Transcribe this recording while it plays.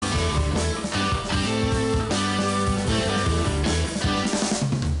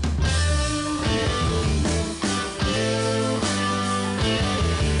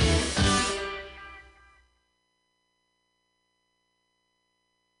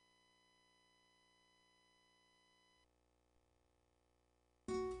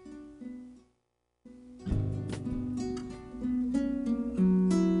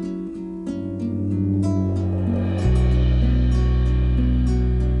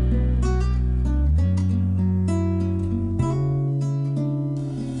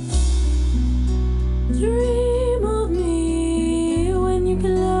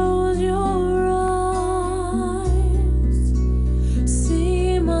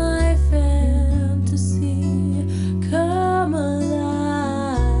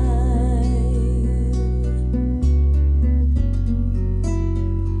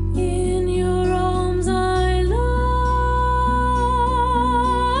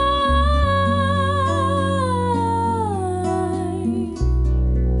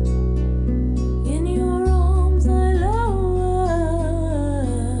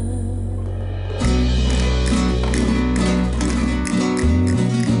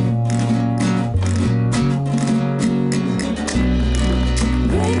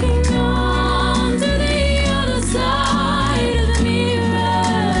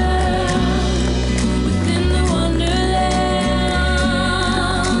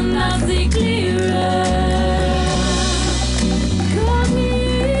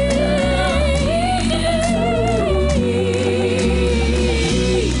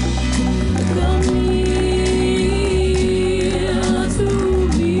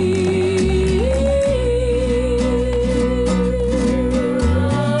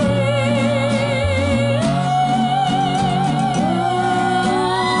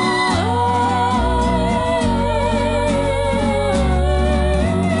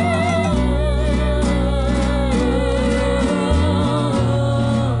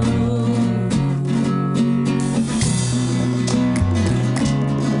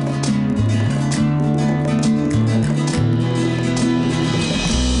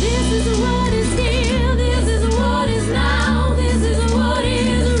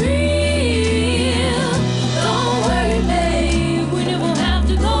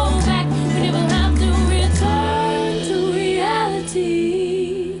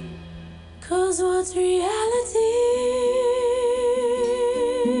what's reality?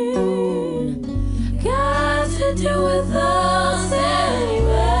 Got to do with us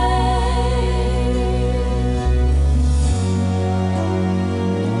anyway.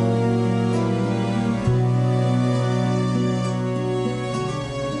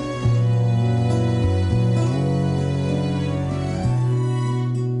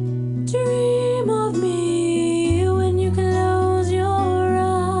 Dream of me when you close your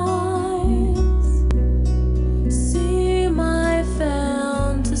eyes. See my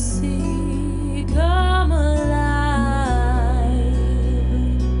fantasy come alive.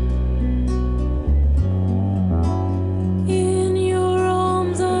 In your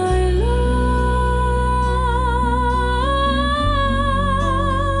arms I lie.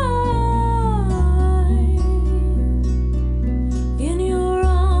 In your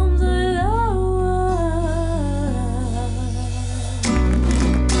arms I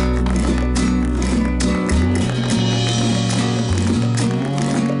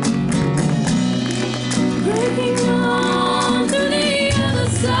breaking on to the other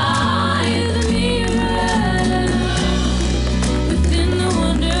side of the mirror. Within the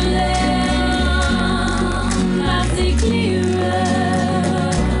wonderland I see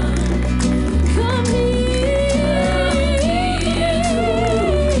clearer. Come here to me.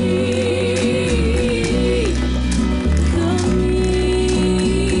 Come here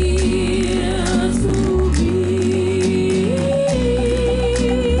to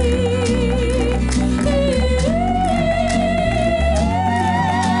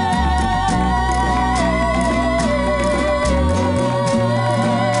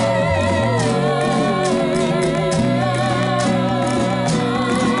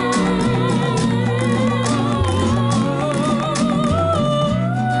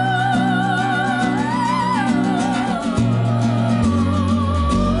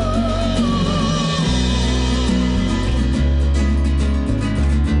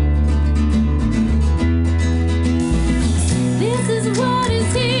This is what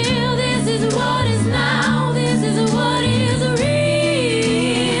is here, this is what is now, this is what is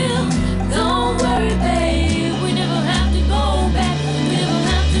real. Don't worry, babe, we never have to go back, we never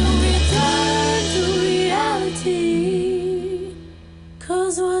have to return to reality.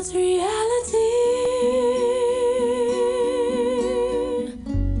 'Cause what's reality?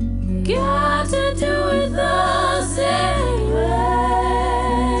 Got to do with us anyway.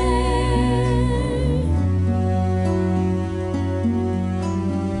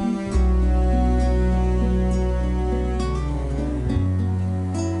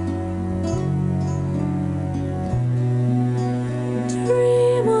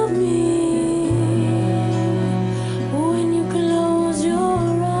 Dream of me when you close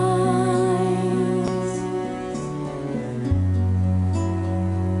your eyes.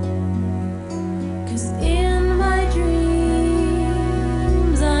 'Cause in my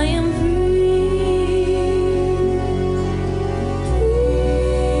dreams I am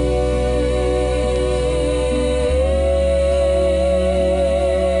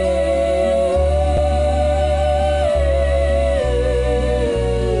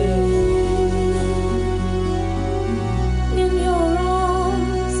in your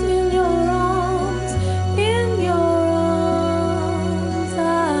arms, in your arms, in your arms I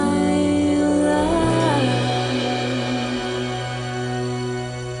lie.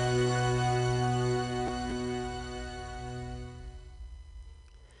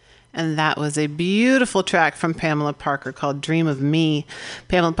 And that was a beautiful track from Pamela Parker called Dream of Me.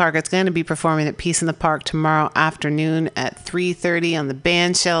 Pamela Parker is going to be performing at Peace in the Park tomorrow afternoon at 3:30 on the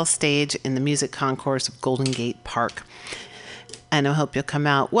bandshell stage in the music concourse of Golden Gate Park. And I hope you'll come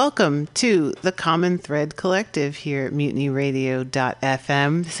out. Welcome to the Common Thread Collective here at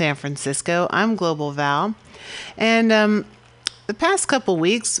MutinyRadio.fm, San Francisco. I'm Global Val. And the past couple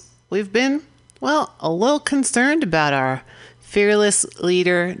weeks, we've been, well, a little concerned about our fearless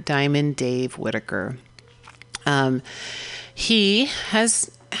leader, Diamond Dave Whitaker. He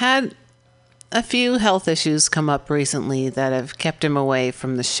has had a few health issues come up recently that have kept him away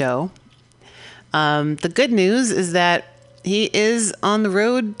from the show. The good news is that he is on the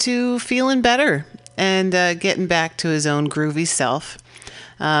road to feeling better and getting back to his own groovy self.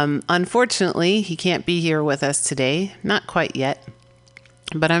 Unfortunately, he can't be here with us today. Not quite yet.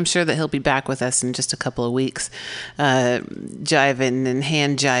 But I'm sure that he'll be back with us in just a couple of weeks, jiving and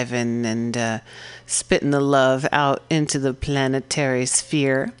hand jiving and spitting the love out into the planetary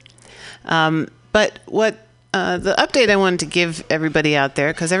sphere. But what the update I wanted to give everybody out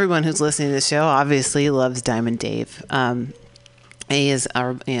there, because everyone who's listening to the show obviously loves Diamond Dave, He is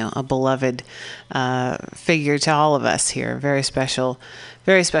a beloved figure to all of us here. Very special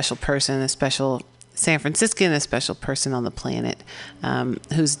person, a special San Franciscan, a special person on the planet,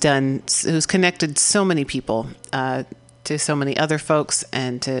 who's connected so many people to so many other folks,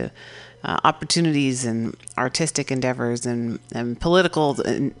 and to opportunities and artistic endeavors and political,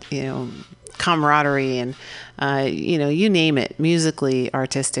 camaraderie, and you name it, musically,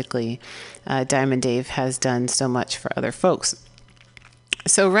 artistically. Diamond Dave has done so much for other folks.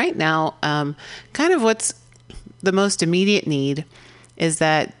 So right now, kind of what's the most immediate need is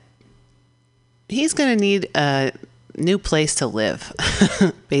that he's going to need a new place to live,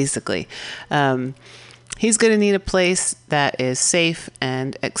 basically. He's going to need a place that is safe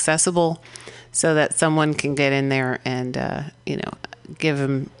and accessible, so that someone can get in there and give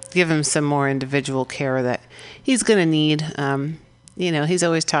him some more individual care that he's going to need. He's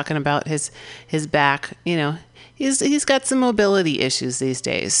always talking about his back. He's got some mobility issues these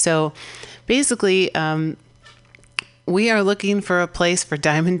days. So basically, we are looking for a place for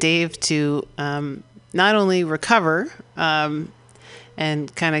Diamond Dave to not only recover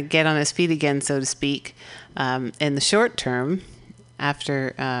and kind of get on his feet again, so to speak, in the short term,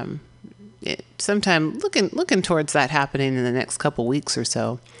 after sometime looking towards that happening in the next couple weeks or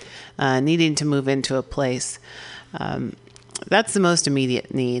so, needing to move into a place. That's the most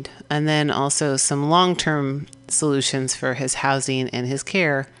immediate need. And then also some long-term solutions for his housing and his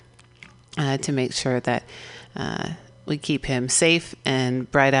care, to make sure that we keep him safe and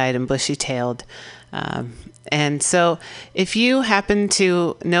bright-eyed and bushy-tailed. And so if you happen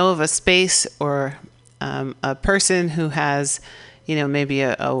to know of a space or a person who has, maybe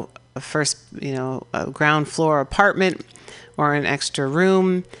a first, a ground floor apartment or an extra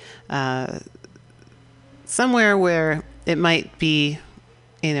room, somewhere where it might be,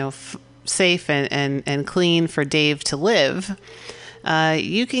 safe and clean for Dave to live,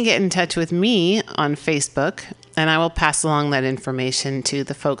 you can get in touch with me on Facebook, and I will pass along that information to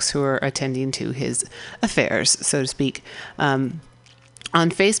the folks who are attending to his affairs, so to speak. On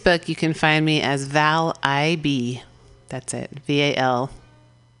Facebook, you can find me as Val IB. That's it, VALIB.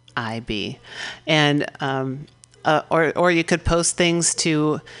 And or you could post things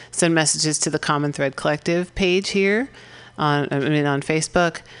send messages to the Common Thread Collective page here on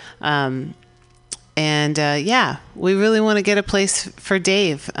Facebook. We really want to get a place for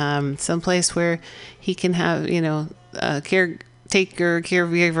Dave, someplace where he can have,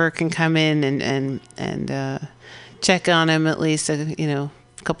 caregiver can come in and check on him at least, a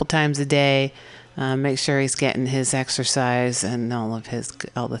couple times a day, make sure he's getting his exercise and all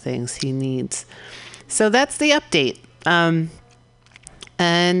the things he needs. So that's the update.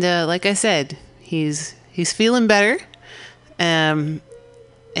 Like I said, he's feeling better. And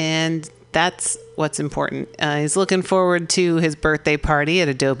that's what's important. He's looking forward to his birthday party at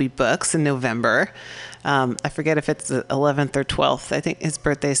Adobe Books in November. I forget if it's the 11th or 12th. I think his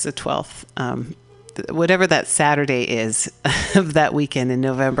birthday's the 12th. Whatever that Saturday is of that weekend in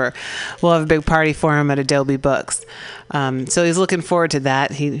November, we'll have a big party for him at Adobe Books. So he's looking forward to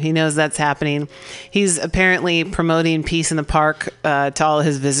that. He knows that's happening. He's apparently promoting Peace in the Park to all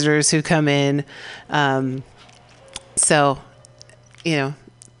his visitors who come in.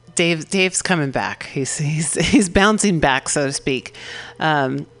 Dave's coming back. He's bouncing back, so to speak,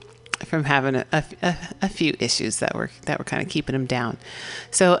 from having a few issues that were kind of keeping him down.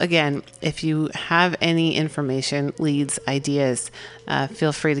 So again, if you have any information, leads, ideas,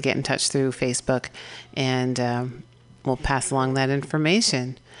 feel free to get in touch through Facebook, and we'll pass along that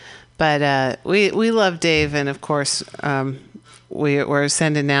information. But we love Dave, and of course we're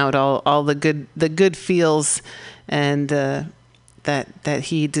sending out all the good feels and that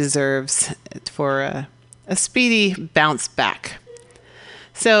he deserves for a speedy bounce back.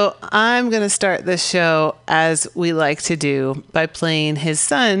 So I'm going to start the show, as we like to do, by playing his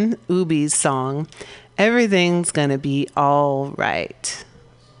son, Ubi's song, Everything's Gonna Be All Right.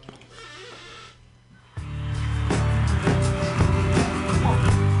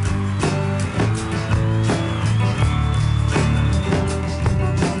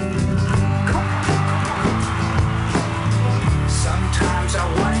 Sometimes I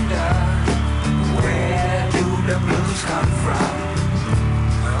wonder, where do the blues come from?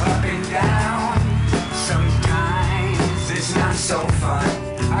 Up and down, sometimes it's not so fun.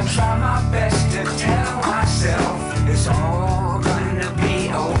 I try my best to tell myself it's all gonna be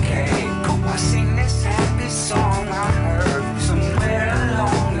okay. I sing this happy song I heard somewhere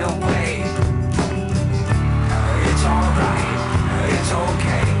along the way. It's alright, it's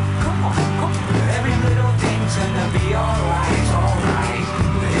okay. Come on. Every little thing's gonna be alright. It's alright,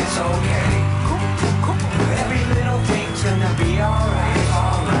 it's okay. Every little thing's gonna be alright.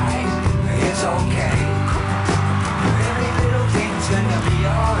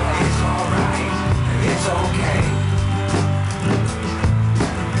 it's okay.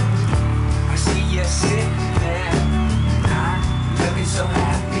 I see you sitting there, looking so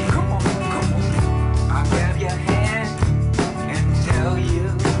happy. Come on, come on. I'll grab your hand and tell you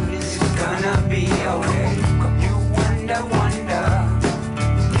it's gonna be okay. You wonder,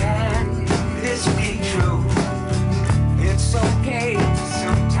 can this be true? It's okay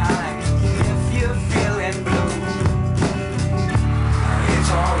sometimes if you're feeling blue. It's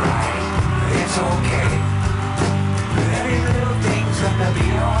alright, it's okay. Every little thing's gonna be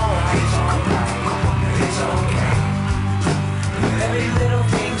alright. It's alright, it's okay. Every little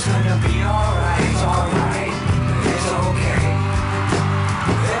thing's gonna be alright. It's alright, it's okay.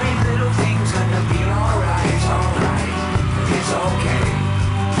 Every little thing's gonna be alright. It's alright, it's okay.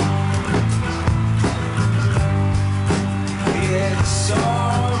 It's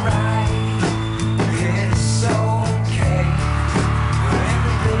alright, it's okay. Every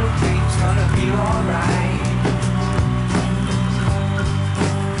little thing's gonna be alright.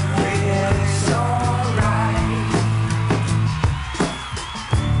 It's alright.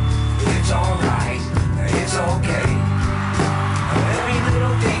 It's alright, it's okay. Every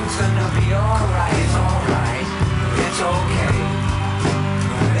little thing's gonna be alright. It's alright, it's okay.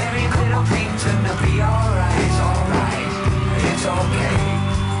 Every little thing's gonna be alright. It's alright, it's okay.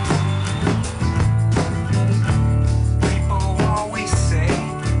 People always say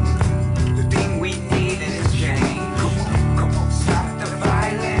the thing we need is change. Come on, stop the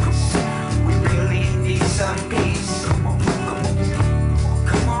violence. We really need some peace.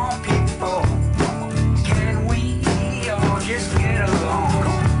 Come on, people. Can we all just get along?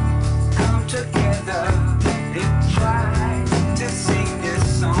 Come together and try to sing this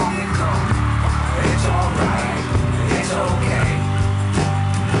song and go. It's alright, it's okay.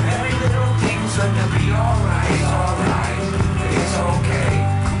 Every little thing's gonna be alright. It's alright, it's okay.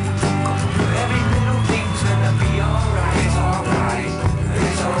 Every little thing's gonna be alright. It's alright,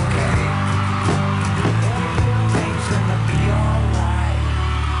 it's okay. Every little thing's gonna be alright.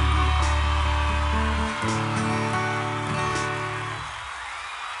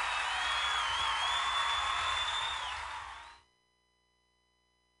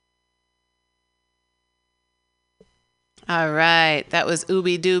 All right. That was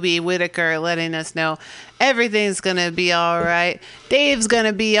Ooby Dooby Whitaker letting us know everything's going to be all right. Dave's going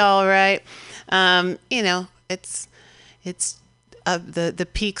to be all right. It's the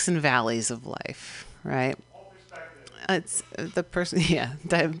peaks and valleys of life, right? It's the person, yeah.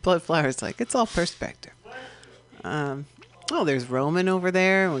 Blood Flower's like, it's all perspective. There's Roman over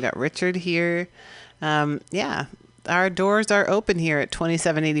there. We got Richard here. Yeah, our doors are open here at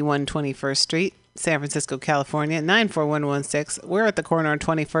 2781 21st Street. San Francisco, California, 94116. We're at the corner of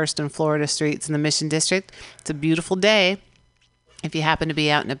 21st and Florida Streets in the Mission District. It's a beautiful day. If you happen to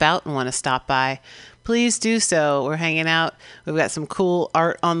be out and about and want to stop by, please do so. We're hanging out. We've got some cool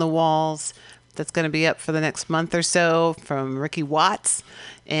art on the walls that's going to be up for the next month or so from Ricky Watts.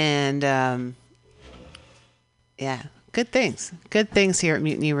 And yeah, good things. Good things here at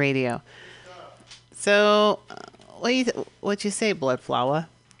Mutiny Radio. So what you say, Blood Flower?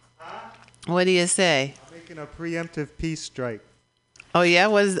 What do you say? Making a preemptive peace strike. Oh yeah,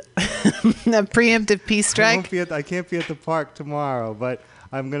 what is a preemptive peace strike? I can't be at the park tomorrow, but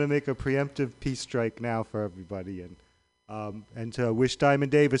I'm gonna make a preemptive peace strike now for everybody, and to wish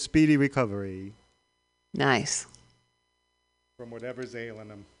Diamond Dave a speedy recovery. Nice. From whatever's ailing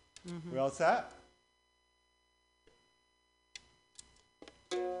him. Mm-hmm. We all set?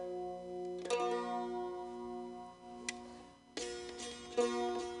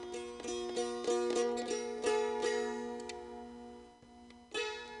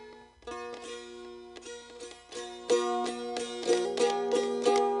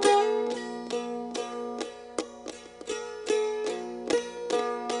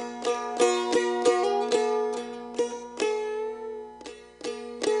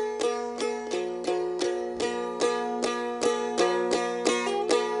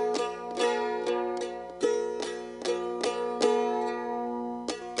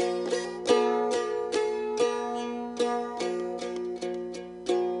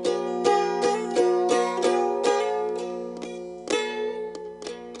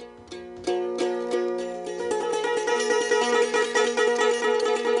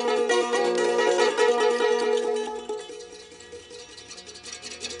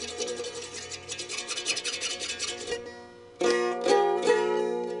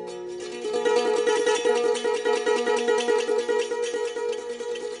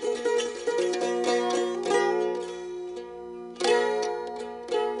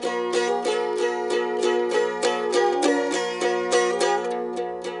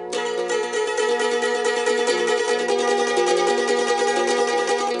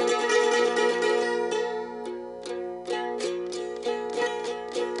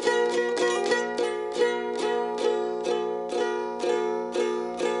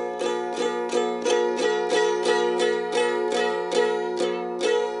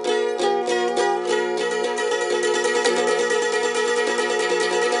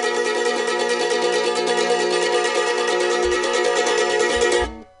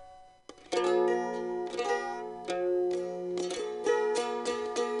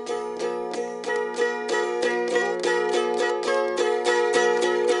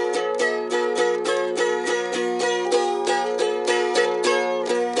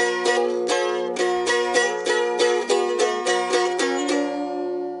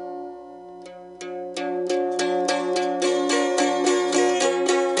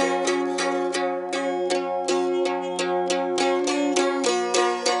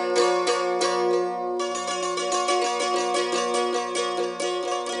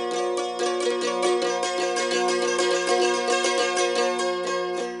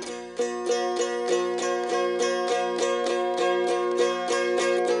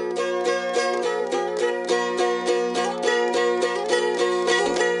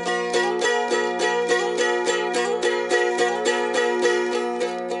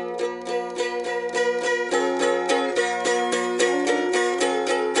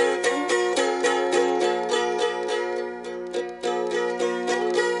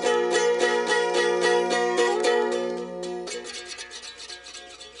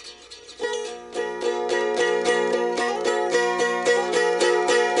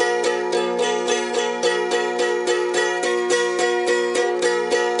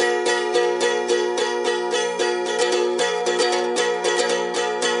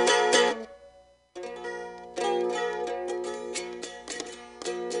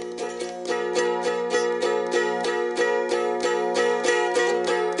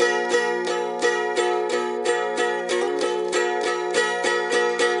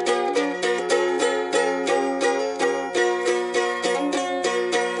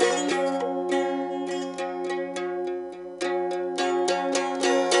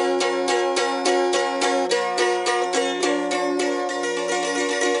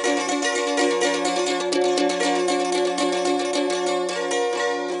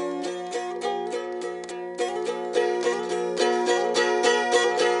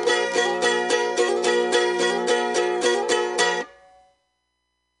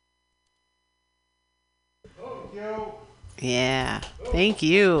 Thank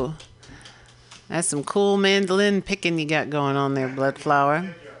you. That's some cool mandolin picking you got going on there,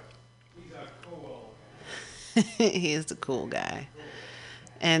 Bloodflower. He is the cool guy.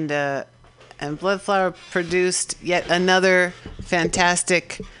 And Bloodflower produced yet another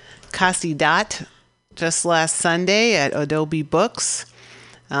fantastic Casidat just last Sunday at Adobe Books.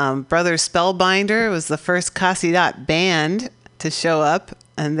 Brother Spellbinder was the first Casidat band to show up,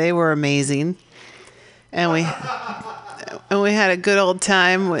 and they were amazing. And we had a good old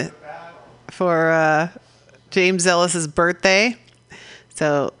time for James Ellis's birthday.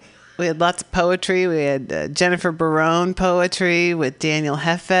 So we had lots of poetry. We had Jennifer Barone poetry with Daniel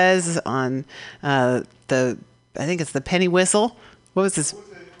Hefez on I think it's the penny whistle. What was this?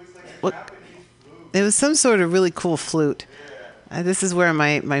 It was some sort of really cool flute. This is where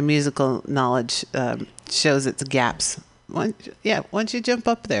my musical knowledge shows its gaps. Once you jump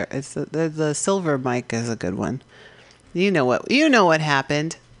up there, it's the silver mic is a good one. You know what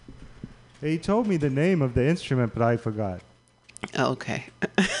happened. He told me the name of the instrument, but I forgot. Oh, okay.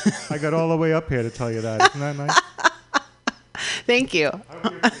 I got all the way up here to tell you that. Isn't that nice? Thank you.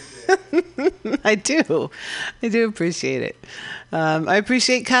 I do appreciate it. I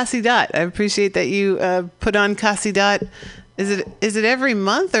appreciate Casidat. I appreciate that you put on Casidat. Is it every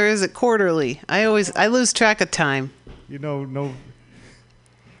month or is it quarterly? I lose track of time. No.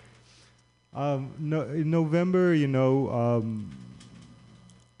 In November,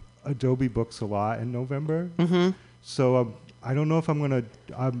 Adobe books a lot in November. Mm-hmm. So I don't know if I'm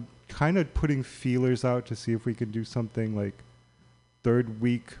kind of putting feelers out to see if we can do something like third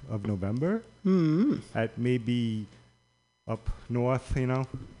week of November at maybe up north,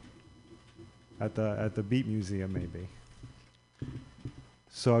 at the Beat Museum maybe.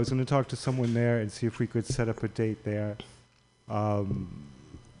 So I was going to talk to someone there and see if we could set up a date there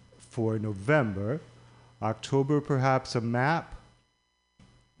for November. October, perhaps a map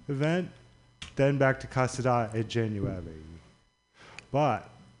event, then back to Casidat in January. But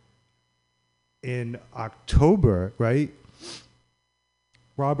in October, right,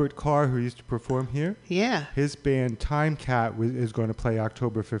 Robert Carr, who used to perform here, his band Time Cat is going to play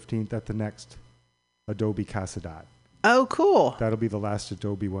October 15th at the next Adobe Casidat. Oh, cool. That'll be the last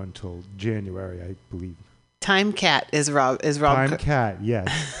Adobe one till January, I believe. Time Cat is Rob. Time Cat, yes.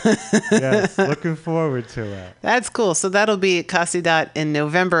 Yes, looking forward to it. That's cool. So that'll be at Casidat in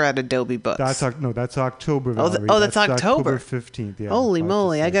November at Adobe Books. That's October, Valerie. That's October. October 15th, yeah. Holy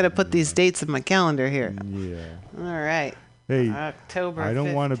moly, I got to put these dates in my calendar here. Yeah. All right. Hey, October 15th. I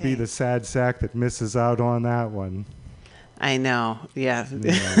don't want to be the sad sack that misses out on that one. I know, yeah.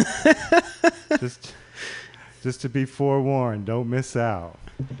 Just to be forewarned, don't miss out.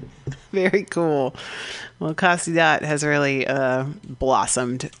 Very cool. Well, Casidat has really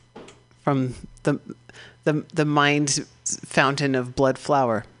blossomed from the mind fountain of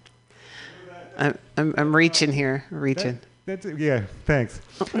Bloodflower. I'm reaching here, That's yeah, thanks.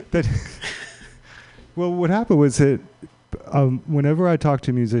 Well, what happened was that whenever I talk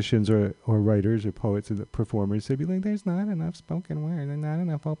to musicians or writers or poets and performers, they'd be like, "There's not enough spoken word, and not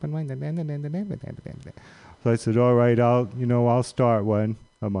enough open mic." So I said, "All right, I'll start one,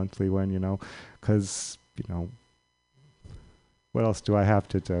 a monthly one, because what else do I have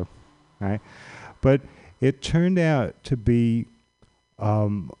to do, right?" But it turned out to be a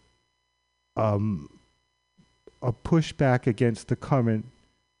pushback against the current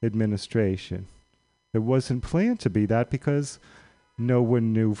administration. It wasn't planned to be that because no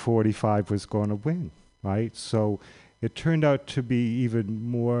one knew 45 was going to win, right? So it turned out to be even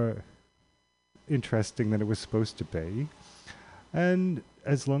more interesting than it was supposed to be. And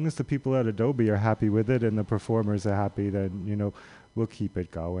as long as the people at Adobe are happy with it and the performers are happy, then, we'll keep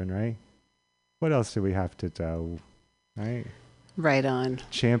it going, right? What else do we have to do, right? Right on.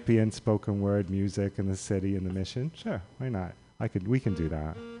 Champion spoken word music in the city and the mission. Sure, why not? We can do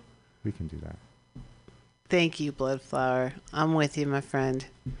that. We can do that. Thank you, Bloodflower. I'm with you, my friend.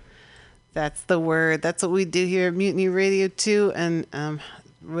 That's the word. That's what we do here at Mutiny Radio too, and I'm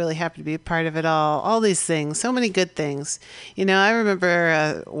really happy to be a part of it all. All these things, so many good things. I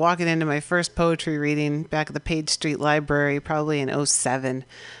remember walking into my first poetry reading back at the Page Street Library, probably in 2007,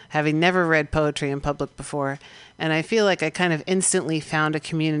 having never read poetry in public before, and I feel like I kind of instantly found a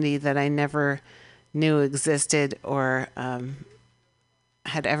community that I never knew existed or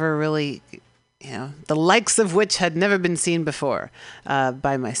had ever really, the likes of which had never been seen before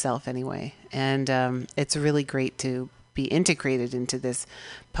by myself anyway. And it's really great to be integrated into this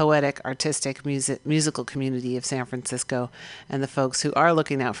poetic, artistic, musical community of San Francisco and the folks who are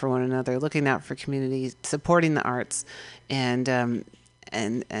looking out for one another, looking out for community, supporting the arts, and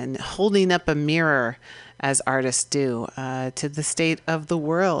and holding up a mirror as artists do to the state of the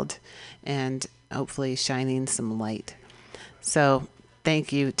world, and hopefully shining some light. So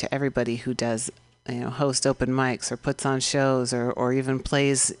thank you to everybody who does, host open mics or puts on shows or even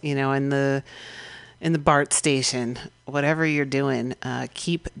plays, in the BART station. Whatever you're doing,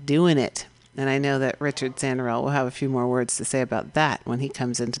 keep doing it. And I know that Richard Sanderell will have a few more words to say about that when he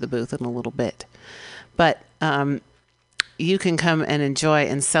comes into the booth in a little bit. But you can come and enjoy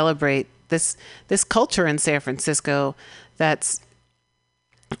and celebrate this culture in San Francisco that's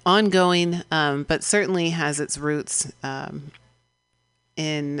ongoing, but certainly has its roots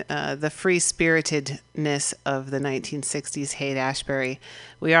in the free-spiritedness of the 1960s Haight-Ashbury.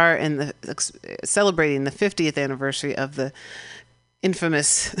 We are celebrating the 50th anniversary of the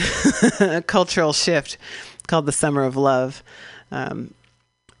infamous cultural shift called the Summer of Love.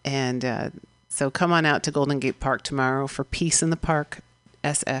 So come on out to Golden Gate Park tomorrow for Peace in the Park,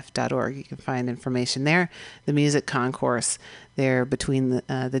 sf.org. You can find information there. The music concourse there between the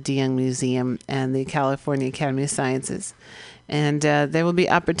DeYoung Museum and the California Academy of Sciences. And there will be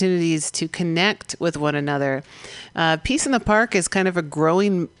opportunities to connect with one another. Peace in the Park is kind of a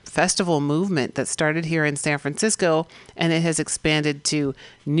growing festival movement that started here in San Francisco, and it has expanded to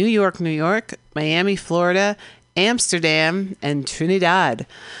New York, Miami, Florida, Amsterdam, and Trinidad.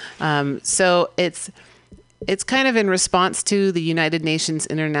 So it's kind of in response to the United Nations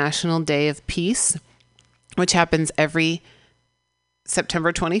International Day of Peace, which happens every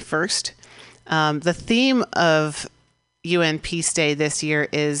September 21st. The theme of UN Peace Day this year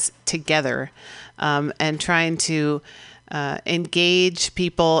is together, and trying to engage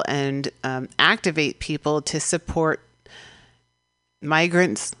people and activate people to support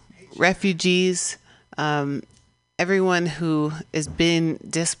migrants, refugees, everyone who is being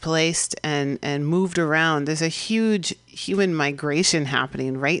displaced and moved around. There's a huge human migration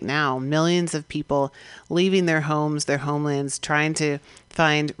happening right now. Millions of people leaving their homes, their homelands, trying to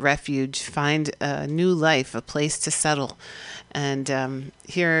find refuge, find a new life, a place to settle. And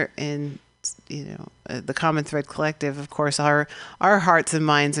here in the Common Thread Collective, of course, our hearts and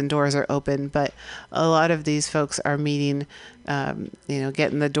minds and doors are open, but a lot of these folks are meeting,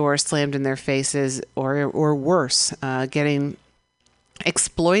 getting the door slammed in their faces, or worse, getting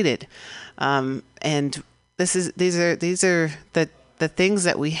exploited. And these are the things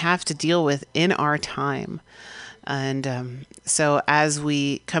that we have to deal with in our time. And so as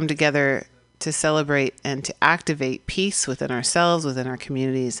we come together to celebrate and to activate peace within ourselves, within our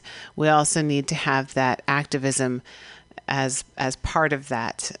communities, we also need to have that activism as part of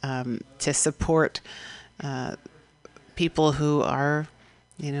that, to support people who are,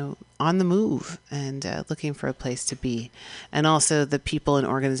 on the move and looking for a place to be, and also the people and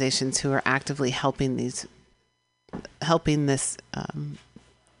organizations who are actively helping these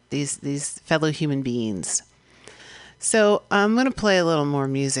fellow human beings. So I'm going to play a little more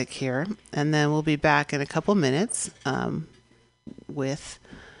music here, and then we'll be back in a couple minutes with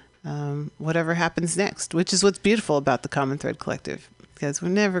whatever happens next, which is what's beautiful about the Common Thread Collective, because we're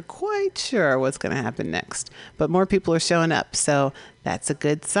never quite sure what's going to happen next. But more people are showing up, so that's a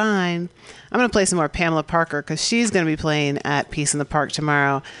good sign. I'm going to play some more Pamela Parker, because she's going to be playing at Peace in the Park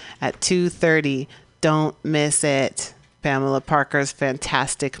tomorrow at 2:30. Don't miss it. Pamela Parker's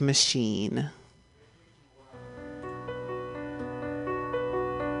Fantastic Machine.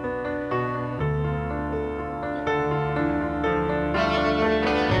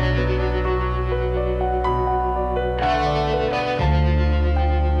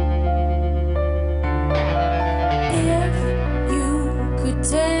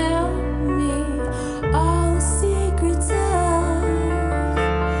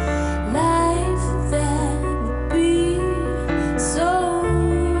 Life that would be so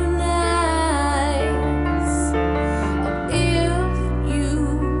nice.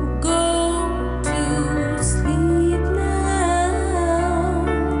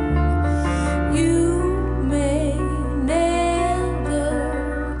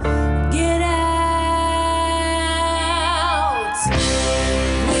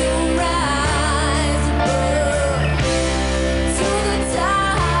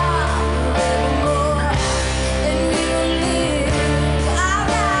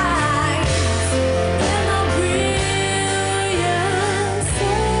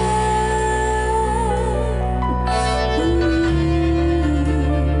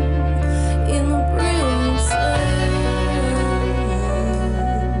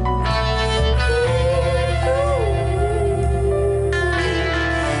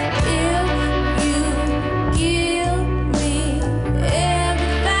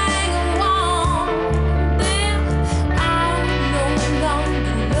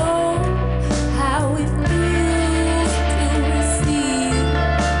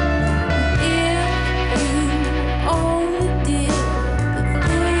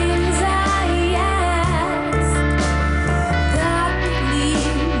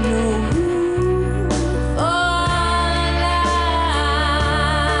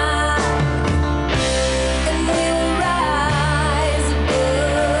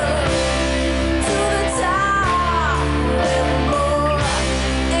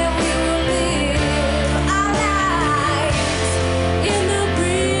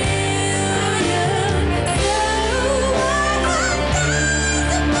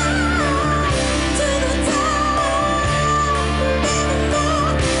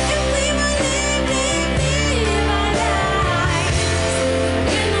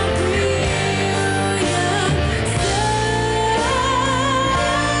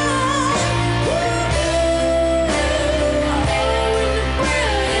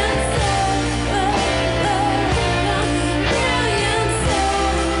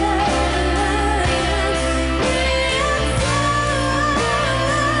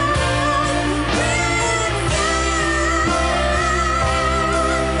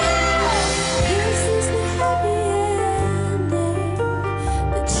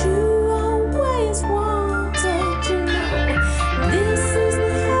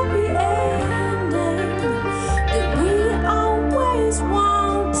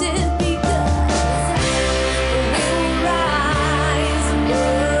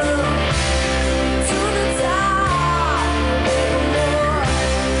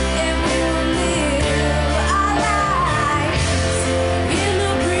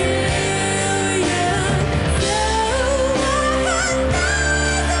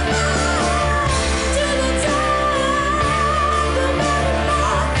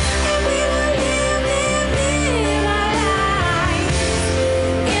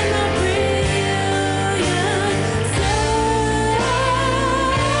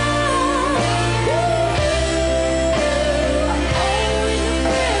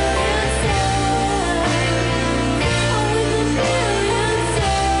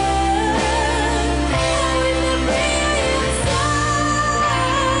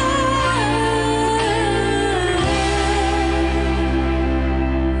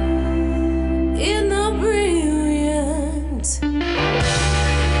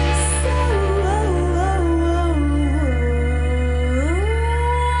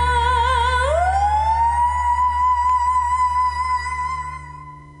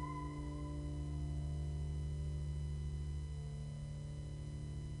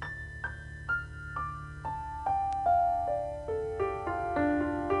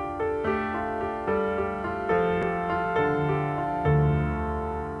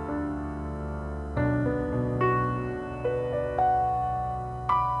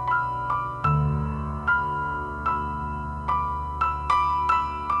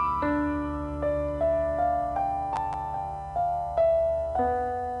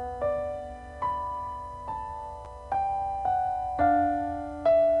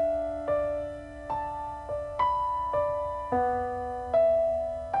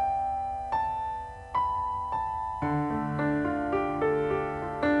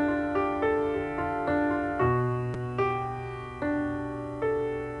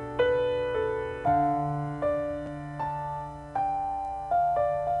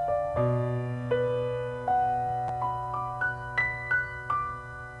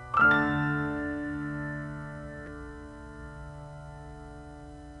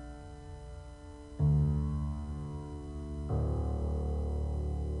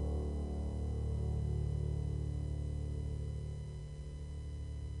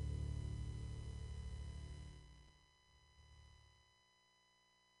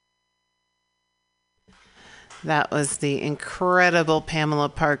 That was the incredible Pamela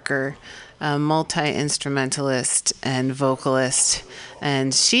Parker, multi-instrumentalist and vocalist.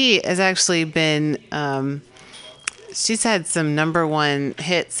 And she has actually been, she's had some number one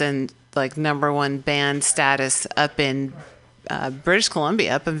hits and like number one band status up in British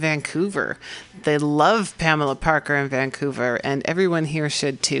Columbia, up in Vancouver. They love Pamela Parker in Vancouver, and everyone here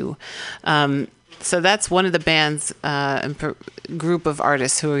should too. So that's one of the bands and group of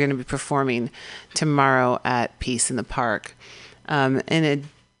artists who are going to be performing tomorrow at Peace in the Park. So I'm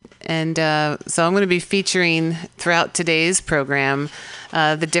going to be featuring throughout today's program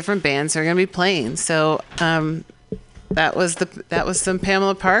the different bands who are going to be playing. So that was some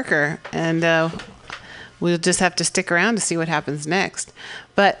Pamela Parker, and we'll just have to stick around to see what happens next.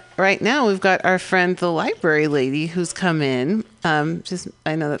 But right now we've got our friend, the library lady, who's come in. I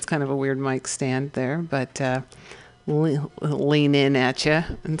know that's kind of a weird mic stand there, but lean in at you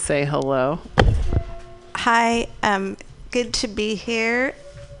and say hello. Hi, good to be here.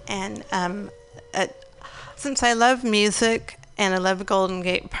 And since I love music and I love Golden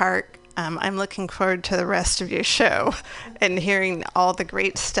Gate Park, I'm looking forward to the rest of your show and hearing all the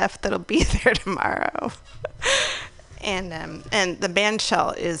great stuff that'll be there tomorrow. And the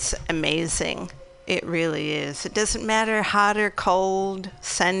bandshell is amazing. It really is. It doesn't matter hot or cold,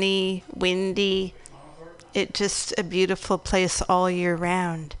 sunny, windy. It's just a beautiful place all year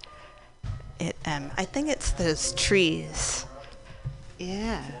round. I think it's those trees.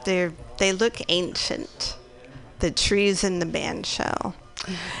 Yeah. They look ancient. The trees in the bandshell.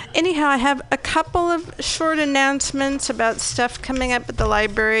 Anyhow, I have a couple of short announcements about stuff coming up at the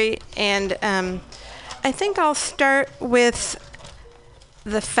library, and I think I'll start with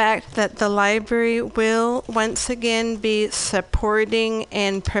the fact that the library will once again be supporting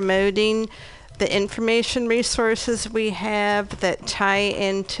and promoting the information resources we have that tie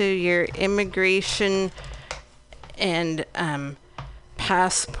into your immigration and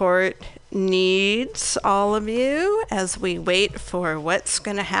passport needs, all of you, as we wait for what's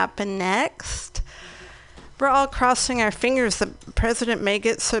going to happen next. We're all crossing our fingers that President may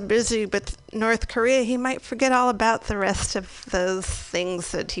get so busy with North Korea he might forget all about the rest of those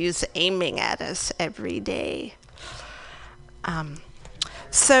things that he's aiming at us every day.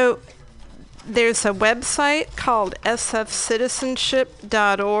 So there's a website called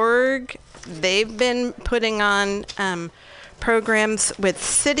sfcitizenship.org. They've been putting on programs with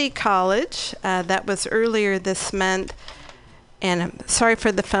City College. That was earlier this month. And I'm sorry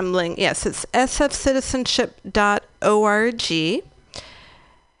for the fumbling. Yes, it's sfcitizenship.org.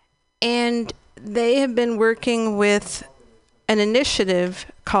 And they have been working with an initiative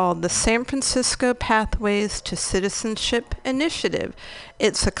called the San Francisco Pathways to Citizenship Initiative.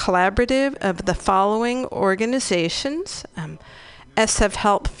 It's a collaborative of the following organizations: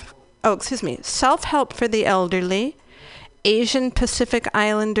 Self-Help for the Elderly, Asian Pacific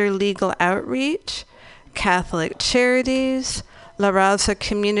Islander Legal Outreach, Catholic Charities, La Raza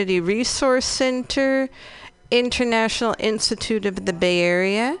Community Resource Center, International Institute of the Bay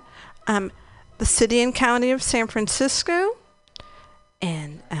Area, the City and County of San Francisco.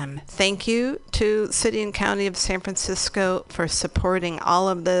 And thank you to City and County of San Francisco for supporting all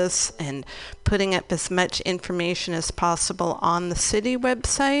of this and putting up as much information as possible on the city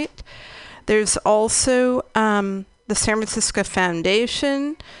website. There's also the San Francisco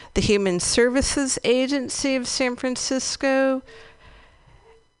Foundation, the Human Services Agency of San Francisco,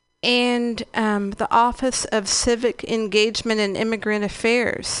 and the Office of Civic Engagement and Immigrant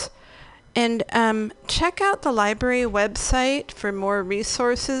Affairs. And check out the library website for more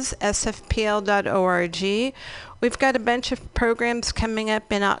resources, sfpl.org. We've got a bunch of programs coming up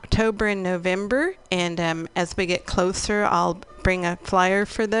in October and November, and as we get closer, I'll bring a flyer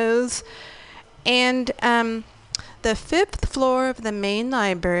for those. And the 5th floor of the main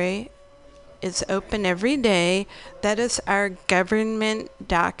library is open every day. That is our government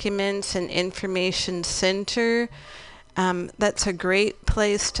documents and information center. That's a great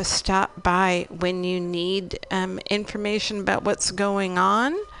place to stop by when you need information about what's going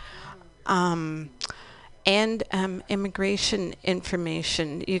on, and immigration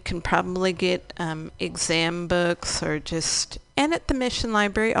information. You can probably get exam books or and at the Mission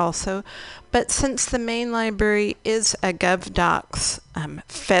Library also. But since the main library is a GovDocs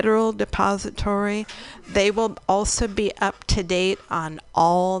federal depository, they will also be up to date on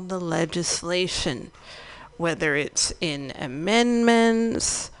all the legislation, whether it's in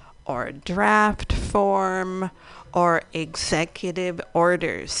amendments or draft form or executive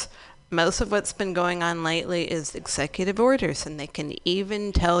orders. Most of what's been going on lately is executive orders, and they can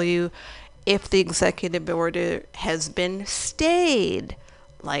even tell you if the executive order has been stayed,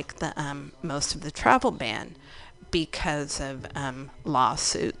 like the most of the travel ban, because of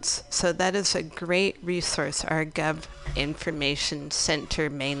lawsuits. So that is a great resource, our Gov Information Center,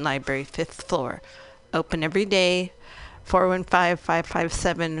 main library, 5th floor. Open every day,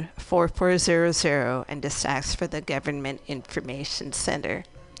 415-557-4400, and just ask for the Government Information Center.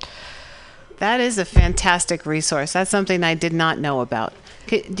 That is a fantastic resource. That's something I did not know about.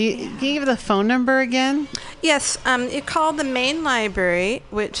 Can you give the phone number again? Yes, you call the main library,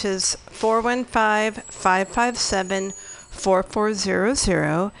 which is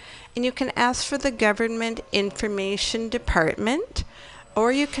 415-557-4400, and you can ask for the Government Information Department,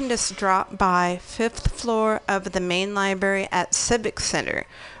 or you can just drop by 5th floor of the main library at Civic Center,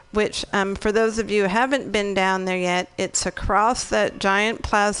 which, for those of you who haven't been down there yet, it's across that giant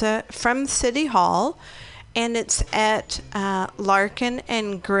plaza from City Hall, and it's at Larkin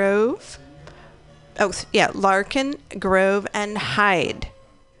and Grove. Oh, yeah, Larkin, Grove, and Hyde.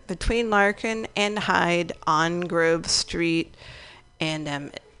 Between Larkin and Hyde on Grove Street,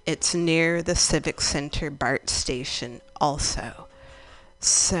 and it's near the Civic Center BART station also.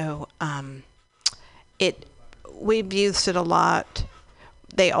 So we've used it a lot.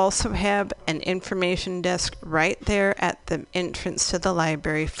 They also have an information desk right there at the entrance to the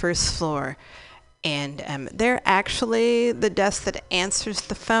library, 1st floor. And they're actually the desk that answers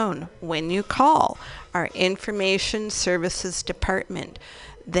the phone when you call, our Information Services Department.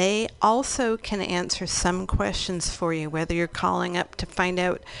 They also can answer some questions for you, whether you're calling up to find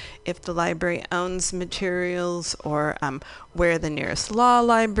out if the library owns materials, or where the nearest law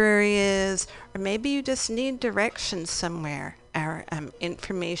library is, or maybe you just need directions somewhere. Our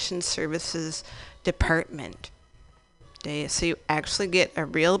Information Services Department. So you actually get a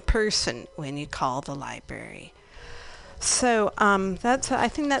real person when you call the library. So I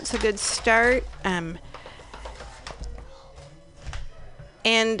think that's a good start.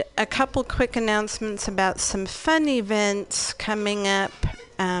 And a couple quick announcements about some fun events coming up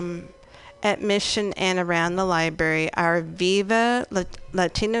at Mission and around the library. Our Viva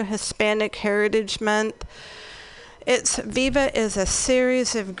Latino Hispanic Heritage Month. Viva is a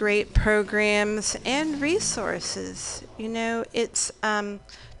series of great programs and resources. You know, it's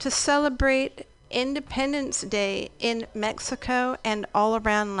to celebrate Independence Day in Mexico and all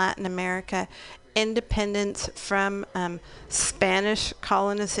around Latin America. Independence from Spanish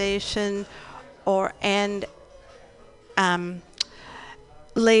colonization, and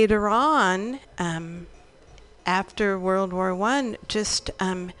later on, after World War I, just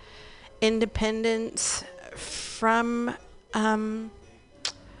independence from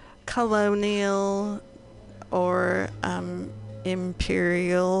colonial or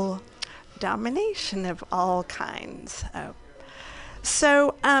imperial domination of all kinds.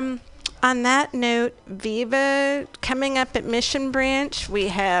 So on that note, Viva coming up at Mission Branch, we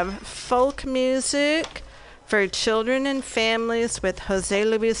have folk music for children and families with Jose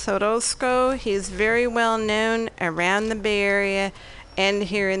Luis Orozco. He's very well known around the Bay Area and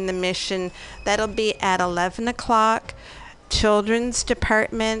here in the Mission. That'll be at 11 o'clock. Children's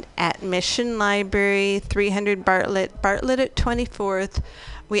Department at Mission Library, 300 Bartlett at 24th.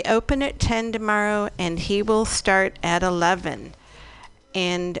 We open at 10 tomorrow, and he will start at 11.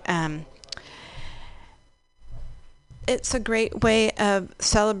 And it's a great way of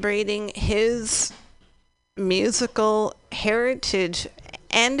celebrating his musical heritage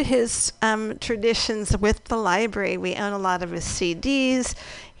and his traditions with the library. We own a lot of his CDs.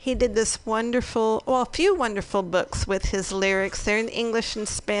 He did this a few wonderful books with his lyrics. They're in English and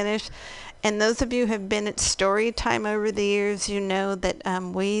Spanish. And those of you who have been at story time over the years, you know that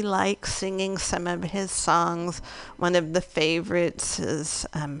we like singing some of his songs. One of the favorites is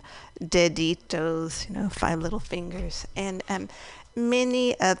Deditos, Five Little Fingers, and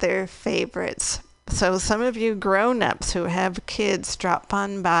many other favorites. So some of you grown-ups who have kids, drop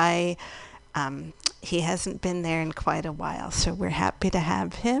on by. He hasn't been there in quite a while, so we're happy to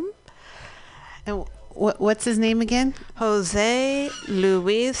have him. And what's his name again? Jose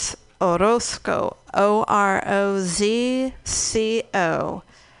Luis Orozco, Orozco.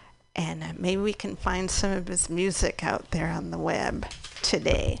 And maybe we can find some of his music out there on the web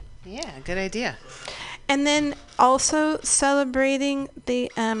today. Yeah, good idea. And then also celebrating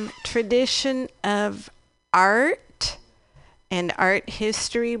the tradition of art and art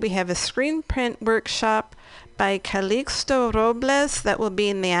history. We have a screen print workshop by Calixto Robles that will be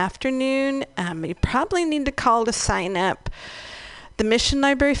in the afternoon. You probably need to call to sign up. The Mission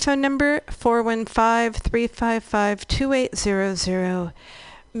Library phone number, 415-355-2800.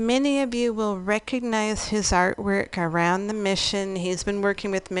 Many of you will recognize his artwork around the Mission. He's been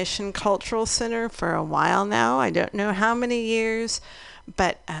working with Mission Cultural Center for a while now. I don't know how many years,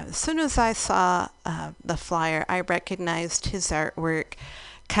 But as soon as I saw the flyer, I recognized his artwork.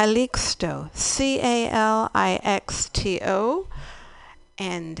 Calixto, Calixto,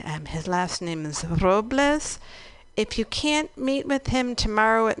 and his last name is Robles. If you can't meet with him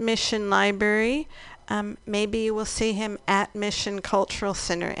tomorrow at Mission Library, maybe you will see him at Mission Cultural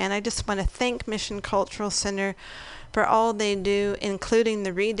Center. And I just want to thank Mission Cultural Center for all they do, including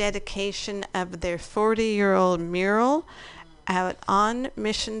the rededication of their 40-year-old mural out on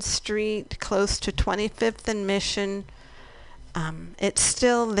Mission Street, close to 25th and Mission. It's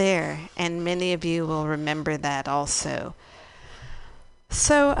still there, and many of you will remember that also.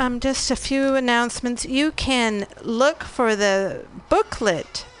 So just a few announcements. You can look for the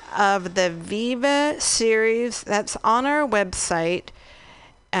booklet of the Viva series that's on our website.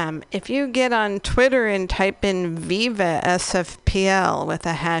 If you get on Twitter and type in Viva SFPL with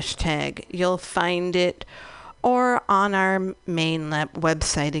a hashtag, you'll find it, or on our main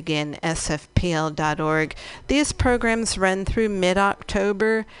website again, sfpl.org. These programs run through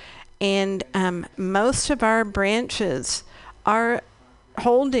mid-October, and most of our branches are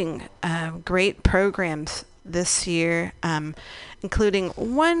holding great programs this year, including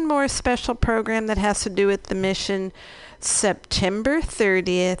one more special program that has to do with the mission. September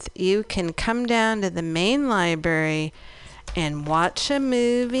 30th, you can come down to the main library and watch a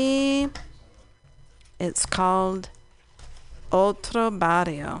movie. It's called Otro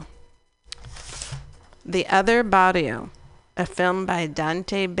Barrio, The Other Barrio, a film by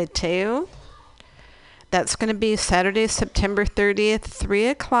Dante Beteo. That's going to be Saturday, September 30th, 3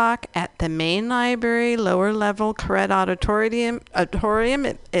 o'clock at the main library, lower level, Correct Auditorium.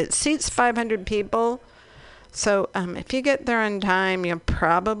 It seats 500 people. So if you get there on time, you'll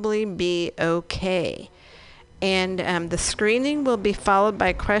probably be okay. And the screening will be followed by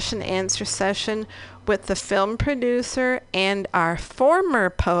a question and answer session with the film producer and our former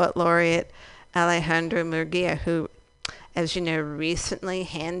poet laureate, Alejandro Murguia, who, as you know, recently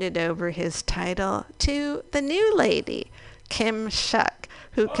handed over his title to the new lady, Kim Shuck,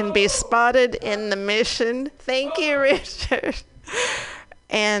 who can be spotted in the Mission. Thank you, Richard.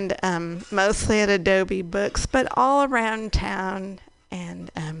 And mostly at Adobe Books, but all around town.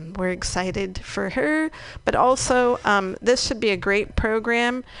 And we're excited for her. But also, this should be a great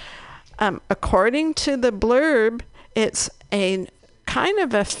program. According to the blurb, it's a kind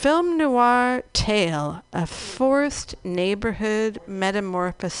of a film noir tale of forced neighborhood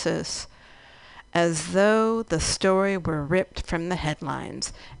metamorphosis, as though the story were ripped from the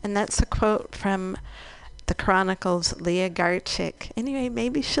headlines. And that's a quote from the Chronicles' Leah Garchik. Anyway,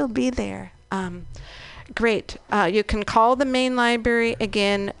 maybe she'll be there. Great. You can call the main library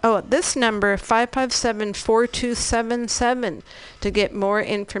again. This number, 557-4277, to get more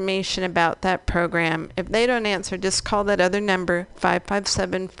information about that program. If they don't answer, just call that other number,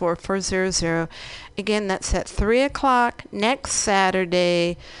 557-4400. Again, that's at 3 o'clock next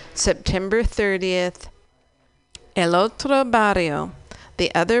Saturday, September 30th. El Otro Barrio,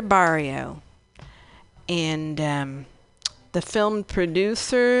 The Other Barrio. And the film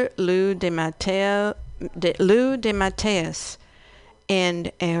producer, Lou de Mateus,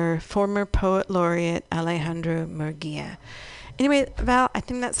 and our former poet laureate, Alejandro Murguia. Anyway, Val, I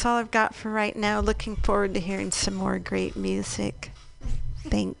think that's all I've got for right now. Looking forward to hearing some more great music.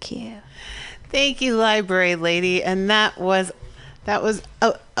 Thank you. Thank you, library lady. And that was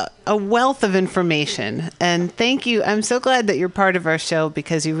a wealth of information. And thank you. I'm so glad that you're part of our show,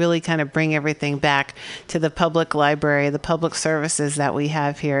 because you really kind of bring everything back to the public library, the public services that we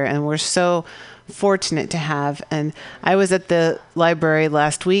have here. And we're so fortunate to have. And I was at the library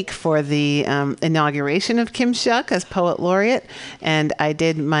last week for the inauguration of Kim Shuck as poet laureate, and I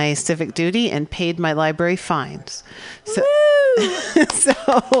did my civic duty and paid my library fines. So,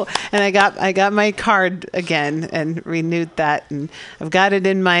 and I got my card again and renewed that, and I've got it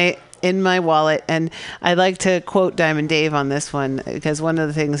in my wallet. And I like to quote Diamond Dave on this one, because one of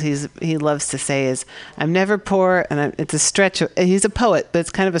the things he loves to say is, "I'm never poor," and it's a stretch. He's a poet, but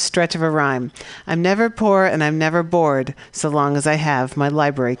it's kind of a stretch of a rhyme. "I'm never poor and I'm never bored, so long as I have my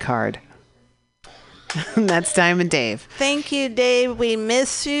library card." That's Diamond Dave. Thank you, Dave. We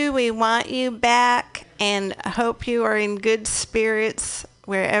miss you. We want you back, and I hope you are in good spirits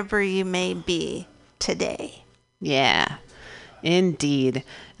wherever you may be today. Yeah, indeed.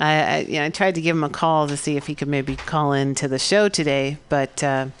 I tried to give him a call to see if he could maybe call in to the show today, but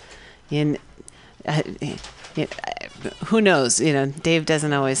who knows? Dave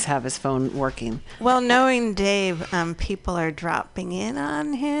doesn't always have his phone working. Well, knowing Dave, people are dropping in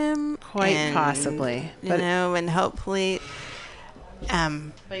on him. Quite possibly. And hopefully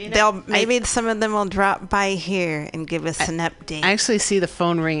But, you know, maybe some of them will drop by here and give us an update. I actually see the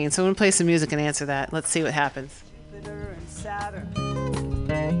phone ringing, so I'm going to play some music and answer that. Let's see what happens.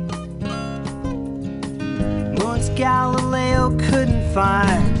 Moons Galileo couldn't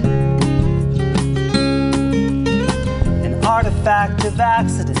find, an artifact of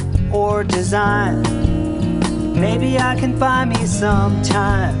accident or design. Maybe I can buy me some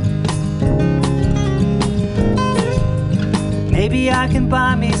time. Maybe I can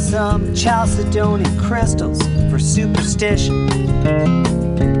buy me some chalcedony crystals for superstition,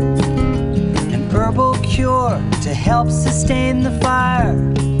 an herbal cure to help sustain the fire,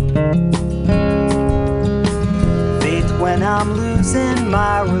 faith when I'm losing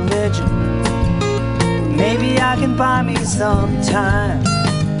my religion. Maybe I can buy me some time.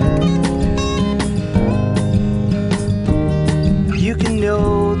 You can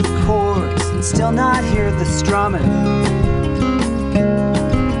know the chords and still not hear the strumming.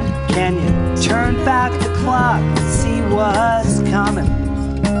 Can you turn back the clock and see what's coming?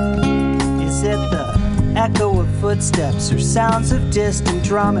 Is it the echo of footsteps or sounds of distant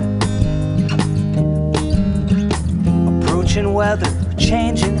drumming? Approaching weather,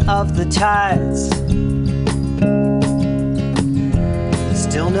 changing of the tides.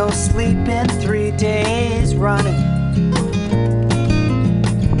 Still no sleep in 3 days running,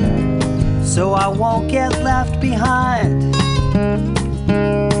 so I won't get left behind,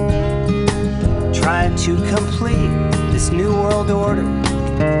 trying to complete this new world order.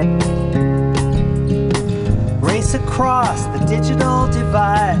 Race across the digital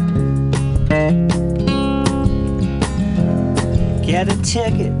divide, get a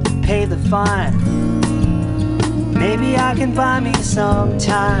ticket, pay the fine. Maybe I can buy me some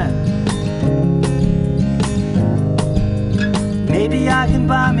time. Maybe I can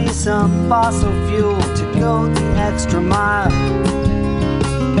buy me some fossil fuel to go the extra mile.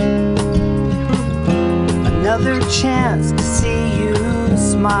 Another chance to see you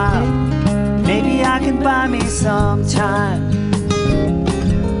smile. Maybe I can buy me some time.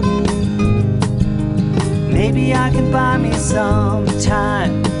 Maybe I can buy me some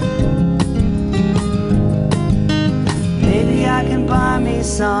time. Maybe I can buy me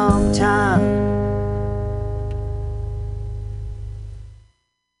some time.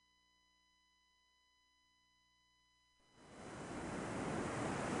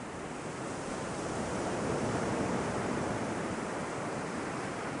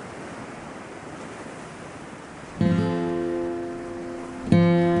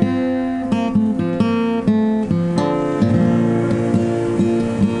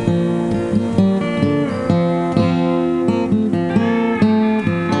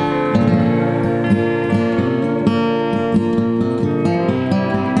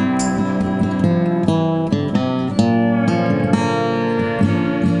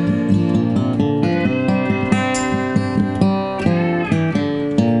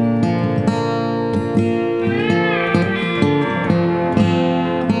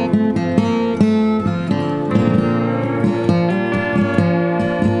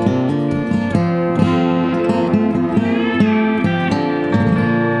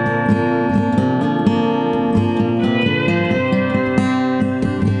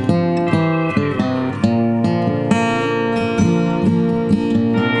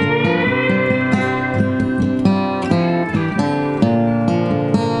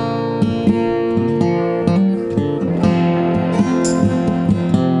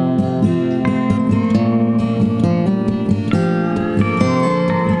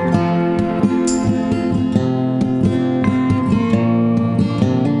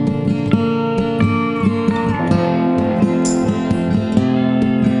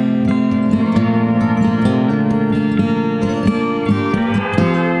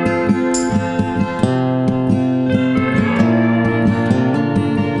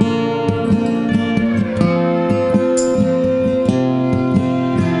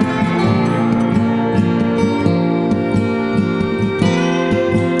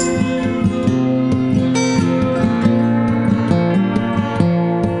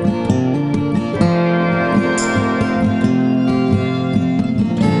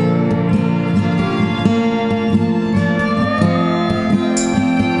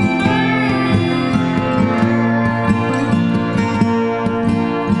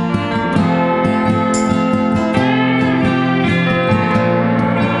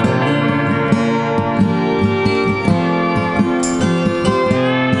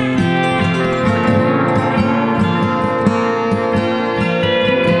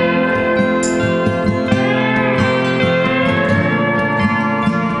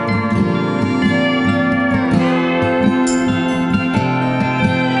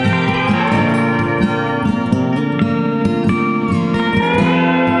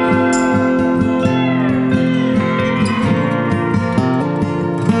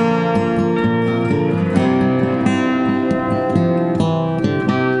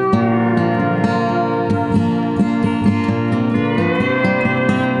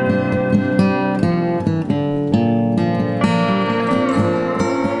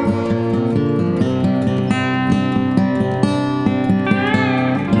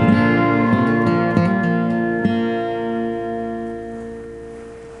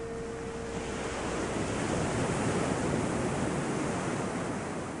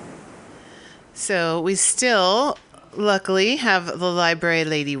 So we still, luckily, have the library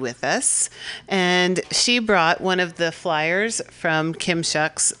lady with us, and she brought one of the flyers from Kim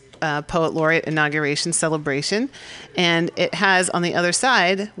Shuck's Poet Laureate Inauguration Celebration, and it has on the other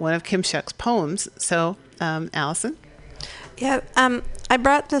side one of Kim Shuck's poems. So, Allison? Yeah, I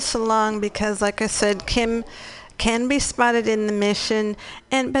brought this along because, like I said, Kim can be spotted in the Mission,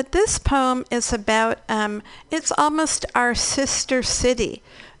 but this poem is about, it's almost our sister city,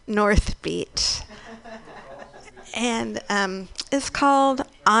 North Beach. And it's called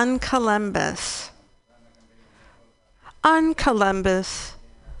On Columbus. On Columbus,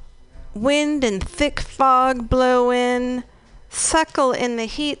 wind and thick fog blow in, suckle in the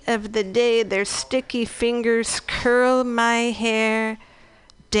heat of the day, their sticky fingers curl my hair,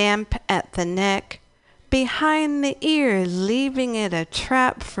 damp at the neck, behind the ear, leaving it a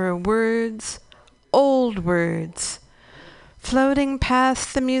trap for words, old words. Floating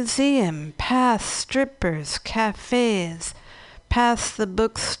past the museum, past strippers, cafes, past the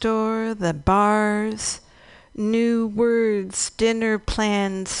bookstore, the bars, new words, dinner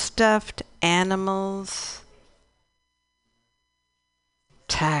plans, stuffed animals,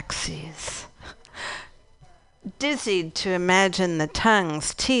 taxis. Dizzied to imagine the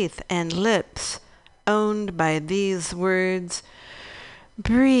tongues, teeth, and lips owned by these words.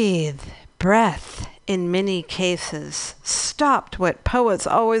 Breathe, breath, in many cases, stopped what poets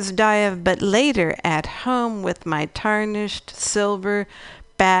always die of, but later at home with my tarnished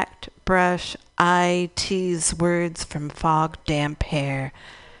silver-backed brush, I tease words from fog-damp hair,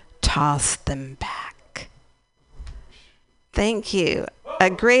 toss them back. Thank you. A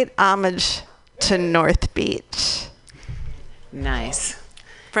great homage to North Beach. Nice.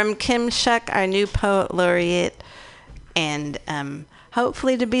 From Kim Shuck, our new poet laureate, and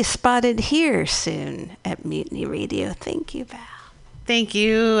hopefully to be spotted here soon at Mutiny Radio. Thank you, Val. Thank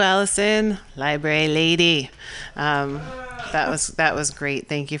you, Allison, library lady. That was great.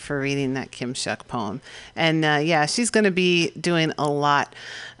 Thank you for reading that Kim Shuck poem. And yeah, she's going to be doing a lot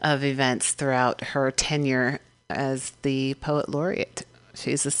of events throughout her tenure as the poet laureate.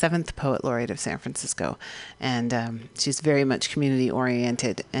 She's the 7th poet laureate of San Francisco, and she's very much community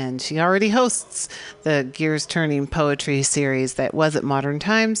oriented. And she already hosts the Gears Turning Poetry series that was at Modern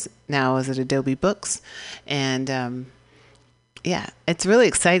Times, now is at Adobe Books. And yeah, it's really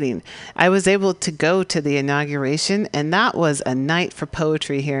exciting. I was able to go to the inauguration, and that was a night for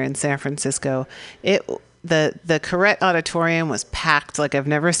poetry here in San Francisco. The Corrette Auditorium was packed like I've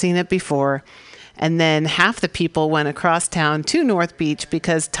never seen it before. And then half the people went across town to North Beach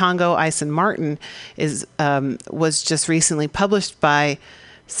because Tango, Ice, and Martin was just recently published by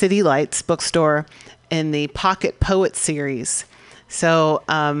City Lights Bookstore in the Pocket Poet series. So,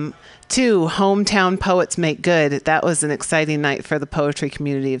 2 hometown poets make good. That was an exciting night for the poetry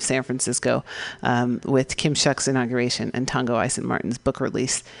community of San Francisco with Kim Shuck's inauguration and Tango, Ice, and Martin's book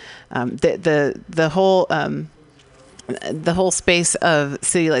release. The whole space of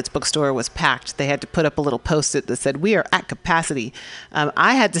City Lights Bookstore was packed. They had to put up a little post-it that said, "We are at capacity."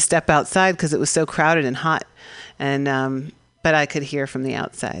 I had to step outside because it was so crowded and hot, and but I could hear from the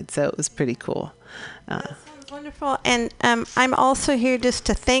outside, so it was pretty cool. That sounds wonderful. And I'm also here just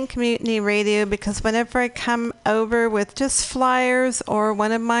to thank Mutiny Radio, because whenever I come over with just flyers or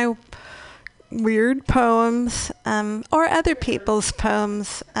one of my weird poems or other people's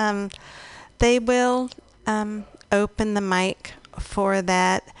poems, they will open the mic for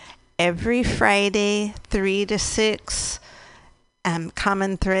that every Friday, 3 to 6,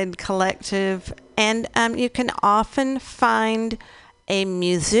 Common Thread Collective. And you can often find a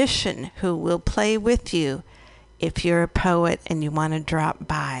musician who will play with you if you're a poet and you want to drop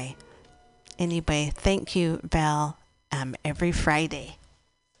by. Anyway, thank you, Val, every Friday.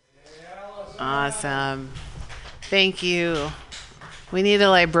 Awesome. Thank you. We need a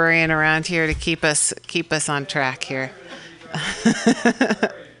librarian around here to keep us on track here.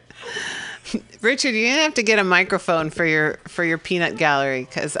 Richard, you're gonna have to get a microphone for your peanut gallery,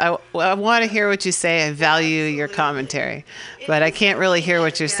 because I want to hear what you say. I value your commentary, but I can't really hear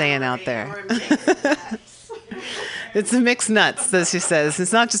what you're saying out there. It's a mixed nuts, as she says.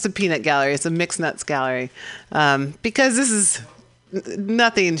 It's not just a peanut gallery; it's a mixed nuts gallery, because this is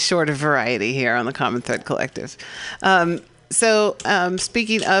nothing short of variety here on the Common Thread Collective. So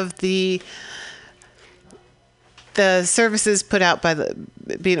speaking of the services put out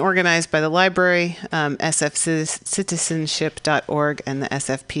being organized by the library, sfcitizenship.org and the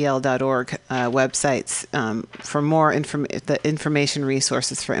sfpl.org websites for more the information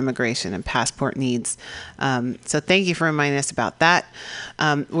resources for immigration and passport needs. So thank you for reminding us about that.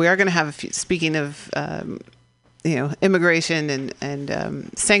 We are going to have speaking of immigration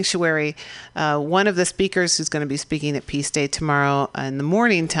and sanctuary. One of the speakers who's going to be speaking at Peace Day tomorrow in the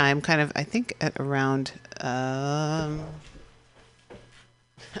morning time, kind of, I think at around, I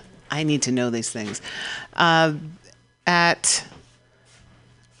need to know these things,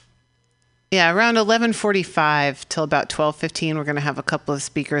 around 11:45 till about 12:15, we're going to have a couple of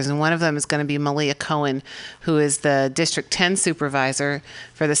speakers, and one of them is going to be Malia Cohen, who is the District 10 supervisor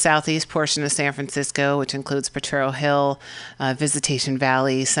for the southeast portion of San Francisco, which includes Potrero Hill, Visitation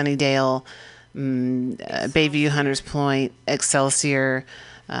Valley, Sunnydale, Bayview, Hunters Point, Excelsior,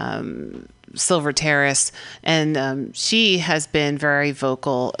 Silver Terrace, and she has been very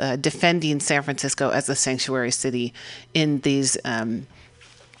vocal defending San Francisco as a sanctuary city in these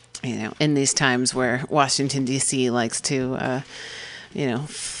in these times where Washington, D.C. likes to,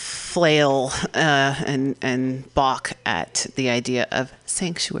 flail and balk at the idea of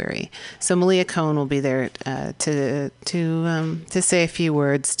sanctuary. So Malia Cohen will be there to say a few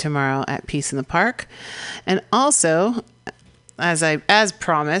words tomorrow at Peace in the Park. And also, as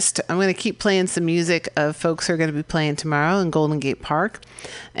promised, I'm going to keep playing some music of folks who are going to be playing tomorrow in Golden Gate Park.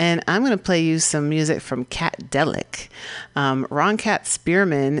 And I'm going to play you some music from Catdelic. Ron Cat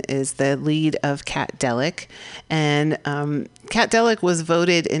Spearman is the lead of Catdelic. And Catdelic was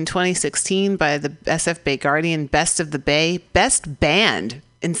voted in 2016 by the SF Bay Guardian Best of the Bay, Best Band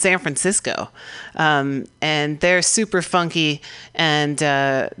in San Francisco. And they're super funky, and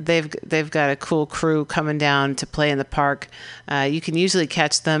they've got a cool crew coming down to play in the park. You can usually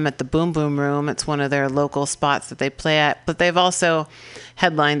catch them at the Boom Boom Room. It's one of their local spots that they play at, but they've also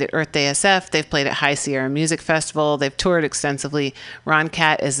headlined at Earth Day SF. They've played at High Sierra Music Festival. They've toured extensively. Ron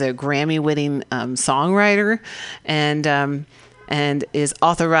Cat is a Grammy-winning songwriter and is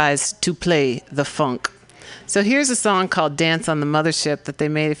authorized to play the funk. So here's a song called Dance on the Mothership that they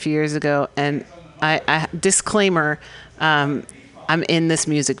made a few years ago. And I disclaimer, I'm in this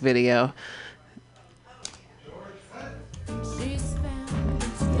music video.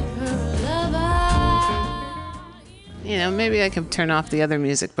 Maybe I can turn off the other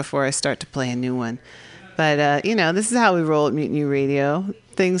music before I start to play a new one. But, this is how we roll at Mutiny Radio.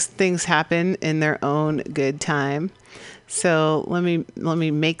 Things happen in their own good time. So let me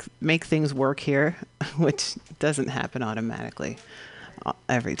make things work here, which doesn't happen automatically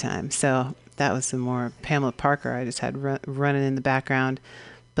every time. So that was some more Pamela Parker I just had running in the background.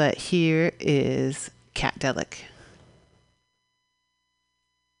 But here is Catdelic.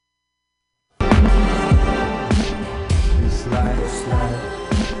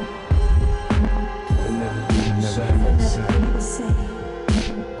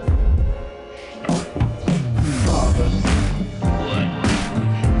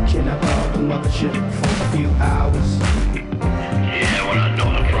 Mothership for a few hours. Yeah, well, I know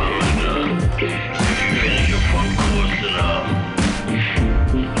I'm from, and if you finish your funk course, then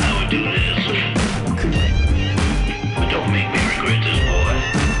I would do this. But don't make me regret this, boy.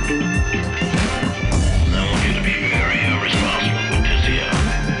 I want you to be very responsible with this here.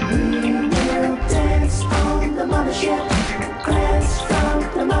 We will dance on the mothership, glance from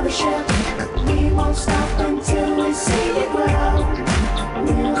the mothership. We won't stop until we see it grow.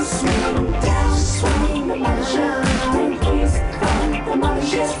 We'll swing down, swing the mothership, and kiss from the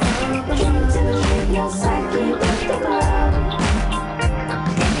mothership. Give it to the ship, your psyche with the glow.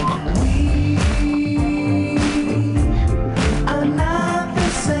 We are not the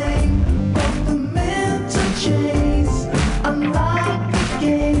same, but the mental chains unlock the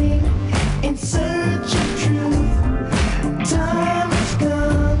gate in search of truth. Time has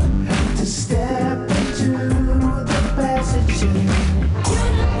come to step into the passage.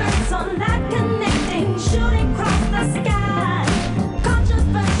 Universe on that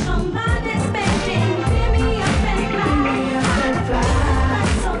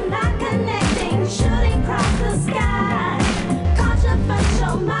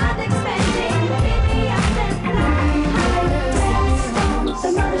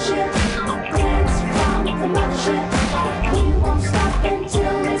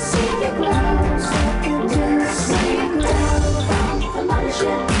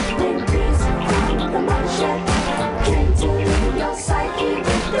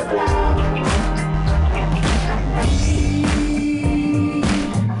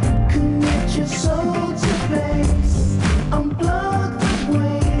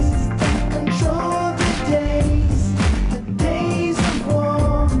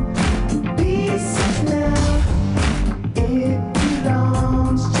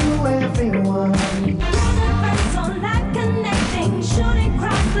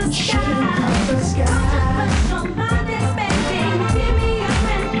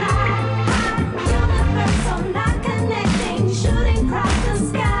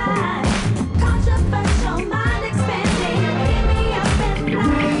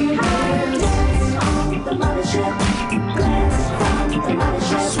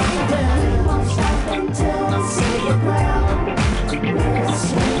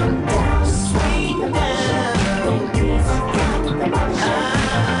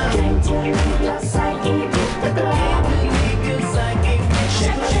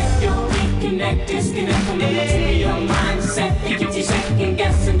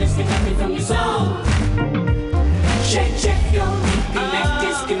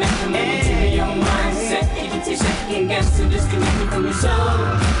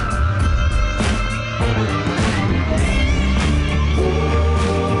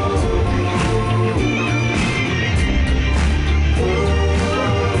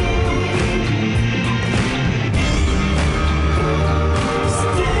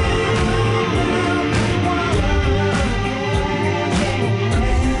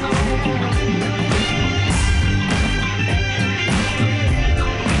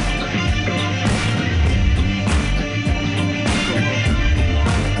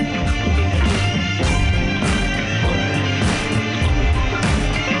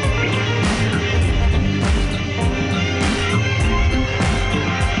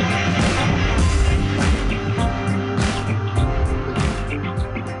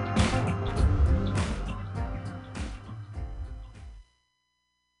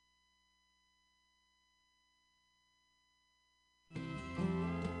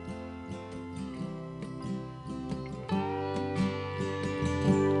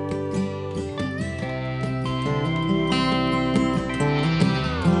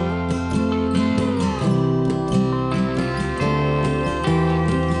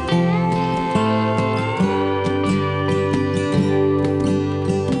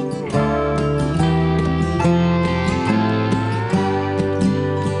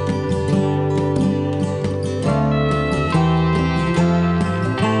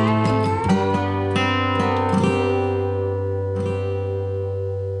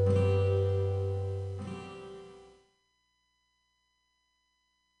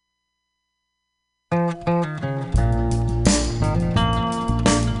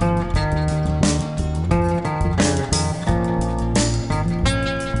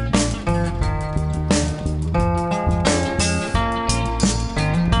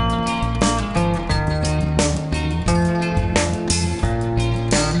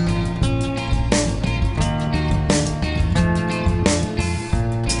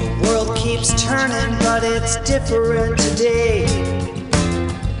Turning, but it's different today.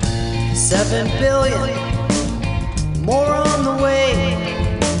 7 billion more on the way.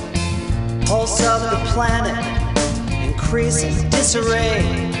 Pulse of the planet increases disarray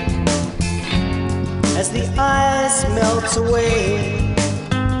as the ice melts away.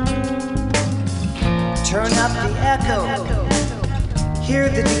 Turn up the echo, hear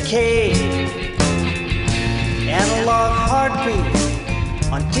the decay. Analog heartbeat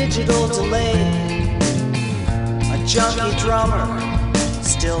on digital delay. A junkie drummer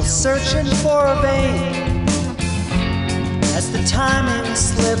still searching for a vein as the timing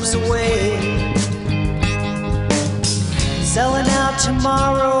slips away. Selling out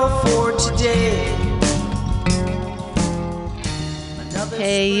tomorrow for today.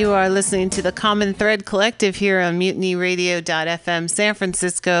 Hey, you are listening to the Common Thread Collective here on MutinyRadio.fm San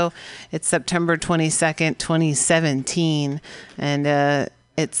Francisco. It's September 22nd, 2017, and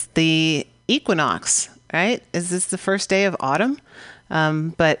it's the equinox, right? Is this the first day of autumn?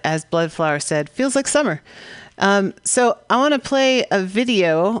 But as Bloodflower said, feels like summer. So I want to play a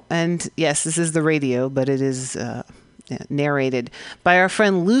video, and yes, this is the radio, but it is narrated by our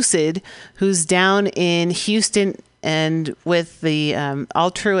friend Lucid, who's down in Houston and with the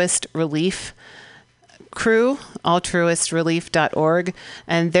Altruist Relief crew, altruistrelief.org,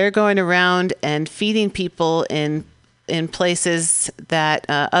 and they're going around and feeding people in places that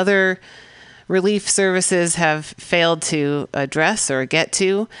other relief services have failed to address or get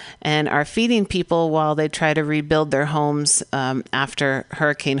to, and are feeding people while they try to rebuild their homes after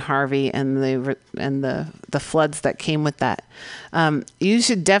Hurricane Harvey and the floods that came with that. You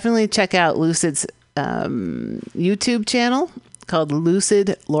should definitely check out Lucid's YouTube channel called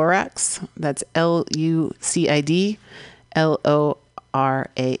Lucid Lorax. That's LUCID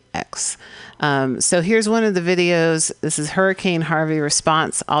LORAX. So here's one of the videos. This is Hurricane Harvey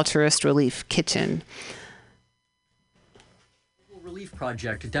Response Altruist Relief Kitchen. The Relief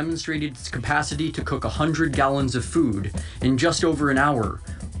Project demonstrated its capacity to cook 100 gallons of food in just over an hour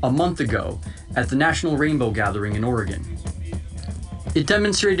a month ago at the National Rainbow Gathering in Oregon. It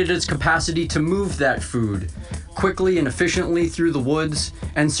demonstrated its capacity to move that food quickly and efficiently through the woods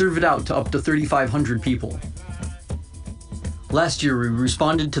and serve it out to up to 3,500 people. Last year, we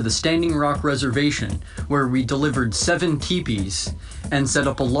responded to the Standing Rock Reservation, where we delivered 7 teepees and set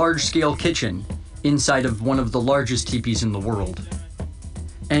up a large-scale kitchen inside of one of the largest teepees in the world.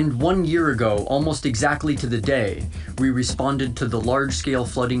 And 1 year ago, almost exactly to the day, we responded to the large-scale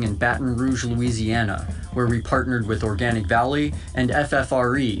flooding in Baton Rouge, Louisiana, where we partnered with Organic Valley and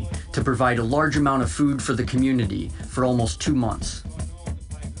FFRE to provide a large amount of food for the community for almost 2 months.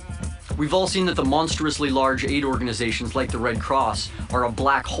 We've all seen that the monstrously large aid organizations like the Red Cross are a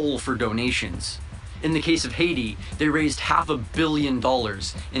black hole for donations. In the case of Haiti, they raised $500 million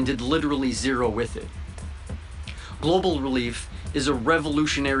and did literally zero with it. Global Relief is a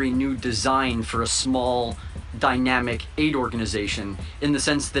revolutionary new design for a small, dynamic aid organization in the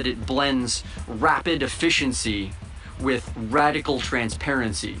sense that it blends rapid efficiency with radical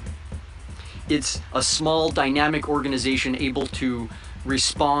transparency. It's a small, dynamic organization able to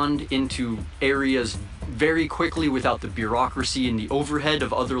respond into areas very quickly without the bureaucracy and the overhead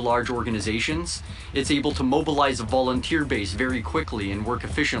of other large organizations. It's able to mobilize a volunteer base very quickly and work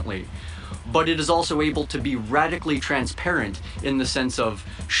efficiently. But it is also able to be radically transparent in the sense of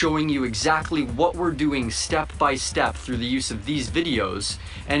showing you exactly what we're doing step by step through the use of these videos,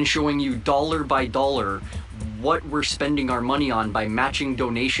 and showing you dollar by dollar what we're spending our money on by matching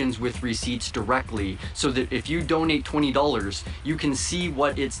donations with receipts directly, so that if you donate $20, you can see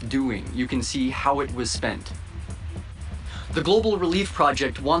what it's doing. You can see how it was spent. The Global Relief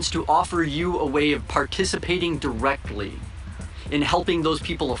Project wants to offer you a way of participating directly in helping those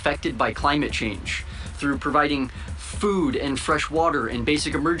people affected by climate change through providing food and fresh water and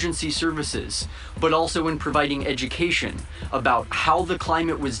basic emergency services, but also in providing education about how the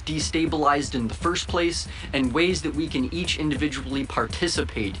climate was destabilized in the first place and ways that we can each individually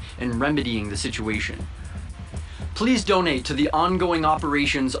participate in remedying the situation. Please donate to the ongoing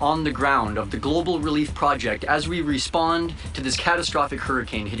operations on the ground of the Global Relief Project as we respond to this catastrophic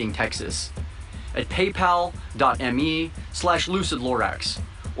hurricane hitting Texas at paypal.me/lucidlorax,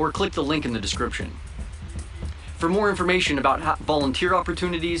 or click the link in the description. For more information about volunteer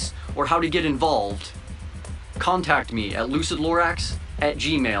opportunities or how to get involved, contact me at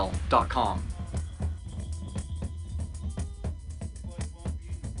lucidlorax@gmail.com.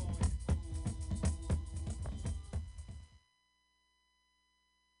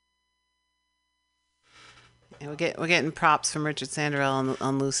 And we're getting props from Richard Sanderell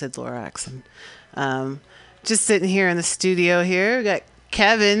on Lucid Lorax. And just sitting here in the studio here, we got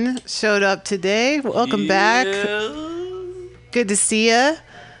Kevin showed up today. Welcome back. Good to see ya.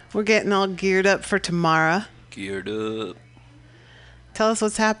 We're getting all geared up for tomorrow. Geared up. Tell us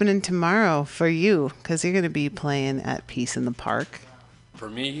what's happening tomorrow for you, because you're going to be playing at Peace in the Park. For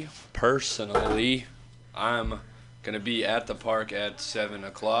me, personally, I'm going to be at the park at 7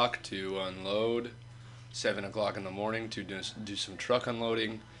 o'clock to unload. 7 o'clock in the morning to do some truck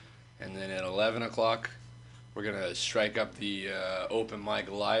unloading. And then at 11 o'clock, we're going to strike up the open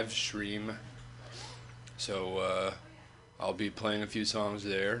mic live stream. So I'll be playing a few songs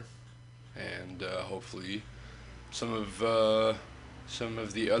there. And hopefully some of the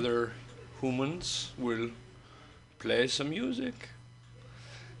other humans will play some music.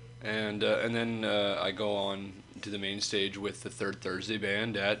 And then I go on to the main stage with the Third Thursday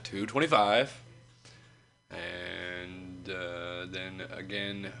Band at 2:25. And then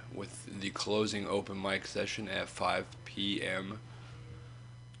again with the closing open mic session at 5 p.m.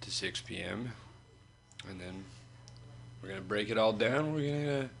 to 6 p.m. And then we're gonna break it all down.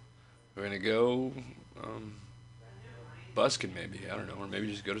 We're gonna go busking maybe. I don't know, or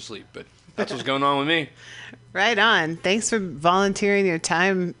maybe just go to sleep. But that's what's going on with me. Right on. Thanks for volunteering your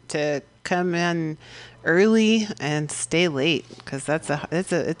time to come in early and stay late, because it's a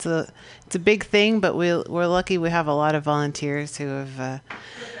big thing. But we're lucky we have a lot of volunteers who have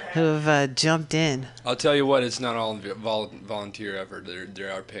jumped in. I'll tell you what, it's not all volunteer effort. They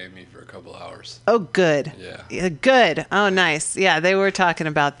are paying me for a couple hours. Oh, good. Yeah. Good. Oh, nice. Yeah, they were talking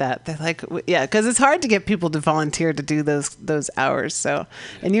about that. They're like, yeah, because it's hard to get people to volunteer to do those hours. So, yeah.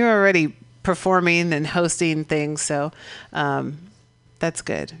 And you're already performing and hosting things, so that's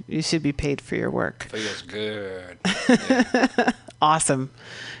good. You should be paid for your work. Feels good. Yeah. Awesome.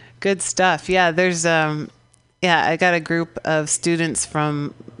 Good stuff. Yeah, there's I got a group of students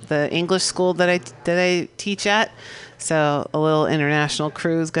from the English school that I teach at. So a little international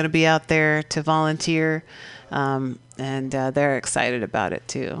crew is going to be out there to volunteer, and they're excited about it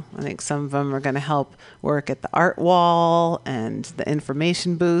too. I think some of them are going to help work at the art wall and the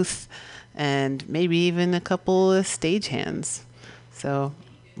information booth, and maybe even a couple of stagehands. So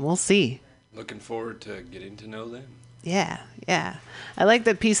we'll see. Looking forward to getting to know them. Yeah. I like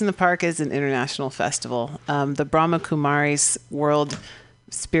that Peace in the Park is an international festival. The Brahma Kumaris World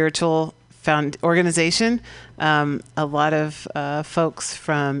Spiritual Organization, a lot of folks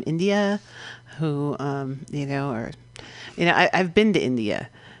from India who, I've been to India,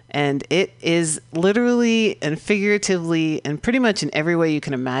 and it is literally and figuratively and pretty much in every way you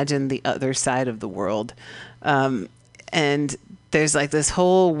can imagine the other side of the world. And there's like this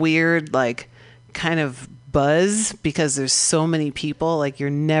whole weird, like, kind of buzz because there's so many people. Like, you're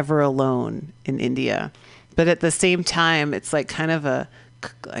never alone in India, but at the same time, it's like kind of like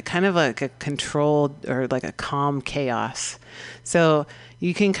a controlled or like a calm chaos. So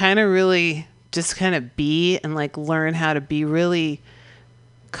you can kind of really just kind of be and like learn how to be really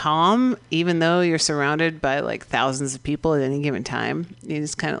calm, even though you're surrounded by like thousands of people at any given time. You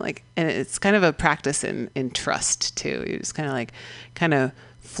just kind of like, and it's kind of a practice in trust too. You're just kind of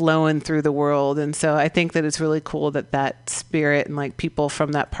flowing through the world. And so I think that it's really cool that spirit and like people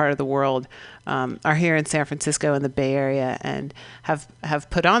from that part of the world are here in San Francisco in the Bay Area and have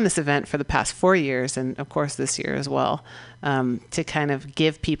put on this event for the past 4 years, and of course this year as well, to kind of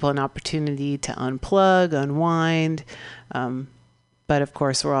give people an opportunity to unplug, unwind. But of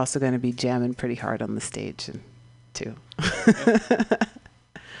course, we're also going to be jamming pretty hard on the stage too.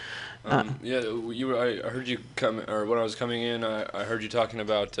 I heard you come, or when I was coming in, I heard you talking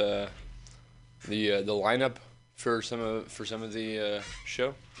about the lineup for some of the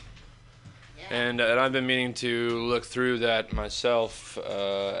show, and I've been meaning to look through that myself,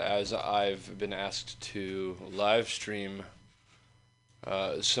 as I've been asked to live stream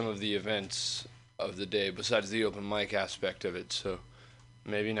some of the events of the day besides the open mic aspect of it. So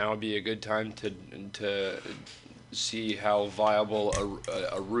maybe now would be a good time to see how viable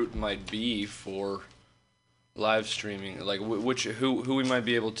a route might be for live streaming, like who we might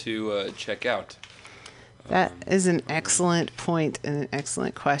be able to check out. That is an excellent point and an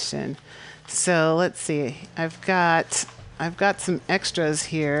excellent question. So let's see. I've got some extras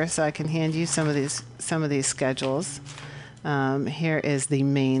here, so I can hand you some of these schedules. Here is the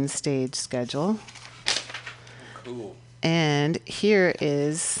main stage schedule. Cool. And here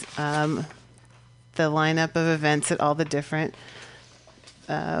is the lineup of events at all the different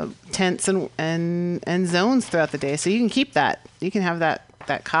tents and zones throughout the day. So you can keep that. You can have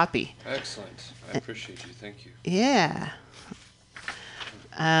that copy. Excellent. I appreciate you. Thank you. Yeah.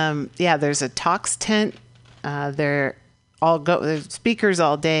 There's a talks tent. There's speakers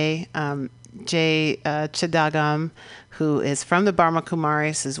all day. Jay Chidagam, who is from the Burma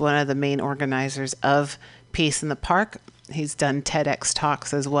Kumaris, is one of the main organizers of Peace in the Park. He's done TEDx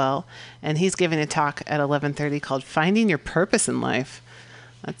talks as well, and he's giving a talk at 11:30 called "Finding Your Purpose in Life."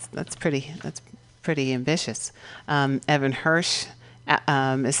 That's pretty ambitious. Evan Hirsch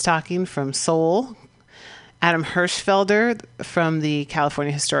is talking from Seoul. Adam Hirschfelder from the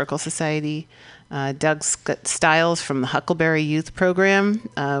California Historical Society. Doug Stiles from the Huckleberry Youth Program,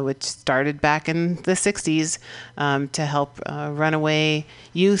 which started back in the 60s to help runaway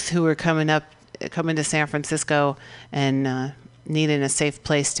youth who were coming to San Francisco and needing a safe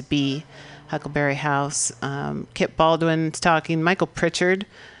place to be. Huckleberry House. Kip Baldwin's talking. Michael Pritchard,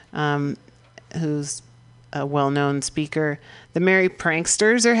 who's a well-known speaker. The Merry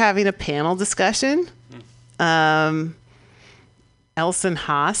Pranksters are having a panel discussion. Elson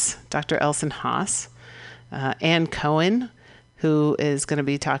Haas, Dr. Elson Haas, Ann Cohen, who is going to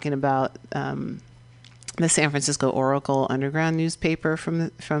be talking about the San Francisco Oracle Underground newspaper from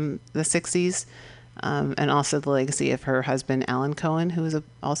the 60s, and also the legacy of her husband, Alan Cohen, who was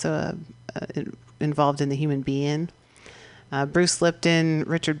also involved in the Human Being. Bruce Lipton,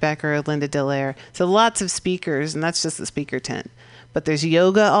 Richard Becker, Linda Dallaire. So lots of speakers, and that's just the speaker tent. But there's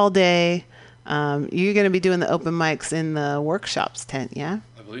yoga all day. You're going to be doing the open mics in the workshops tent, yeah?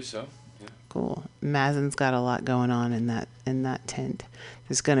 I believe so. Yeah. Cool. Mazen's got a lot going on in that tent.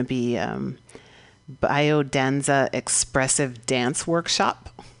 There's going to be biodanza expressive dance workshop,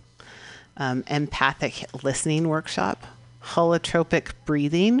 empathic listening workshop, holotropic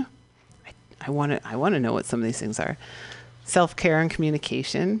breathing. I want to know what some of these things are. Self-care and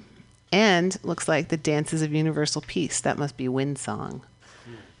communication, and looks like the Dances of Universal Peace. That must be Wind Song.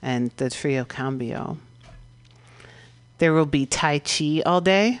 And the trio cambio. There will be Tai Chi all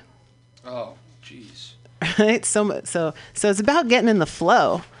day. Oh, jeez. Right? So it's about getting in the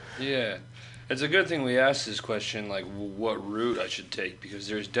flow. Yeah. It's a good thing we asked this question, like what route I should take, because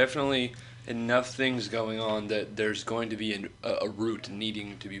there's definitely enough things going on that there's going to be a route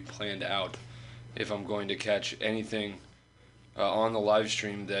needing to be planned out if I'm going to catch anything on the live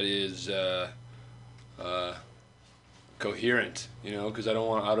stream that is coherent, because I don't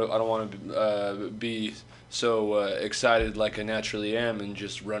want to be so excited like I naturally am and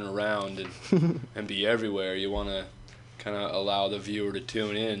just run around and be everywhere. You want to kind of allow the viewer to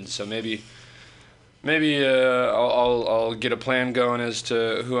tune in. So maybe I'll get a plan going as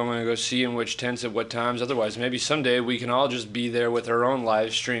to who I'm going to go see in which tents at what times. Otherwise, maybe someday we can all just be there with our own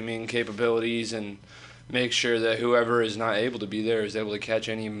live streaming capabilities and make sure that whoever is not able to be there is able to catch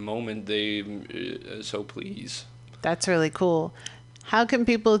any moment they so please. That's really cool. How can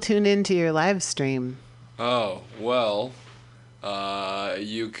people tune into your live stream? Oh, well,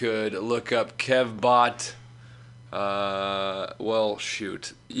 you could look up KevBot.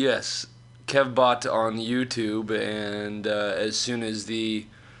 Yes, KevBot on YouTube, and as soon as the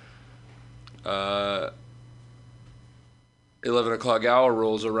 11 o'clock hour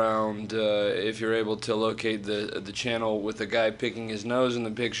rolls around, if you're able to locate the channel with the guy picking his nose in the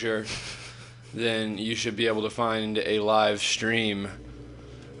picture, then you should be able to find a live stream.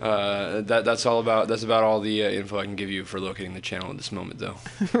 That's about all the info I can give you for locating the channel at this moment, though.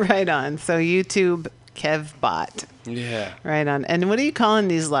 Right on. So YouTube KevBot. Yeah. Right on. And what are you calling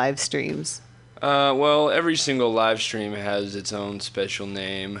these live streams? Well, every single live stream has its own special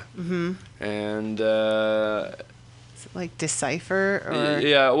name. Mm-hmm. And is it like Decipher or?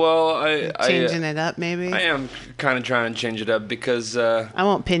 Yeah. Well, changing it up maybe. I am kind of trying to change it up because. I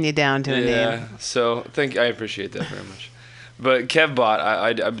won't pin you down to a name. Yeah. So I appreciate that very much. But KevBot,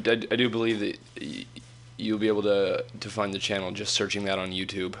 I do believe that you'll be able to find the channel just searching that on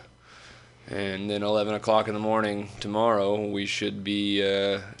YouTube. And then 11 o'clock in the morning tomorrow, we should be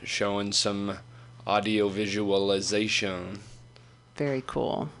showing some audio visualization. Very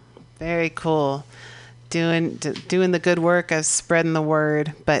cool. Very cool. Doing the good work of spreading the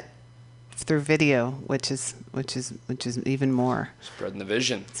word, but through video, which is even more. Spreading the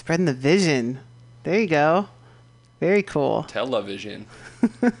vision. Spreading the vision. There you go. Very cool. Television.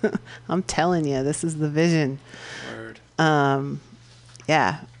 I'm telling you, this is the vision. Word.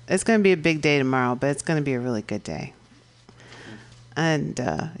 Yeah, it's going to be a big day tomorrow, but it's going to be a really good day. And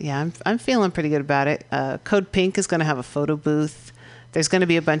I'm feeling pretty good about it. Code Pink is going to have a photo booth. There's going to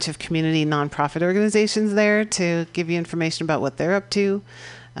be a bunch of community nonprofit organizations there to give you information about what they're up to.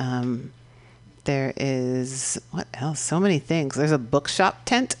 There is, what else? So many things. There's a bookshop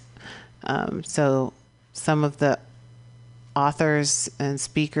tent. So some of the authors and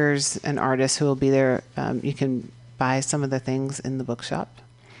speakers and artists who will be there, you can buy some of the things in the bookshop.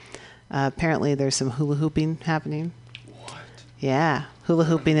 Apparently there's some hula hooping happening. What? Yeah, hula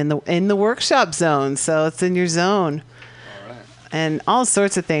hooping in the workshop zone. So it's in your zone. All right. And all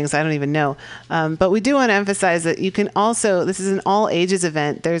sorts of things I don't even know. But we do want to emphasize that you can also, this is an all ages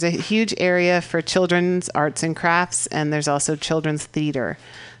event. There's a huge area for children's arts and crafts, and there's also children's theater.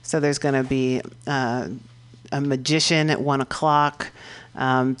 So there's going to be a magician at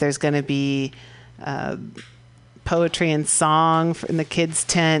 1:00. There's going to be poetry and song in the kids'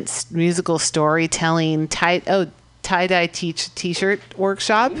 tent, musical storytelling, tie-dye t-shirt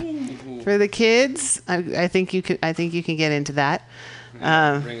workshop for the kids. I think you can get into that.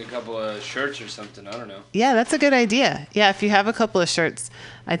 Bring a couple of shirts or something. I don't know. Yeah, that's a good idea. Yeah, if you have a couple of shirts,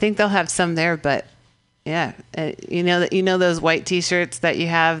 I think they'll have some there. But yeah, you know those white T-shirts that you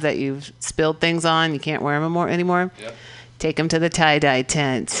have that you've spilled things on. You can't wear them anymore. Yep. Take them to the tie-dye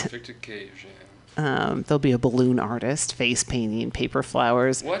tent. Perfect occasion. There'll be a balloon artist, face painting, paper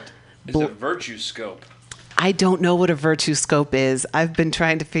flowers. What is a virtue scope? I don't know what a virtue scope is. I've been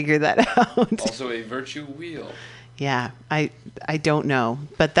trying to figure that out. Also a virtue wheel. Yeah, I don't know,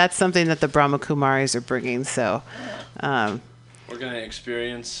 but that's something that the Brahma Kumaris are bringing. So We're going to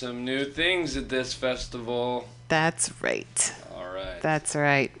experience some new things at this festival. that's right. All right. That's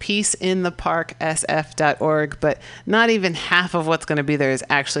right. peaceintheparksf.org, but not even half of what's going to be there is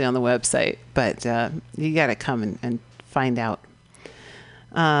actually on the website. But you got to come and find out.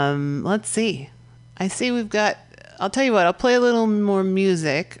 Let's see. I see we've got, I'll tell you what, I'll play a little more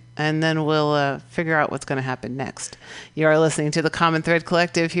music and then we'll figure out what's going to happen next. You are listening to the Common Thread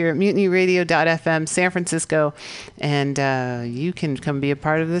Collective here at MutinyRadio.fm, San Francisco, and you can come be a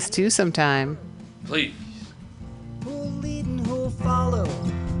part of this too sometime. Please. Who'll lead and who'll follow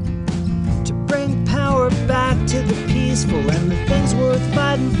to bring power back to the peaceful and the things worth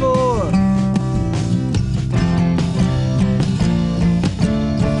fighting for?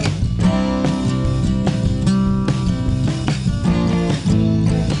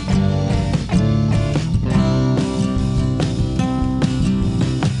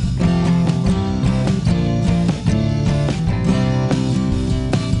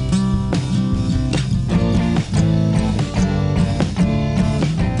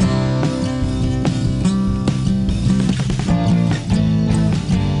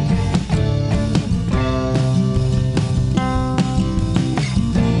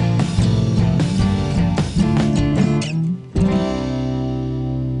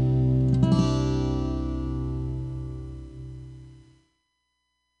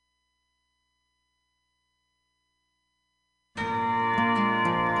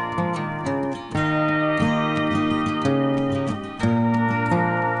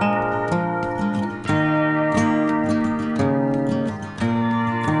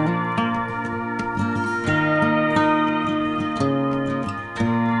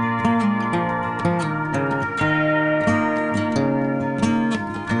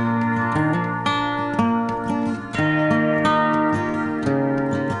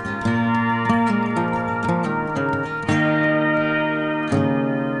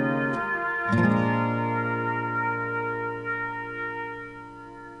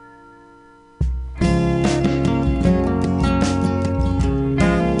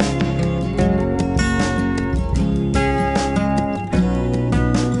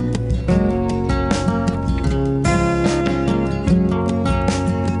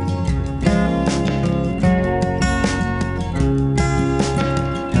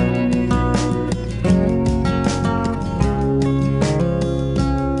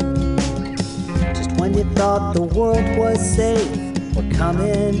 Thought the world was safe or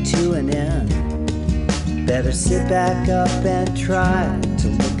coming to an end. Better sit back up and try to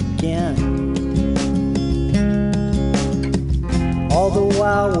look again. All the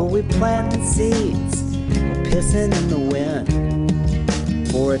while were we planting seeds or pissing in the wind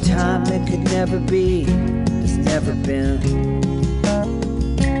for a time that could never be, has never been.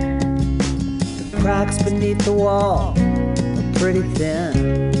 The cracks beneath the wall are pretty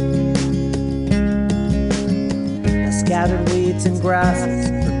thin. Scattered weeds and grasses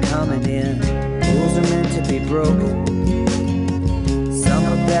are coming in. Rules are meant to be broken. Some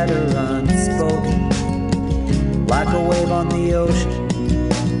are better unspoken. Like a wave on the ocean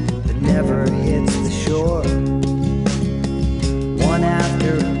that never hits the shore. One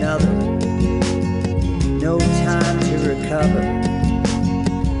after another. No time to recover.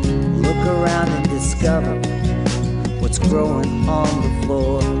 Look around and discover what's growing on the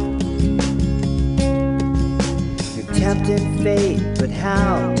floor. abundant fate, but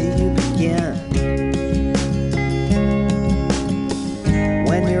how do you begin?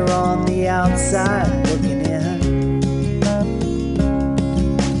 When you're on the outside looking in,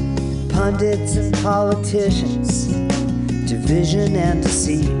 pundits and politicians, division and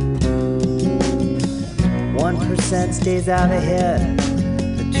deceit. 1% stays out ahead,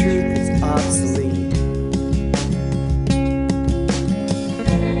 the truth is obsolete.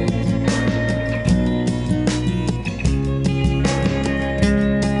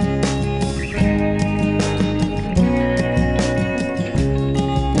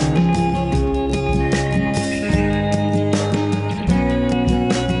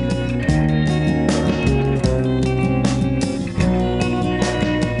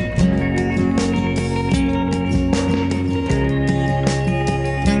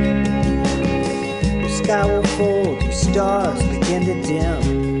 Sky will fold, your stars begin to dim.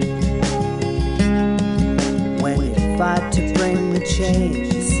 When you fight to bring the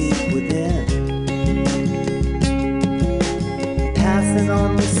change you seek within. Passing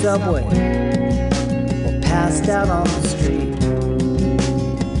on the subway, or passed out on the street.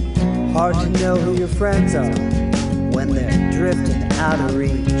 Hard to know who your friends are when they're drifting out of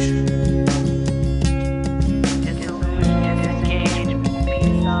reach.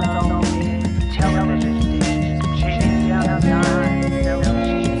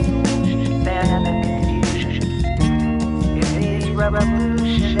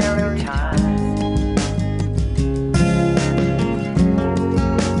 Revolutionary times.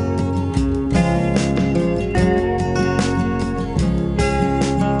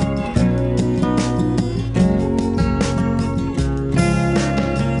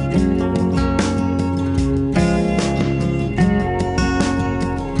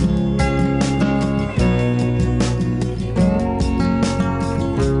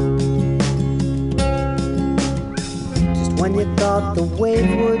 When you thought the wave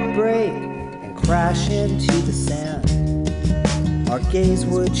would break and crash into the sand, our gaze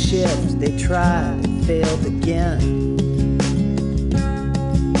would shift, they tried and failed again.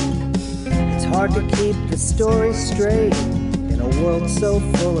 It's hard to keep the story straight in a world so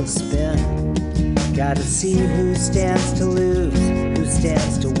full of spin. Gotta see who stands to lose, who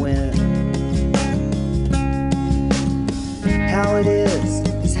stands to win. How it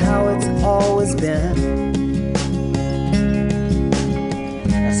is how it's always been.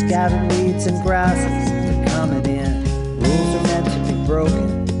 Scattered weeds and grasses are coming in. Rules are meant to be broken.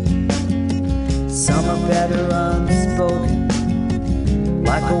 Some are better unspoken.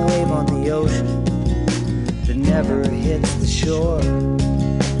 Like a wave on the ocean that never hits the shore.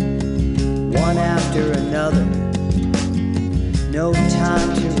 One after another. No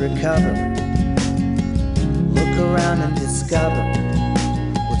time to recover. Look around and discover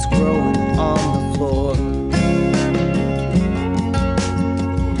what's growing on the floor.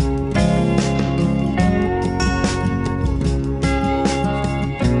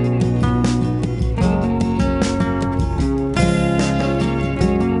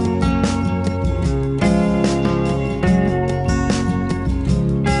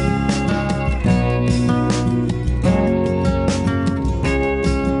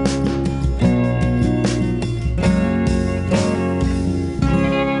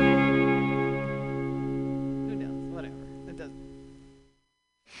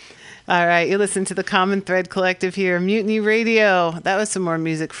 All right, you listen to the Common Thread Collective here, Mutiny Radio. That was some more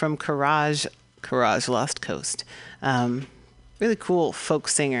music from Courage Lost Coast. Really cool folk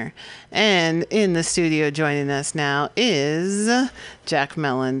singer. And in the studio joining us now is Jack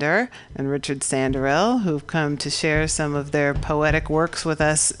Melander and Richard Sanderell, who've come to share some of their poetic works with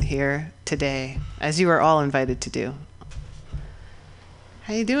us here today, as you are all invited to do.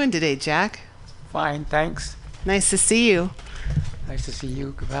 How you doing today, Jack? Fine, thanks. Nice to see you. Nice to see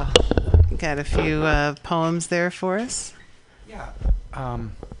you, Val. Got a few poems there for us? Yeah.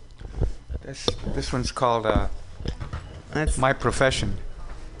 This one's called My Profession.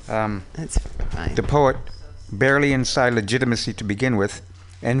 That's fine. The poet, barely inside legitimacy to begin with,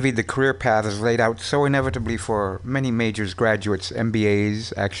 envied the career paths laid out so inevitably for many majors, graduates,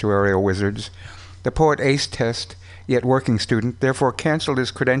 MBAs, actuarial wizards. The poet aced test, yet working student, therefore canceled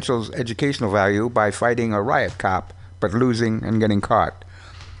his credentials' educational value by fighting a riot cop, but losing and getting caught.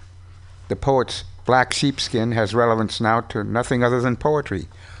 The poet's black sheepskin has relevance now to nothing other than poetry,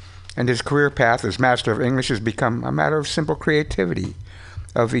 and his career path as master of English has become a matter of simple creativity,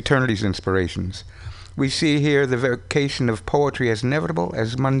 of eternity's inspirations. We see here the vocation of poetry as inevitable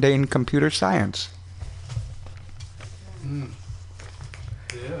as mundane computer science.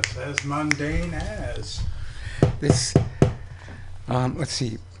 Yes, as mundane as. This, let's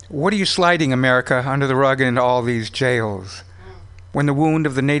see. What are you sliding, America, under the rug into all these jails? When the wound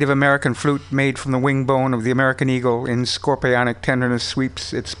of the Native American flute made from the wing bone of the American eagle in scorpionic tenderness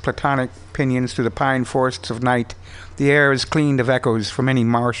sweeps its platonic pinions through the pine forests of night, the air is cleaned of echoes from any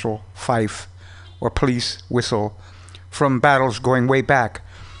martial fife or police whistle, from battles going way back.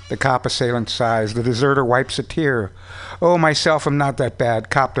 The cop assailant sighs, the deserter wipes a tear. Oh, myself am not that bad,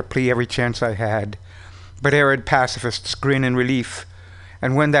 copped a plea every chance I had. But arid pacifists grin in relief,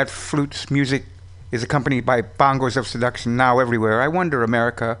 and when that flute's music is accompanied by bongos of seduction now everywhere, I wonder,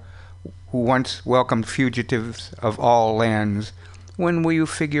 America, who once welcomed fugitives of all lands, when will you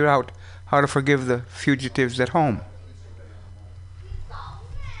figure out how to forgive the fugitives at home?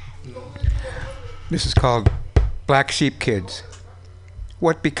 This is called Black Sheep Kids.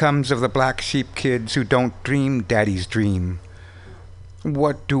 What becomes of the black sheep kids who don't dream Daddy's dream?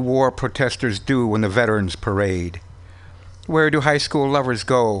 What do war protesters do when the veterans parade? Where do high school lovers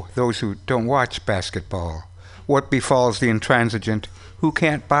go, those who don't watch basketball? What befalls the intransigent who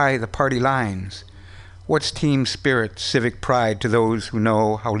can't buy the party lines? What's team spirit, civic pride to those who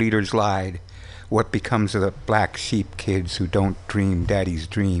know how leaders lied? What becomes of the black sheep kids who don't dream Daddy's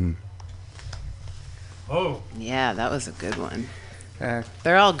dream? Oh. Yeah, that was a good one.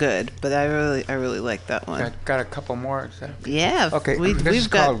 They're all good, but I really like that one. Got a couple more. Is that? Yeah. Okay. We've this is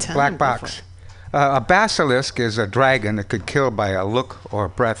got called time Black Box. A basilisk is a dragon that could kill by a look or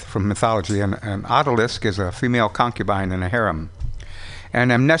breath from mythology, and an odalisque is a female concubine in a harem.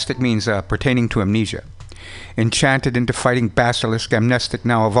 And amnestic means pertaining to amnesia. Enchanted into fighting basilisk, amnestic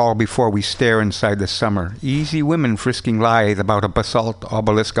now of all before we stare inside the summer. Easy women frisking lithe about a basalt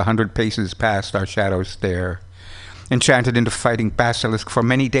obelisk 100 paces past our shadows stare. Enchanted into fighting basilisk, for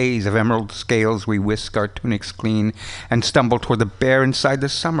many days of emerald scales we whisk our tunics clean and stumble toward the bear inside the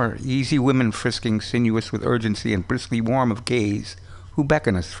summer. Easy women frisking, sinuous with urgency and briskly warm of gaze, who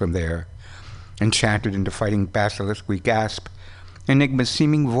beckon us from there. Enchanted into fighting basilisk, we gasp. Enigmas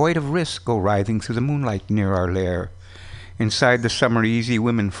seeming void of risk go writhing through the moonlight near our lair. Inside the summer, easy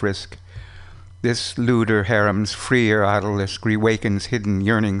women frisk. This lewder harem's freer odalisque reawakens hidden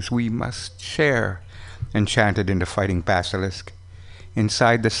yearnings we must share. Enchanted into fighting basilisk.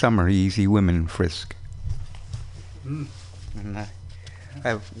 Inside the summer, easy women frisk. And I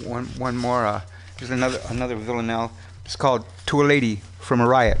have one more. There's another villanelle. It's called To a Lady from a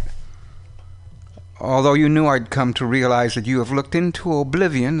Riot. Although you knew I'd come to realize that you have looked into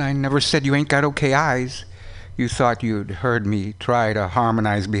oblivion, I never said you ain't got okay eyes. You thought you'd heard me try to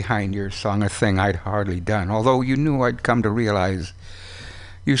harmonize behind your song, a thing I'd hardly done. Although you knew I'd come to realize.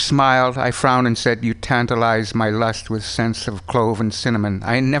 You smiled, I frowned and said you tantalize my lust with scents of clove and cinnamon.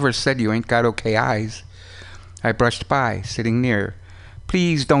 I never said you ain't got okay eyes. I brushed by, sitting near.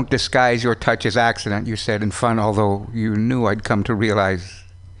 Please don't disguise your touch as accident, you said in fun, although you knew I'd come to realize.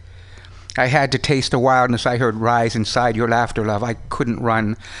 I had to taste the wildness I heard rise inside your laughter, love. I couldn't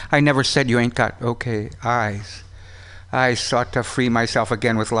run. I never said you ain't got okay eyes. I sought to free myself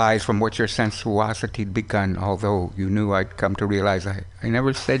again with lies from which your sensuosity'd begun, although you knew I'd come to realize I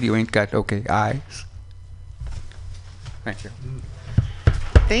never said you ain't got okay eyes. Thank you.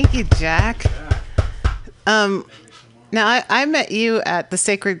 Thank you, Jack. Now, I met you at the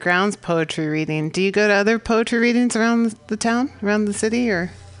Sacred Grounds poetry reading. Do you go to other poetry readings around the town, around the city,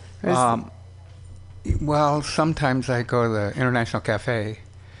 or well, sometimes I go to the International Cafe,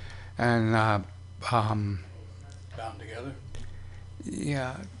 and Bound together?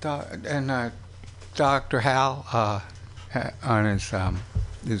 Yeah, Dr. Hal on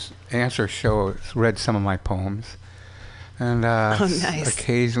his answer show read some of my poems, and nice.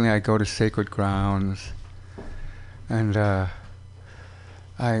 Occasionally I go to Sacred Grounds, and I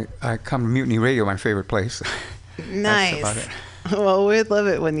come to Mutiny Radio, my favorite place. Nice. That's about it. Well, we'd love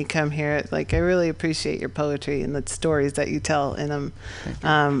it when you come here. Like, I really appreciate your poetry and the stories that you tell in them.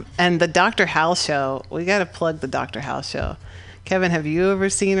 And the Dr. Hal show, we got to plug the Dr. Hal show. Kevin, have you ever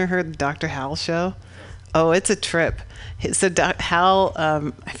seen or heard the Dr. Hal show? Oh, it's a trip. So Hal,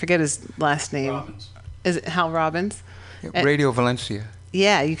 I forget his last name. Robbins. Is it Hal Robbins? Radio Valencia.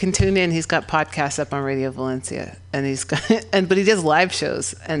 Yeah, you can tune in. He's got podcasts up on Radio Valencia, and he's got, but he does live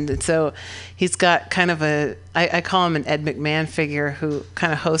shows, and so he's got kind of I call him an Ed McMahon figure who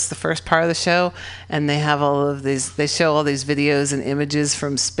kind of hosts the first part of the show, and they have they show all these videos and images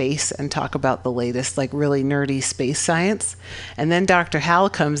from space and talk about the latest, like really nerdy space science, and then Dr. Hal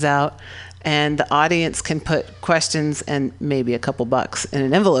comes out, and the audience can put questions and maybe a couple bucks in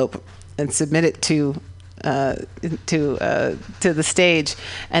an envelope and submit it to the stage,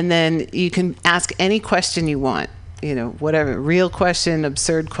 and then you can ask any question you want, whatever, real question,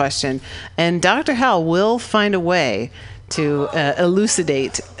 absurd question, and Dr. Hal will find a way to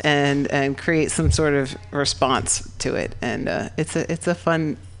elucidate and create some sort of response to it. And it's a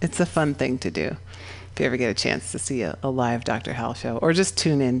fun thing to do. If you ever get a chance to see a live Dr. Hal show, or just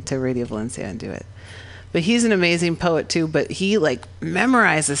tune in to Radio Valencia and do it. But he's an amazing poet too, but he like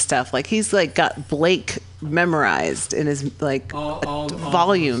memorizes stuff. Like he's like got Blake memorized in his like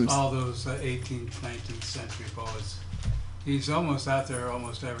volumes. All those 18th, 19th century poets. He's almost out there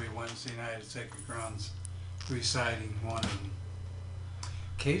almost every Wednesday night at Sacred Grounds reciting one of them.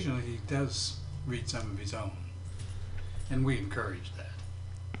 Occasionally he does read some of his own, and we encourage that.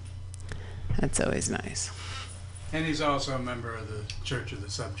 That's always nice. And he's also a member of the Church of the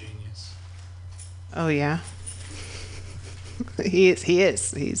Subgenius. Oh yeah. He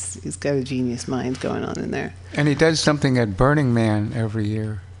is. He's got a genius mind going on in there. And he does something at Burning Man every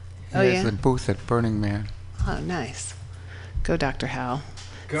year. He has yeah? a booth at Burning Man. Oh, nice. Go, Dr. Hal.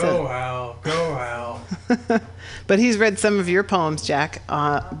 Go, Hal. Go, Hal. But he's read some of your poems, Jack,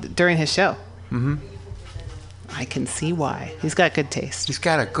 during his show. Mm-hmm. I can see why. He's got good taste. He's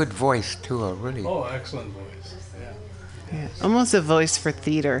got a good voice, too, really. Oh, excellent voice. Yeah. Almost a voice for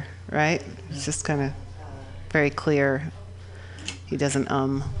theater, right? It's just kind of very clear. He doesn't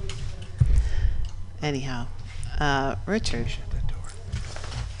Anyhow, Richard.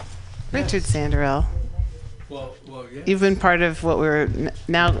 Richard Sanderell. Well, yes. You've been part of what we're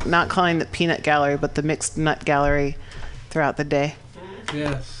now not calling the Peanut Gallery, but the Mixed Nut Gallery throughout the day.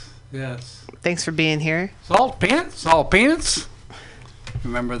 Yes. Thanks for being here. Salt peanuts.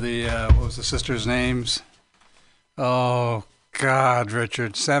 Remember the what was the sisters' names? Oh God,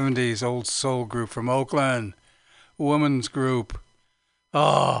 Richard, 70s old soul group from Oakland, women's group.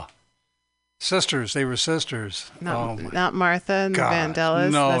 Oh, sisters. They were sisters. Not Martha and the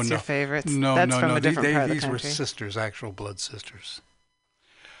Vandellas. No, That's your favorites. No, That's from a different part of the these country. were sisters, actual blood sisters.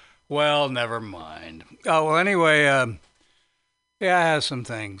 Well, never mind. Oh well. Anyway, I have some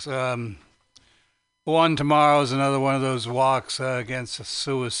things. One tomorrow is another one of those walks against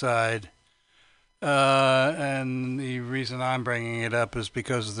suicide. And the reason I'm bringing it up is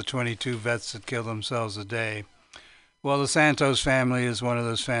because of the 22 vets that kill themselves a day. Well, the Santos family is one of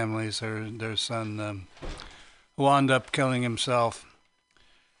those families. Their son wound up killing himself.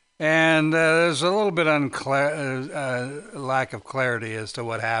 And there's a little bit lack of clarity as to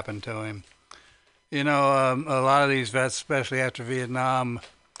what happened to him. You know, a lot of these vets, especially after Vietnam,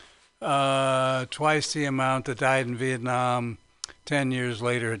 twice the amount that died in Vietnam 10 years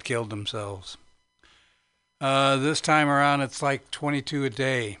later had killed themselves. This time around, it's like 22 a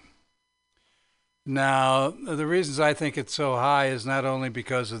day. Now, the reasons I think it's so high is not only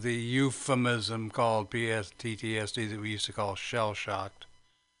because of the euphemism called PTSD that we used to call shell-shocked.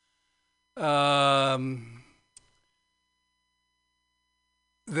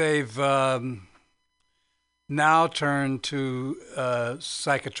 They've now turned to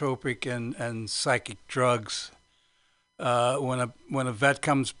psychotropic and psychic drugs. When a vet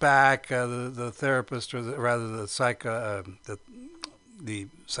comes back, the therapist, or the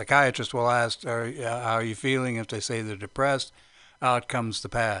psychiatrist will ask, how are you feeling? If they say they're depressed, out comes the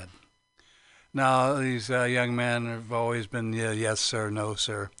pad. Now, these young men have always been, yes, sir, no,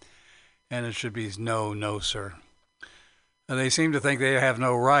 sir. And it should be no, sir. And they seem to think they have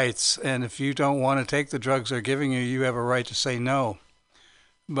no rights. And if you don't want to take the drugs they're giving you, you have a right to say no.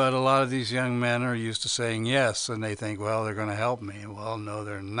 But a lot of these young men are used to saying yes, and they think, well, they're going to help me. Well, no,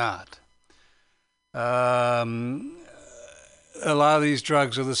 they're not. A lot of these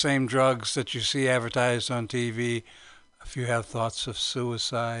drugs are the same drugs that you see advertised on TV. If you have thoughts of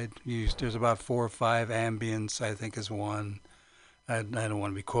suicide, there's about 4 or 5. Ambience, I think, is one. I don't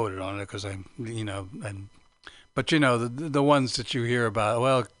want to be quoted on it because but the ones that you hear about,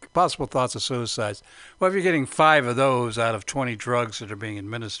 well, possible thoughts of suicides. Well, if you're getting 5 of those out of 20 drugs that are being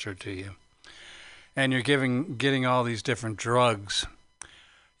administered to you, and you're getting all these different drugs,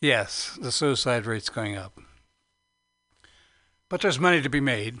 yes, the suicide rate's going up. But there's money to be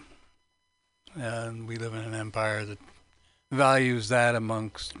made, and we live in an empire that values that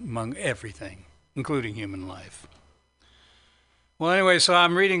among everything, including human life. Well, anyway, so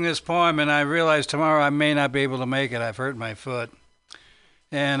I'm reading this poem, and I realize tomorrow I may not be able to make it. I've hurt my foot,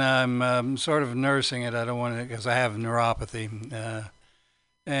 and I'm sort of nursing it. I don't want to, because I have neuropathy,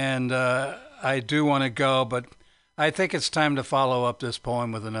 and I do want to go, but I think it's time to follow up this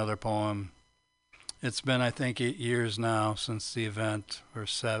poem with another poem. It's been, I think, 8 years now since the event, or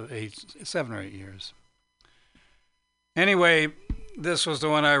 7 or 8 years. Anyway, this was the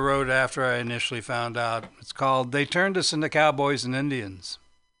one I wrote after I initially found out. It's called "They Turned Us into Cowboys and Indians."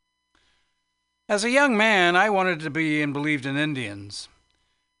 As a young man, I wanted to be and believed in Indians.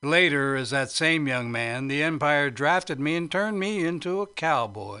 Later, as that same young man, the Empire drafted me and turned me into a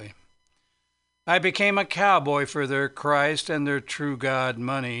cowboy. I became a cowboy for their Christ and their true God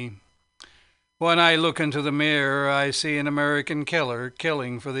money. When I look into the mirror, I see an American killer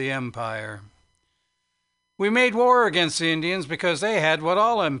killing for the Empire. We made war against the Indians because they had what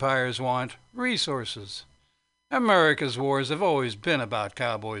all empires want, resources. America's wars have always been about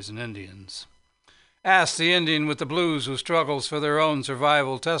cowboys and Indians. Ask the Indian with the blues who struggles for their own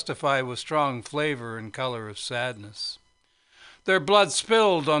survival testify with strong flavor and color of sadness. Their blood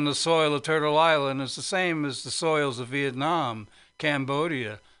spilled on the soil of Turtle Island is the same as the soils of Vietnam,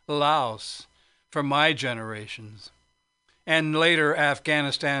 Cambodia, Laos, for my generations, and later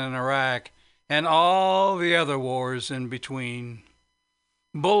Afghanistan and Iraq, and all the other wars in between.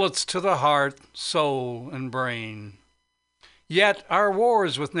 Bullets to the heart, soul, and brain. Yet our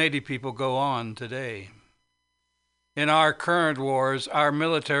wars with Native people go on today. In our current wars, our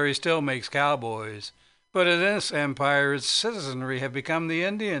military still makes cowboys, but in this empire, its citizenry have become the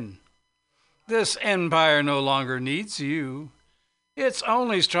Indian. This empire no longer needs you. Its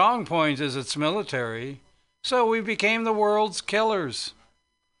only strong point is its military, so we became the world's killers.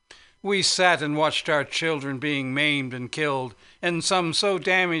 We sat and watched our children being maimed and killed, and some so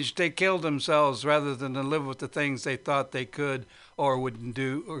damaged they killed themselves rather than to live with the things they thought they could or wouldn't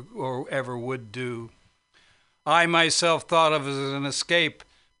do or ever would do. I myself thought of it as an escape,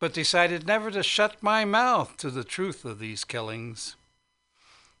 but decided never to shut my mouth to the truth of these killings.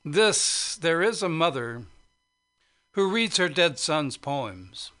 There is a mother who reads her dead son's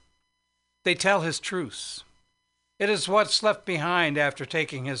poems. They tell his truths. It is what's left behind after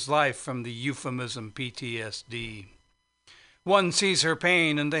taking his life from the euphemism PTSD. One sees her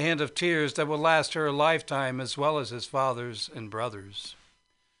pain and the hint of tears that will last her a lifetime as well as his father's and brothers.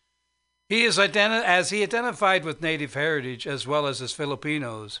 As he identified with Native heritage as well as his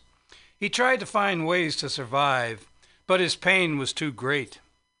Filipinos, he tried to find ways to survive, but his pain was too great.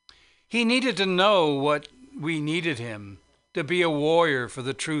 He needed to know what we needed him, to be a warrior for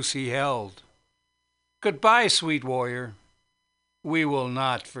the truths he held. Goodbye, sweet warrior. We will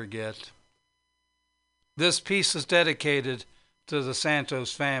not forget. This piece is dedicated to the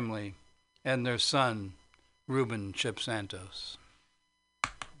Santos family and their son, Ruben Chip Santos.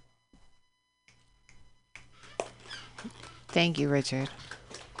 Thank you, Richard.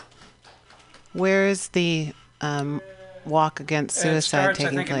 Where is the walk against suicide taking It starts,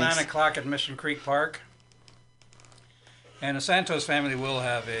 I think, place? at 9 o'clock at Mission Creek Park. And the Santos family will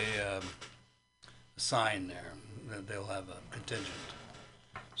have a sign there. They'll have a contingent.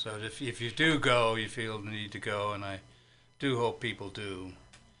 So if you do go, you feel the need to go, and I do hope people do.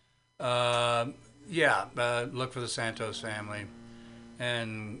 Look for the Santos family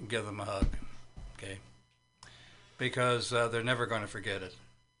and give them a hug, okay? Because they're never going to forget it.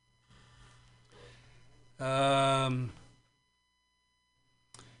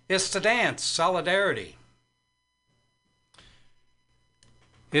 It's the dance, solidarity.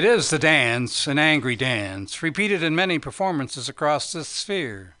 It is the dance, an angry dance, repeated in many performances across this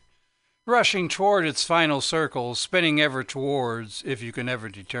sphere, rushing toward its final circle, spinning ever towards, if you can ever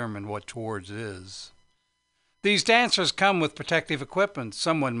determine what towards is. These dancers come with protective equipment.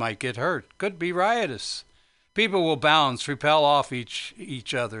 Someone might get hurt, could be riotous. People will bounce, repel off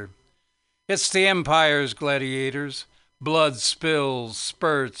each other. It's the Empire's gladiators. Blood spills,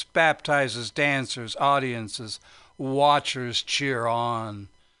 spurts, baptizes dancers, audiences, watchers cheer on.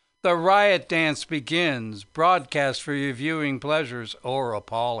 The riot dance begins, broadcast for your viewing pleasures or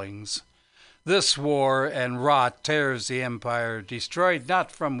appallings. This war and rot tears the empire, destroyed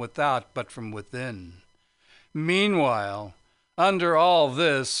not from without, but from within. Meanwhile, under all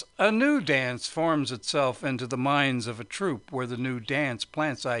this, a new dance forms itself into the minds of a troupe where the new dance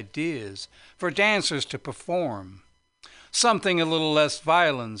plants ideas for dancers to perform. Something a little less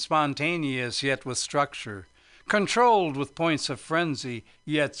violent, spontaneous yet with structure, controlled with points of frenzy,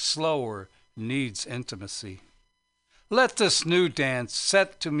 yet slower, needs intimacy. Let this new dance,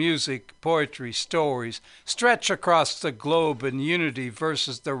 set to music, poetry, stories, stretch across the globe in unity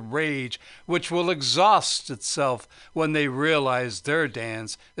versus the rage which will exhaust itself when they realize their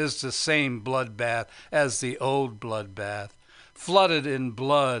dance is the same bloodbath as the old bloodbath, flooded in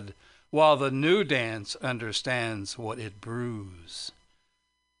blood, while the new dance understands what it brews.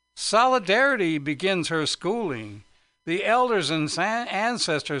 Solidarity begins her schooling. The elders and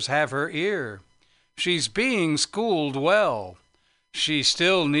ancestors have her ear. She's being schooled well. She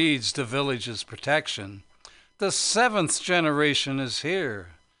still needs the village's protection. The seventh generation is here.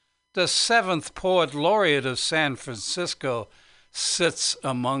 The seventh poet laureate of San Francisco sits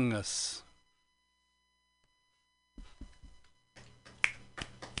among us.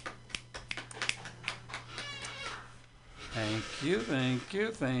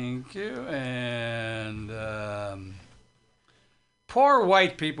 Thank you. And poor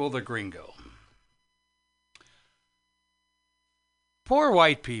white people, the gringo. Poor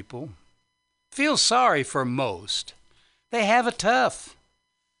white people feel sorry for most. They have it tough.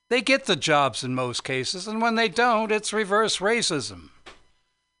 They get the jobs in most cases, and when they don't, it's reverse racism.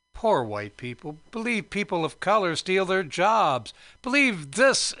 Poor white people believe people of color steal their jobs, believe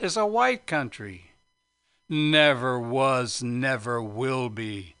this is a white country. Never was, never will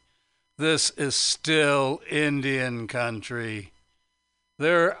be. This is still Indian country.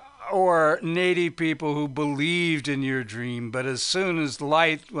 There are Native people who believed in your dream, but as soon as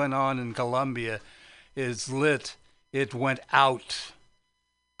light went on in Colombia, it's lit, it went out.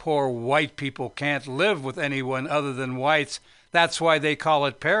 Poor white people can't live with anyone other than whites. That's why they call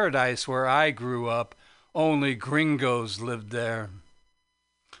it paradise where I grew up. Only gringos lived there.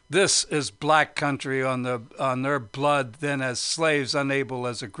 This is black country on their blood, then as slaves unable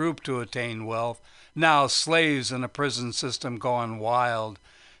as a group to attain wealth. Now slaves in a prison system gone wild.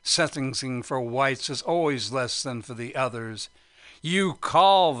 Sentencing for whites is always less than for the others. You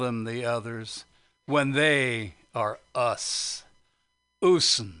call them the others when they are us.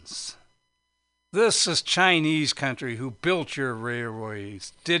 Usans. This is Chinese country who built your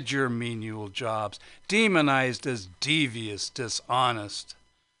railways, did your menial jobs, demonized as devious, dishonest.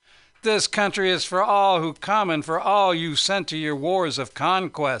 This country is for all who come and for all you sent to your wars of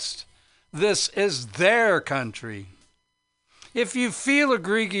conquest. This is their country. If you feel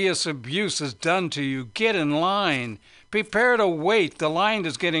egregious abuse is done to you, get in line. Prepare to wait. The line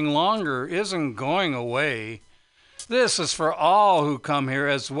is getting longer, isn't going away. This is for all who come here,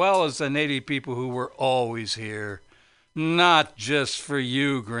 as well as the native people who were always here. Not just for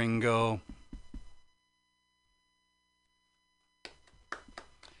you, gringo.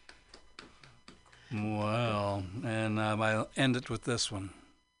 Well, and I'll end it with this one.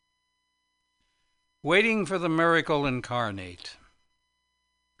 Waiting for the miracle incarnate.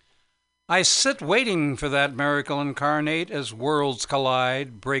 I sit waiting for that miracle incarnate as worlds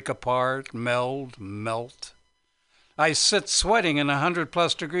collide, break apart, meld, melt. I sit sweating in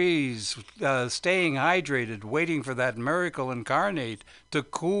 100+ degrees, staying hydrated, waiting for that miracle incarnate to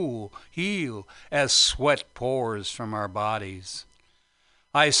cool, heal, as sweat pours from our bodies.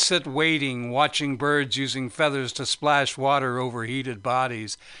 I sit waiting, watching birds using feathers to splash water over heated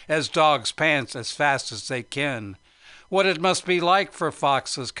bodies, as dogs pant as fast as they can. What it must be like for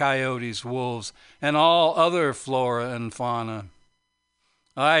foxes, coyotes, wolves, and all other flora and fauna.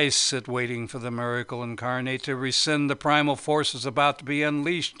 I sit waiting for the miracle incarnate to rescind the primal forces about to be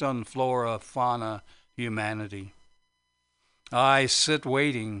unleashed on flora, fauna, humanity. I sit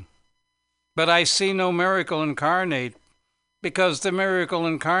waiting, but I see no miracle incarnate, because the miracle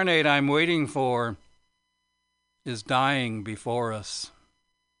incarnate I'm waiting for is dying before us.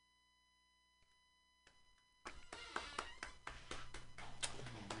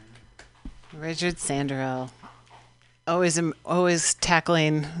 Richard Sandero, always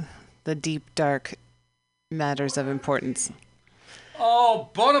tackling the deep, dark matters of importance. Oh,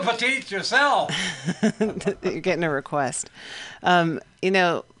 bon appetit yourself! You're getting a request.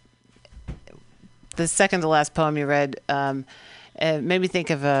 The second to last poem you read it made me think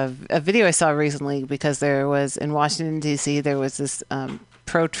of a video I saw recently, because there was, in Washington, D.C., there was this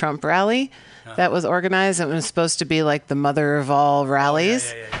pro-Trump rally that was organized. It was supposed to be like the mother of all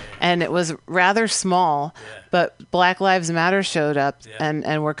rallies. And it was rather small, but Black Lives Matter showed up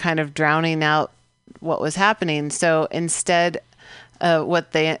and were kind of drowning out what was happening. So instead,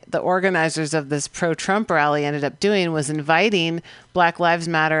 what the organizers of this pro-Trump rally ended up doing was inviting Black Lives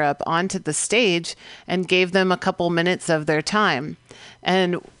Matter up onto the stage and gave them a couple minutes of their time.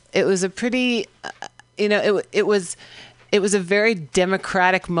 And it was a pretty, it was a very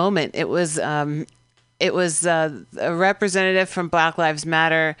democratic moment. It was a representative from Black Lives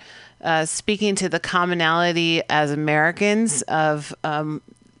Matter speaking to the commonality as Americans of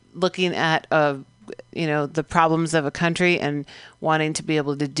looking at the problems of a country and wanting to be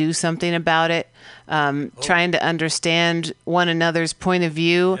able to do something about it, trying to understand one another's point of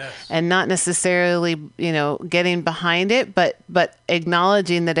view, and not necessarily, getting behind it, but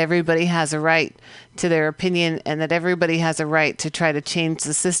acknowledging that everybody has a right to their opinion and that everybody has a right to try to change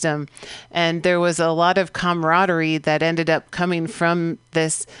the system. And there was a lot of camaraderie that ended up coming from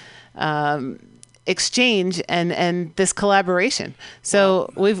this exchange and this collaboration.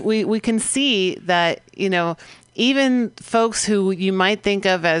 So we can see that, even folks who you might think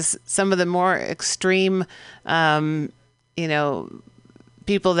of as some of the more extreme,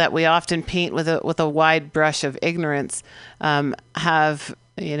 people that we often paint with a wide brush of ignorance, have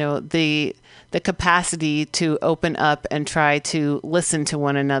You know, the capacity to open up and try to listen to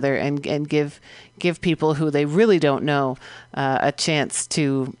one another and give people who they really don't know a chance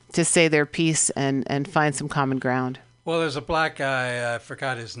to say their piece and find some common ground. Well, there's a black guy, I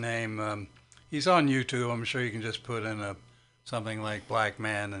forgot his name. He's on YouTube. I'm sure you can just put in something like black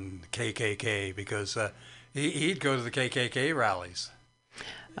man and KKK, because he'd go to the KKK rallies.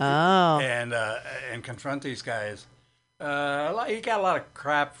 Oh. And confront these guys. He got a lot of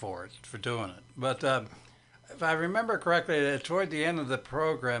crap for doing it. But if I remember correctly, toward the end of the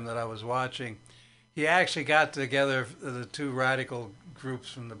program that I was watching, he actually got together the two radical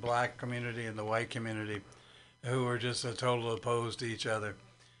groups from the black community and the white community, who were just total opposed to each other.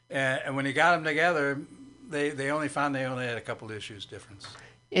 And when he got them together, they only found they only had a couple issues difference.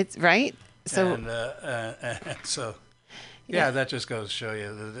 It's right. So and so, yeah, that just goes to show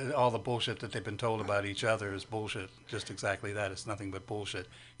you that all the bullshit that they've been told about each other is bullshit. Just exactly that. It's nothing but bullshit.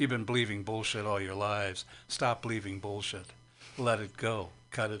 You've been believing bullshit all your lives. Stop believing bullshit. Let it go.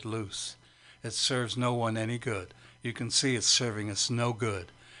 Cut it loose. It serves no one any good. You can see it's serving us no good.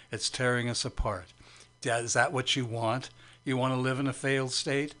 It's tearing us apart. Is that what you want? You want to live in a failed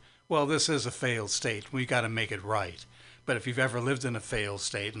state? Well, this is a failed state. We got to make it right. But if you've ever lived in a failed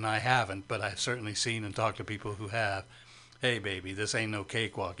state, and I haven't, but I've certainly seen and talked to people who have, hey, baby, this ain't no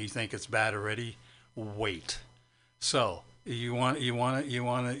cakewalk. You think it's bad already? Wait. So you want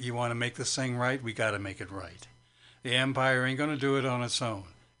to make this thing right? We got to make it right. The empire ain't going to do it on its own.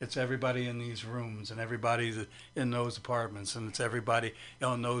 It's everybody in these rooms and everybody in those apartments, and it's everybody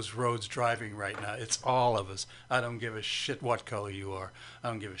on those roads driving right now. It's all of us. I don't give a shit what color you are. I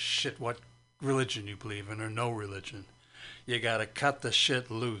don't give a shit what religion you believe in or no religion. You got to cut the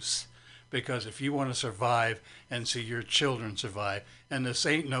shit loose, because if you want to survive and see your children survive, and this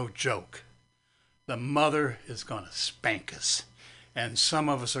ain't no joke, the mother is going to spank us, and some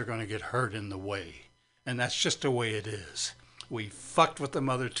of us are going to get hurt in the way, and that's just the way it is. We fucked with the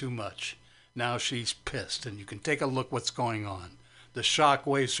mother too much. Now she's pissed, and you can take a look what's going on. The shock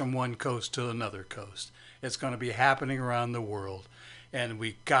waves from one coast to another coast. It's going to be happening around the world, and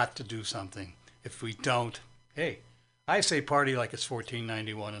we got to do something. If we don't, hey, I say party like it's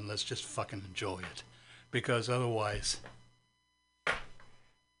 1491 and let's just fucking enjoy it, because otherwise,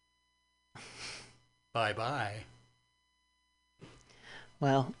 bye-bye.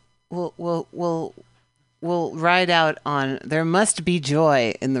 Well, we'll ride out on "There Must Be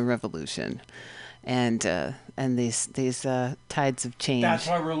Joy in the Revolution," and these tides of change. That's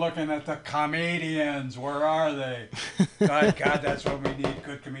why we're looking at the comedians. Where are they? God, that's what we need.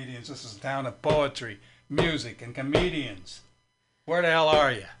 Good comedians. This is a town of poetry, music, and comedians. Where the hell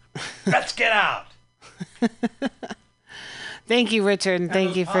are you? Let's get out. Thank you, Richard, and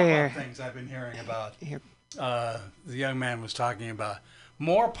thank you for your things I've been hearing about. The young man was talking about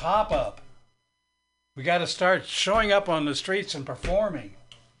more pop-up. We got to start showing up on the streets and performing.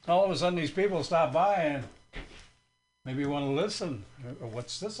 All of a sudden, these people stop by and maybe want to listen.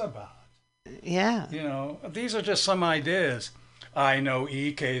 What's this about? Yeah. You know, these are just some ideas. I know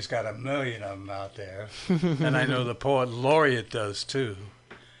EK's got 1 million of them out there, and I know the poet laureate does too.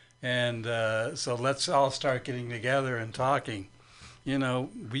 And so let's all start getting together and talking. You know,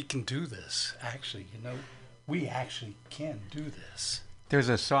 we can do this. Actually, we actually can do this. There's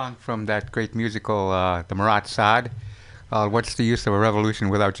a song from that great musical, the Marat Sade, What's the Use of a Revolution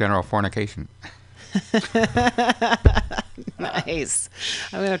Without General Fornication? Nice.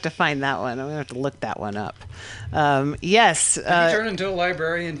 I'm going to have to find that one. I'm going to have to look that one up. Yes. Did you turn into a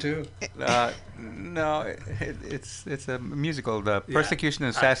librarian too? No, it's a musical. The persecution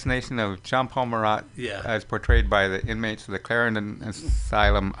and assassination of Jean-Paul Marat, as portrayed by the inmates of the Clarendon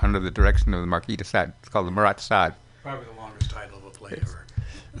Asylum under the direction of the Marquis de Sade. It's called the Marat Sade. Probably the longest title of a play ever.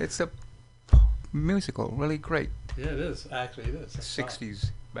 It's a musical, really great. Yeah, it is. Actually, it is.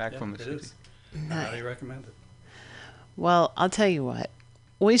 60s, back from the 60s. Is. I highly recommend it. Well, I'll tell you what.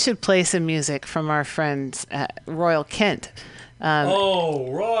 We should play some music from our friends at Royal Kent.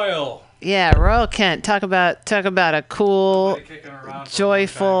 Royal. Yeah, Royal Kent. Talk about a cool,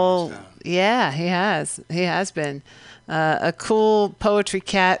 joyful. Yeah, he has. He has been. A cool poetry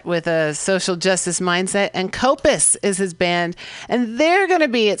cat with a social justice mindset, and Copus is his band, and they're going to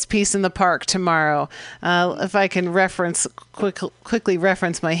be at Peace in the Park tomorrow. If I can quickly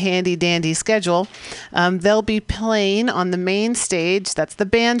reference my handy dandy schedule, they'll be playing on the main stage. That's the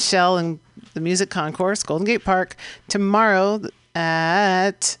band shell and the music concourse, Golden Gate Park, tomorrow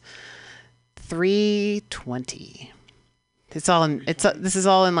at 3:20. This is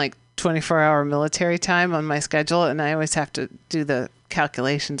all in like 24-hour military time on my schedule, and I always have to do the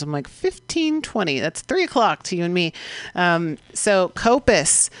calculations. I'm like 15:20. That's 3 o'clock to you and me. So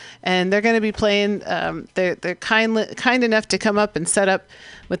Copus, and they're going to be playing. They're kind enough to come up and set up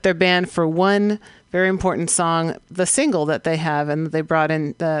with their band for one very important song, the single that they have, and they brought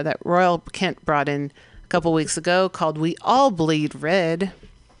in that Royal Kent brought in a couple weeks ago, called "We All Bleed Red."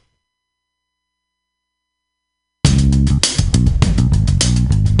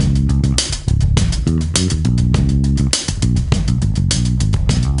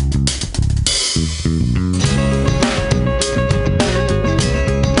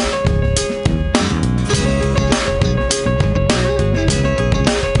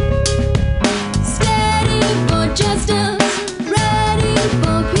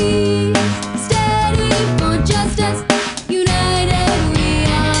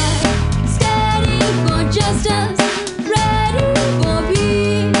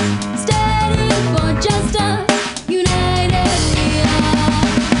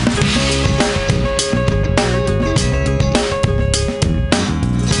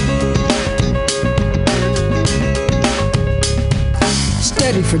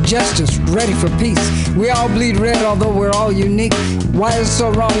 For justice, ready for peace. We all bleed red, although we're all unique. Why is it so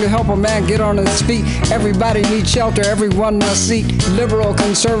wrong to help a man get on his feet? Everybody needs shelter, everyone must eat. Liberal,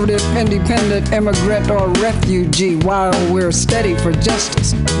 conservative, independent, immigrant, or refugee. While we're steady for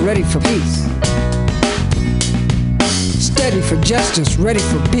justice, ready for peace. Steady for justice, ready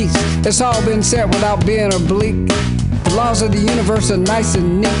for peace. It's all been said without being oblique. The laws of the universe are nice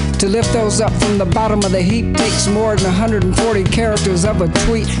and neat. To lift those up from the bottom of the heap takes more than 140 characters of a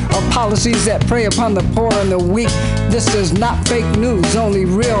tweet, or policies that prey upon the poor and the weak. This is not fake news, only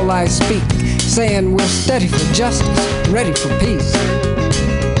real life speak, saying we're steady for justice, ready for peace.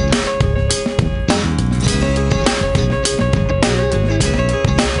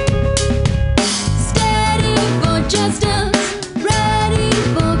 Steady for justice, ready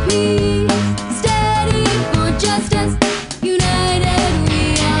for peace. Steady for justice, united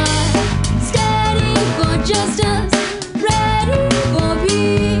we are. Steady for justice, ready for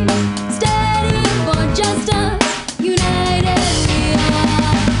peace. Steady for justice, united we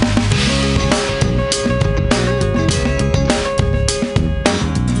are.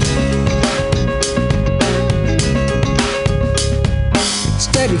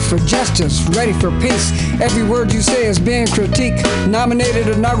 Steady for justice, ready for peace. Every word you say is being critiqued. Nominated,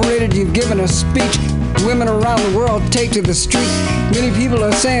 inaugurated, you've given a speech. Women around the world take to the street. Many people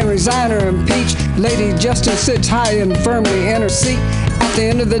are saying resign or impeach. Lady Justice sits high and firmly in her seat. At the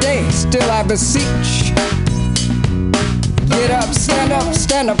end of the day, still I beseech. Get up,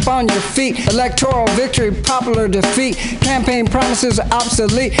 stand up on your feet. Electoral victory, popular defeat. Campaign promises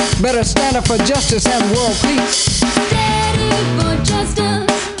obsolete. Better stand up for justice and world peace. Steady for justice,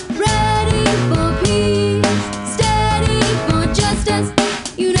 ready for peace. Steady for justice,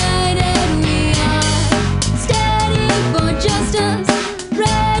 united we are. Steady for justice,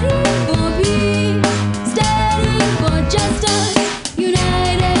 ready for peace. Steady for justice,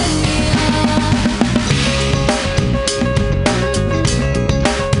 united we are.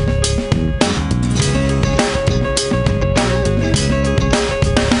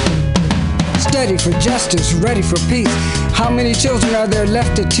 Steady for justice, ready for peace. How many children are there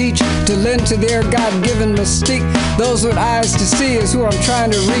left to teach, to lend to their God-given mystique? Those with eyes to see is who I'm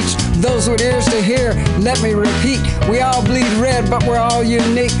trying to reach. Those with ears to hear, let me repeat. We all bleed red, but we're all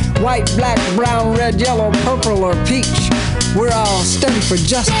unique. White, black, brown, red, yellow, purple, or peach. We're all steady for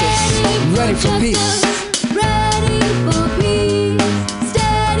justice, ready for peace. Ready for peace.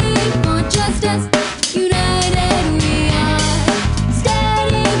 Steady for justice, united we are.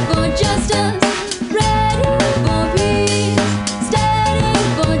 Steady for justice, ready for peace. Steady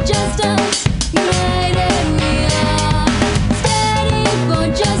for justice, united we are. Steady for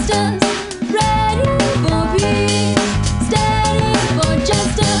justice, ready for peace. Steady for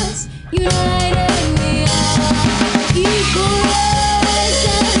justice, united we are. Equal rights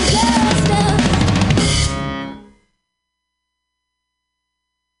and justice.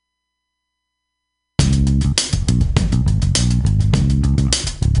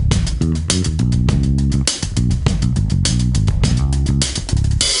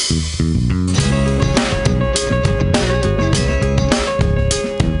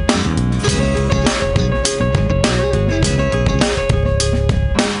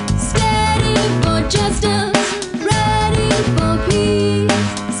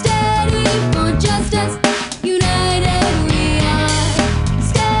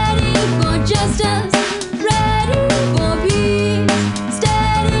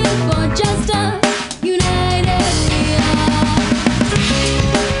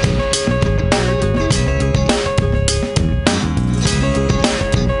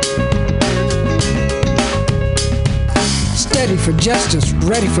 for justice,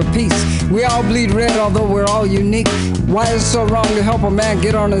 ready for peace. We all bleed red, although we're all unique. Why is it so wrong to help a man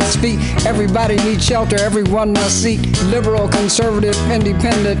get on his feet? Everybody needs shelter, everyone must eat. Liberal, conservative,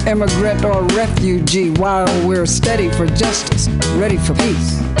 independent, immigrant, or refugee. While we're steady for justice, ready for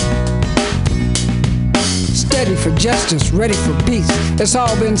peace. Steady for justice, ready for peace. It's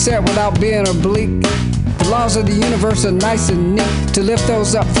all been said without being oblique. The laws of the universe are nice and neat. To lift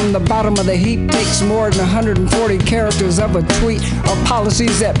those up from the bottom of the heap takes more than 140 characters of a tweet, or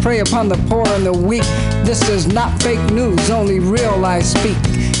policies that prey upon the poor and the weak. This is not fake news, only real lies speak,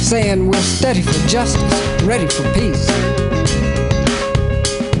 saying we're steady for justice, ready for peace.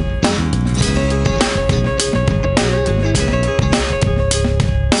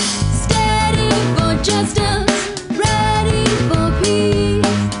 Steady for justice, ready for peace.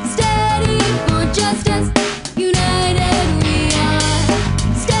 Steady for justice, united we are.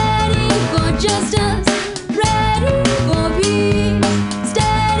 Steady for justice, ready for peace.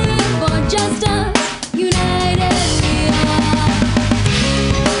 Steady for justice, united we are.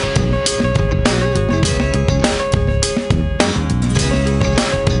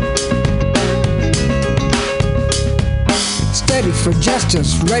 Steady for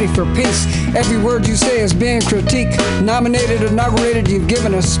justice, ready for peace. Every word you say is being critiqued. Nominated, inaugurated, you've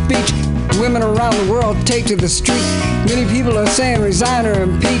given a speech. Women around the world take to the street. Many people are saying resign or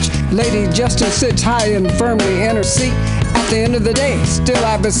impeach. Lady Justice sits high and firmly in her seat. At the end of the day, still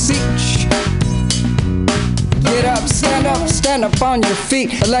I beseech. Get up, stand up on your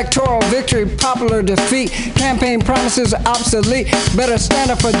feet. Electoral victory, popular defeat. Campaign promises are obsolete. Better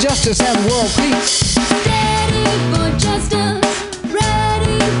stand up for justice and world peace. Steady for justice,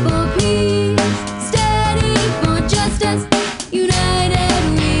 ready for peace. Steady for justice, united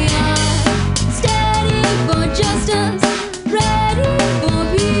we are. Steady for justice, ready for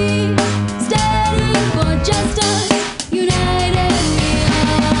peace. Steady for justice, united we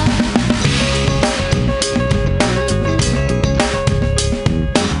are.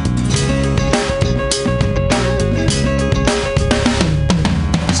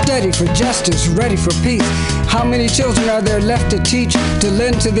 Steady for justice, ready for peace. How many children are there left to teach, to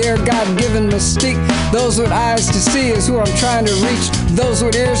lend to their God-given mystique? Those with eyes to see is who I'm trying to reach. Those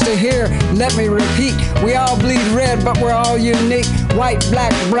with ears to hear, let me repeat. We all bleed red, but we're all unique. White,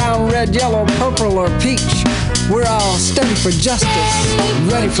 black, brown, red, yellow, purple, or peach. We're all steady for justice,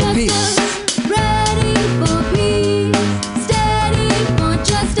 ready for peace. Ready for peace. Steady for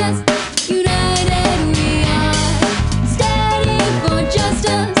justice, united we are. Steady for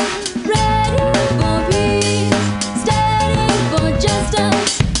justice, ready for peace. Steady for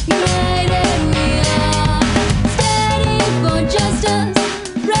justice, united we are. Steady for justice,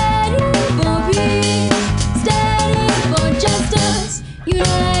 ready for peace. Steady for justice,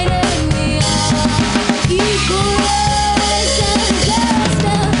 united we are. Equal rights and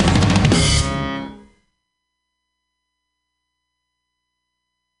justice.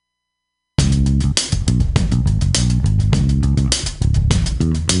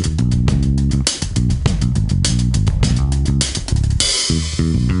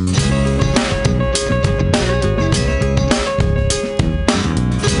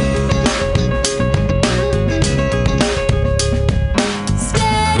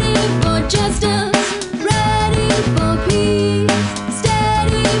 Steady for justice, ready for peace.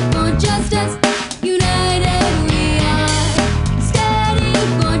 Steady for justice, united we are. Steady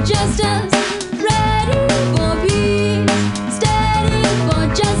for justice, ready for peace. Steady for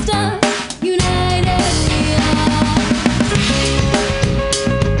justice, united we are.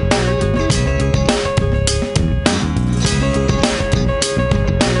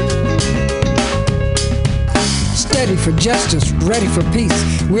 Steady for justice, ready for peace.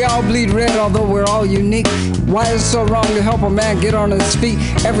 We all bleed red, although we're all unique. Why is it so wrong to help a man get on his feet?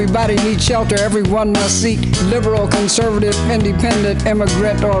 Everybody needs shelter, everyone must eat. Liberal, conservative, independent,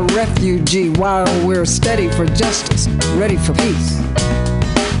 immigrant, or refugee. While we're steady for justice, ready for peace.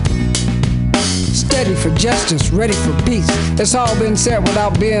 Steady for justice, ready for peace. It's all been said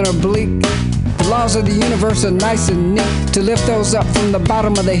without being oblique. The laws of the universe are nice and neat. To lift those up from the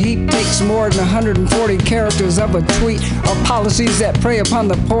bottom of the heap takes more than 140 characters of a tweet, or policies that prey upon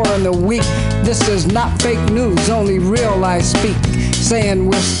the poor and the weak. This is not fake news, only real lies speak, saying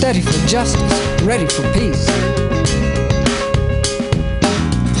we're steady for justice, ready for peace.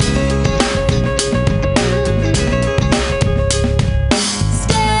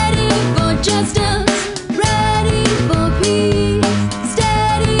 Steady for justice, ready for peace.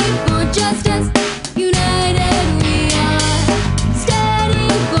 Steady for justice, united we are. Steady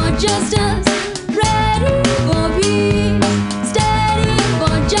for justice, ready for peace. Steady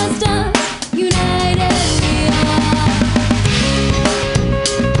for justice, united we are.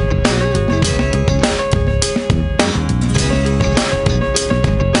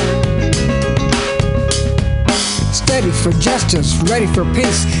 steady for justice, ready for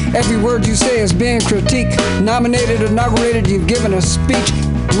peace. Every word you say is being critiqued. Nominated, inaugurated, you've given a speech.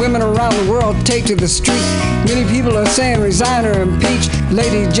 Women around the world take to the street. Many people are saying resign or impeach.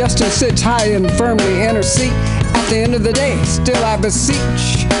 Lady Justice sits high and firmly in her seat. At the end of the day, still I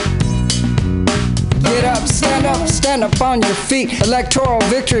beseech. Get up, stand up on your feet. Electoral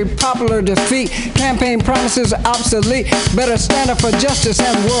victory, popular defeat. Campaign promises obsolete. Better stand up for justice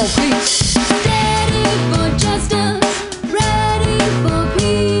and world peace. Steady for justice, ready for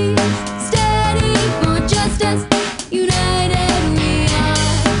peace. Steady for justice, united we are.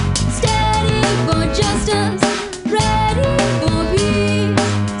 Steady for justice, ready for peace.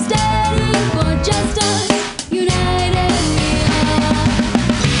 Steady for justice, united we are.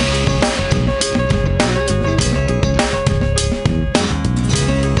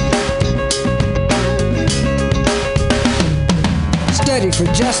 Steady for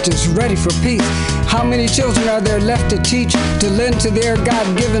justice, ready for peace. How many children are there left to teach, to lend to their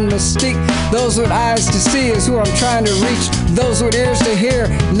God-given mystique? Those with eyes to see is who I'm trying to reach. Those with ears to hear,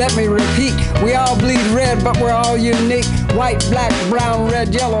 let me repeat. We all bleed red, but we're all unique. White, black, brown,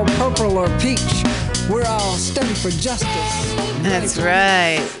 red, yellow, purple, or peach. We're all steady for justice. That's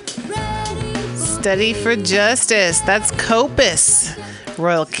right. Study for Justice. That's Copus.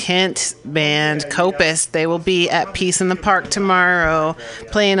 Royal Kent band Copus. They will be at Peace in the Park tomorrow,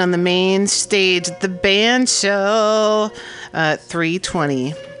 playing on the main stage at the band show at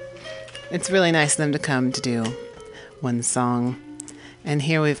 3:20. It's really nice of them to come to do one song. And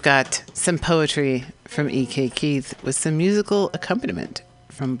here we've got some poetry from E.K. Keith with some musical accompaniment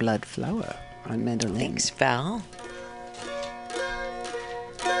from Blood Flower on mandolin. Thanks, Val.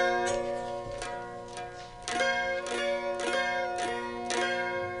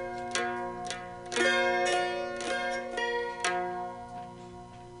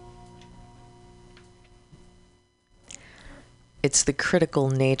 It's the critical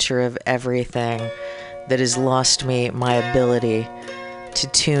nature of everything that has lost me my ability to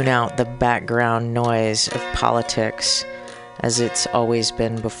tune out the background noise of politics as it's always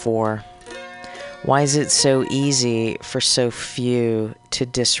been before. Why is it so easy for so few to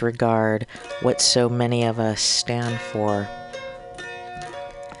disregard what so many of us stand for?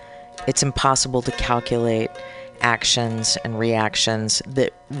 It's impossible to calculate actions and reactions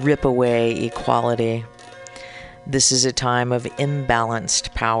that rip away equality. This is a time of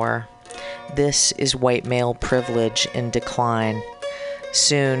imbalanced power. This is white male privilege in decline.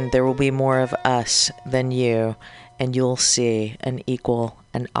 Soon there will be more of us than you, and you'll see an equal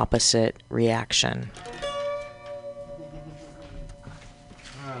and opposite reaction.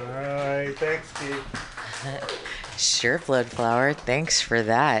 All right, thanks, Steve. Sure, Bloodflower. Thanks for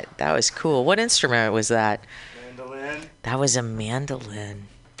that. That was cool. What instrument was that? Mandolin. That was a mandolin.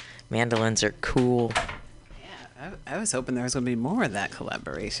 Mandolins are cool. I was hoping there was going to be more of that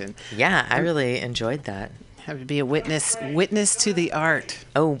collaboration. Yeah, I really enjoyed that. Have to be a witness to the art.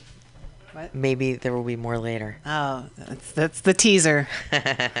 Oh, what? Maybe there will be more later. Oh, that's the teaser.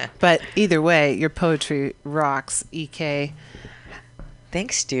 But either way, your poetry rocks, EK.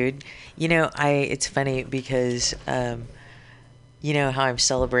 Thanks, dude. You know, it's funny because, you know how I'm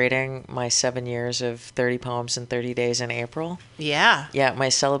celebrating my 7 years of 30 poems in 30 days in April? Yeah. Yeah, my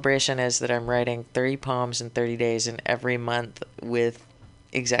celebration is that I'm writing 30 poems in 30 days in every month with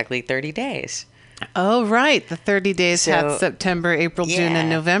exactly 30 days. Oh, right. The 30 days have September, April, June, and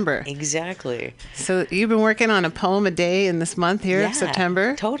November. Exactly. So you've been working on a poem a day in this month here of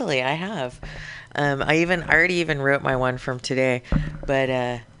September? Totally, I have. I already even wrote my one from today.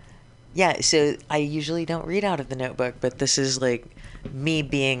 But, yeah, so I usually don't read out of the notebook, but this is like me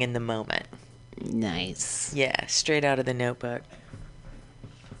being in the moment. Nice. Yeah, straight out of the notebook.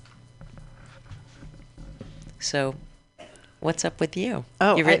 So, what's up with you?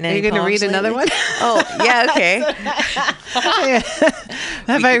 Oh, you written are you going to read another one? Oh, yeah, okay.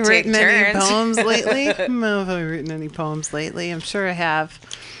 Have I written any poems lately? No, have I written any poems lately? I'm sure I have.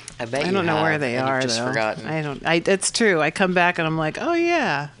 I bet I don't know where they are, just though. Forgotten. It's true. I come back and I'm like, oh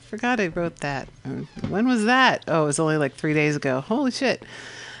yeah, forgot I wrote that. When was that? Oh, it was only like 3 days ago. Holy shit.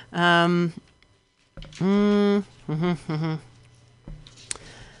 Oh,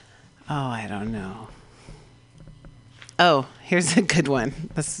 I don't know. Oh, here's a good one.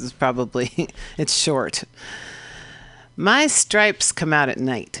 This is probably, it's short. My stripes come out at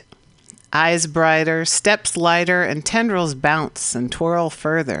night. Eyes brighter, steps lighter, and tendrils bounce and twirl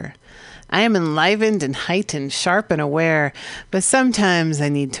further. I am enlivened and heightened, sharp and aware, but sometimes I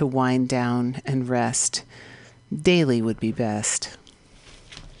need to wind down and rest. Daily would be best.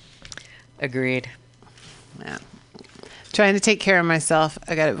 Agreed. Yeah. Trying to take care of myself.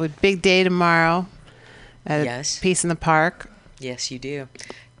 I got a big day tomorrow. at Yes. Peace in the Park. Yes, you do.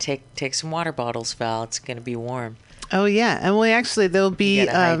 Take some water bottles, Val. It's going to be warm. Oh yeah, and there'll be You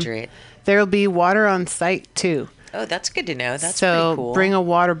gotta hydrate. there'll be water on site too. Oh, that's good to know. That's so pretty cool. bring a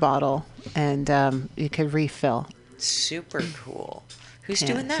water bottle and you could refill. Super cool. Who's Yeah,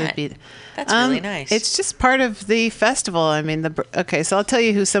 doing so it'd that? be- That's really nice. It's just part of the festival. I mean, so I'll tell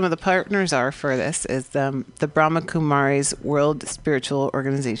you who some of the partners are for this. Is the Brahma Kumaris World Spiritual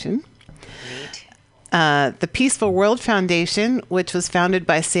Organization. Neat. The Peaceful World Foundation, which was founded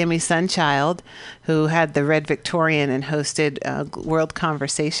by Sammy Sunchild, who had the Red Victorian and hosted World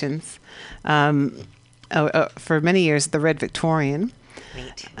Conversations for many years, the Red Victorian.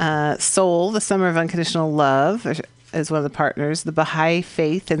 Neat. Soul, the Summer of Unconditional Love, is one of the partners. The Baha'i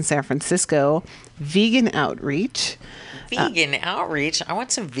Faith in San Francisco. Vegan Outreach. Vegan outreach. I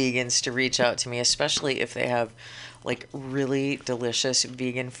want some vegans to reach out to me, especially if they have like really delicious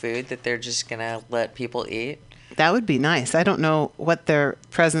vegan food that they're just going to let people eat. That would be nice. I don't know what their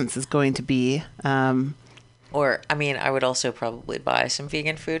presence is going to be. Or, I mean, I would also probably buy some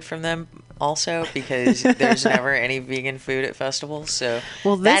vegan food from them also because there's never any vegan food at festivals. So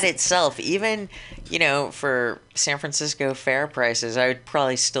that itself, even, for San Francisco fair prices, I would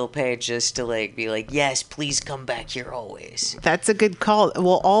probably still pay just to be like, yes, please come back here always. That's a good call.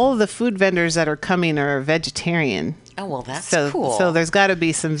 Well, all of the food vendors that are coming are vegetarian. Oh, well, that's so, cool. So there's got to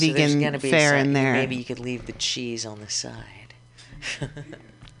be some So there's vegan gonna be fare some- in there. Maybe you could leave the cheese on the side.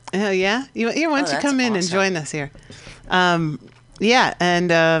 Oh, yeah? Why don't you that's come in and awesome. join us here? Yeah,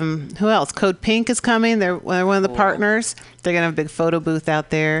 and who else? Code Pink is coming. They're one of the partners. They're going to have a big photo booth out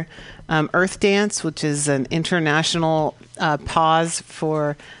there. Earth Dance, which is an international pause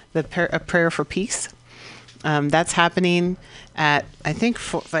for a prayer for peace. That's happening at, I think,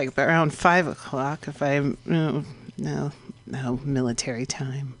 around 5 o'clock, if I'm... No, military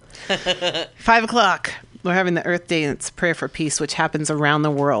time. 5 o'clock. We're having the Earth Dance Prayer for Peace, which happens around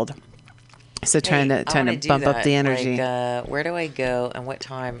the world. So trying to bump up the energy. Where do I go and what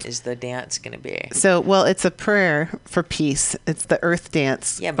time is the dance going to be? So, it's a prayer for peace. It's the Earth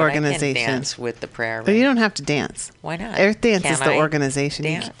Dance organization. I can dance with the prayer. But you don't have to dance. Why not? Earth Dance Can is the I organization.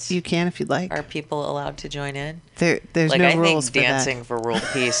 dance? You can if you'd like. Are people allowed to join in? There's no I rules think for dancing that. for world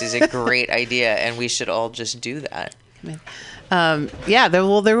peace is a great idea, and we should all just do that. There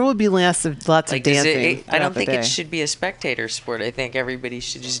will be lots of dancing. I don't think it it should be a spectator sport. I think everybody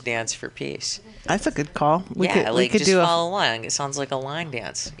should just dance for peace. That's a good call. We could just do follow along. It sounds like a line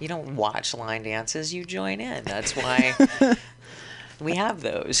dance. You don't watch line dances; you join in. That's why we have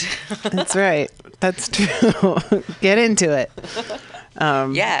those. That's right. That's true. Get into it.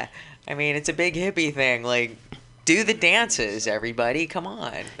 Yeah, I mean it's a big hippie thing. Do the dances, everybody. Come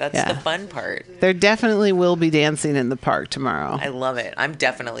on. That's the fun part. There definitely will be dancing in the park tomorrow. I love it. I'm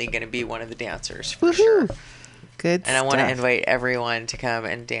definitely going to be one of the dancers for sure. Good And I want stuff. to invite everyone to come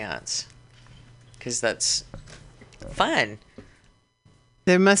and dance because that's fun.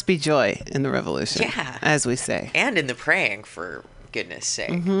 There must be joy in the revolution. Yeah. As we say. And in the praying, for goodness sake.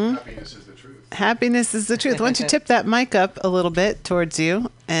 Mm-hmm. Happiness is the truth. Happiness is the truth. Why don't you tip that mic up a little bit towards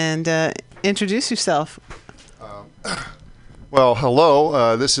you and introduce yourself? Well,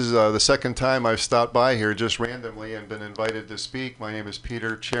 hello. This is the second time I've stopped by here just randomly and been invited to speak. My name is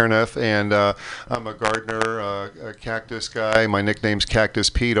Peter Cherneff, and I'm a gardener, a cactus guy. My nickname's Cactus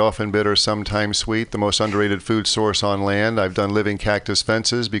Pete, often bitter, sometimes sweet, the most underrated food source on land. I've done living cactus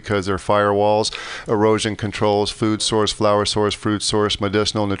fences because they're firewalls, erosion controls, food source, flower source, fruit source,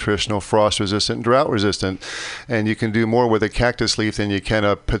 medicinal, nutritional, frost resistant, drought resistant. And you can do more with a cactus leaf than you can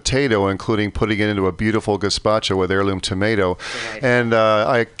a potato, including putting it into a beautiful gazpacho with heirloom tomato. And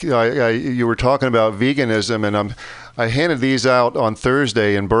you were talking about veganism, and I handed these out on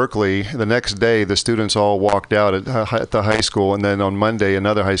Thursday in Berkeley. The next day, the students all walked out at the high school, and then on Monday,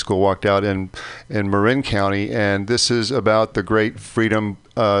 another high school walked out in Marin County. And this is about the Great Freedom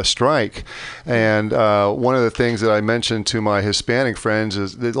Strike. And one of the things that I mentioned to my Hispanic friends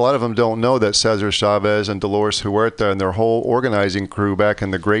is that a lot of them don't know that Cesar Chavez and Dolores Huerta and their whole organizing crew back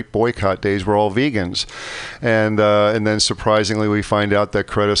in the Great Boycott days were all vegans. And then surprisingly, we find out that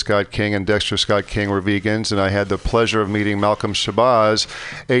Coretta Scott King and Dexter Scott King were vegans. And I had the pleasure of meeting Malcolm Shabazz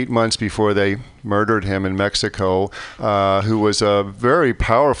 8 months before they murdered him in Mexico, who was a very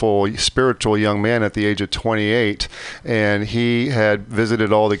powerful spiritual young man at the age of 28. And he had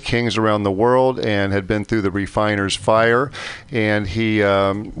visited all the kings around the world and had been through the refiner's fire. And he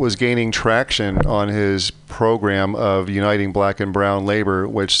was gaining traction on his program of uniting black and brown labor,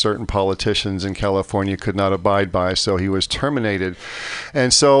 which certain politicians in California could not abide by. So he was terminated.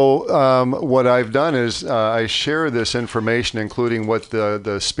 And so what I've done is I share this information, including what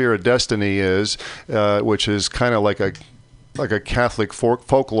the Spear of Destiny is, which is kind of like a Catholic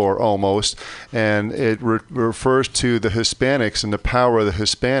folklore almost, and it refers to the Hispanics and the power of the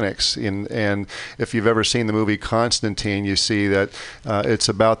Hispanics. And if you've ever seen the movie Constantine, you see that it's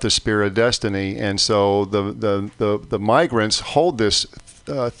about the Spear of Destiny. And so the migrants hold this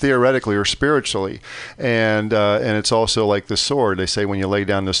theoretically or spiritually, and it's also like the sword. They say when you lay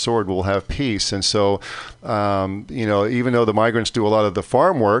down the sword, we'll have peace. And so, even though the migrants do a lot of the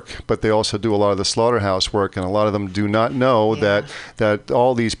farm work, but they also do a lot of the slaughterhouse work, and a lot of them do not know that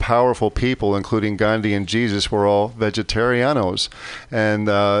all these powerful people, including Gandhi and Jesus, were all vegetarianos, and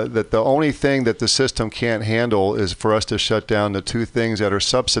that the only thing that the system can't handle is for us to shut down the two things that are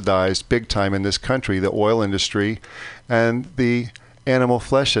subsidized big time in this country: the oil industry and the animal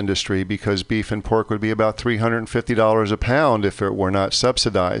flesh industry, because beef and pork would be about $350 a pound if it were not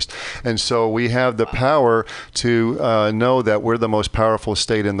subsidized. And so we have the power to know that we're the most powerful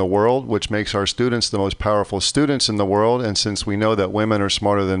state in the world, which makes our students the most powerful students in the world. And since we know that women are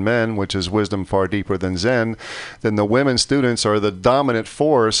smarter than men, which is wisdom far deeper than Zen, then the women students are the dominant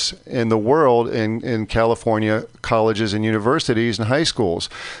force in the world in California colleges and universities and high schools.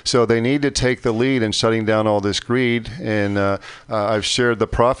 So they need to take the lead in shutting down all this greed. And I've shared the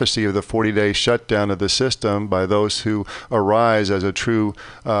prophecy of the 40-day shutdown of the system by those who arise as a true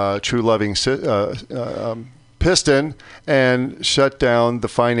loving piston and shut down the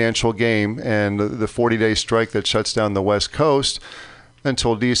financial game, and the 40-day strike that shuts down the West Coast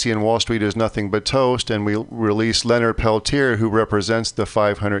until DC and Wall Street is nothing but toast, and we release Leonard Peltier, who represents the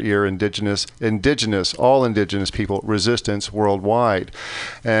 500-year all indigenous people resistance worldwide.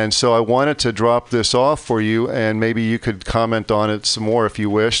 And so I wanted to drop this off for you, and maybe you could comment on it some more if you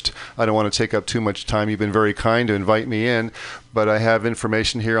wished. I don't want to take up too much time. You've been very kind to invite me in. But I have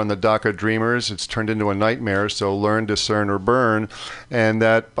information here on the DACA Dreamers. It's turned into a nightmare, so learn, discern, or burn. And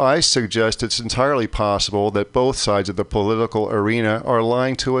that I suggest it's entirely possible that both sides of the political arena are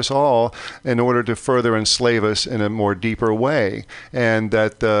lying to us all in order to further enslave us in a more deeper way. And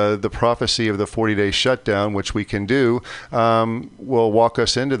that the prophecy of the 40-day shutdown, which we can do, will walk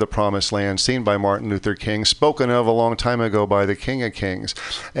us into the promised land seen by Martin Luther King, spoken of a long time ago by the King of Kings.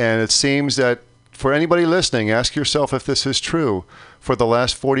 And it seems that for anybody listening, ask yourself if this is true. For the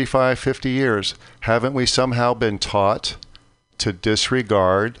last 45, 50 years, haven't we somehow been taught to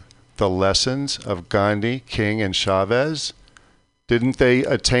disregard the lessons of Gandhi, King, and Chavez? Didn't they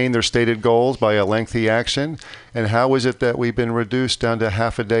attain their stated goals by a lengthy action? And how is it that we've been reduced down to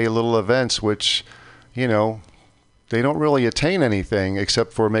half-a-day little events, which, they don't really attain anything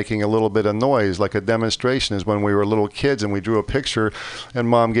except for making a little bit of noise? Like a demonstration is when we were little kids and we drew a picture and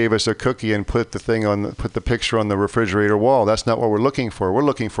Mom gave us a cookie and put the picture on the refrigerator wall. That's not what we're looking for. We're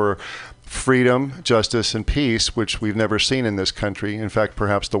looking for freedom, justice, and peace, which we've never seen in this country. In fact,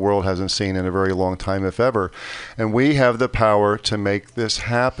 perhaps the world hasn't seen in a very long time, if ever. And we have the power to make this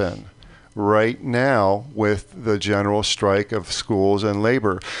happen right now with the general strike of schools and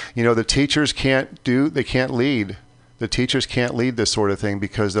labor. The teachers can't lead. The teachers can't lead this sort of thing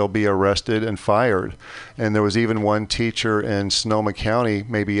because they'll be arrested and fired. And there was even one teacher in Sonoma County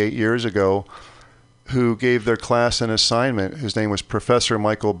maybe 8 years ago who gave their class an assignment. His name was Professor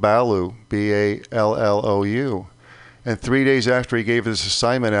Michael Ballou, Ballou. And 3 days after he gave his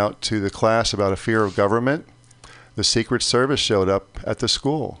assignment out to the class about a fear of government, the Secret Service showed up at the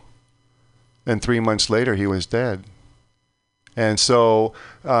school. And 3 months later, he was dead. And so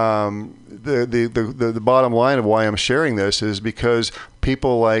the bottom line of why I'm sharing this is because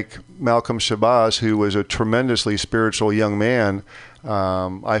people like Malcolm Shabazz, who was a tremendously spiritual young man,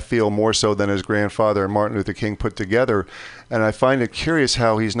 I feel more so than his grandfather and Martin Luther King put together, and I find it curious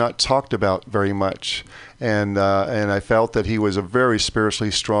how he's not talked about very much. And I felt that he was a very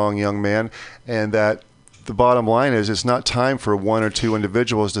spiritually strong young man, and that the bottom line is it's not time for one or two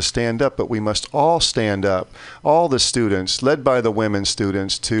individuals to stand up, but we must all stand up, all the students, led by the women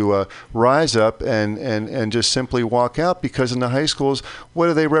students, to rise up and just simply walk out, because in the high schools, what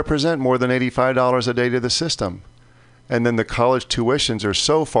do they represent? More than $85 a day to the system. And then the college tuitions are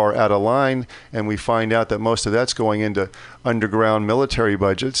so far out of line, and we find out that most of that's going into underground military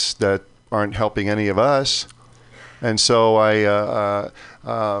budgets that aren't helping any of us. And so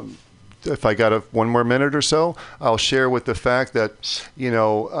if I got one more minute or so, I'll share with the fact that,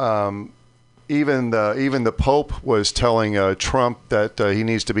 even the Pope was telling Trump that he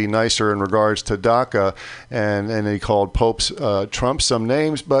needs to be nicer in regards to DACA, and he called Trump some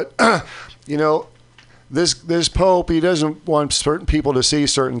names. But, this Pope, he doesn't want certain people to see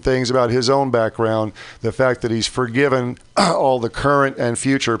certain things about his own background. The fact that he's forgiven all the current and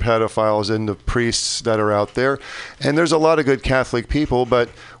future pedophiles and the priests that are out there. And there's a lot of good Catholic people, but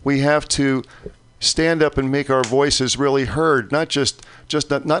we have to stand up and make our voices really heard, not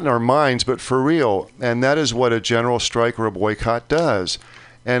not in our minds, but for real. And that is what a general strike or a boycott does.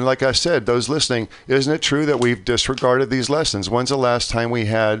 And like I said, those listening, isn't it true that we've disregarded these lessons? When's the last time we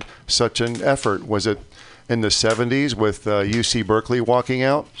had such an effort? Was it in the 70s with UC Berkeley walking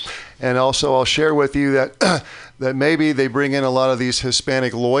out? And also I'll share with you that that maybe they bring in a lot of these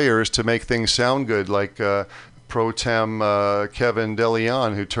Hispanic lawyers to make things sound good, like Pro Tem Kevin De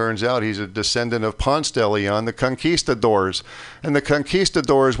Leon, who turns out he's a descendant of Ponce de Leon, the conquistadors. And the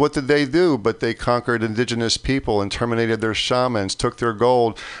conquistadors, what did they do? But they conquered indigenous people and terminated their shamans, took their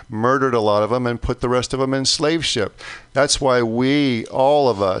gold, murdered a lot of them, and put the rest of them in slave ship. That's why we, all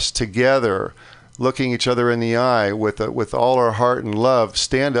of us together, looking each other in the eye with all our heart and love,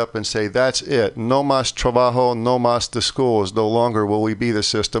 stand up and say, that's it. No mas trabajo, no mas the schools. No longer will we be the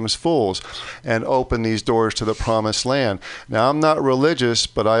system's fools, and open these doors to the promised land. Now, I'm not religious,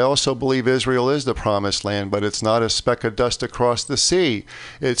 but I also believe Israel is the promised land, but it's not a speck of dust across the sea.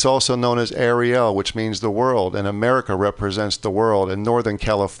 It's also known as Ariel, which means the world, and America represents the world, and Northern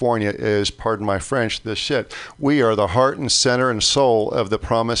California is, pardon my French, the shit. We are the heart and center and soul of the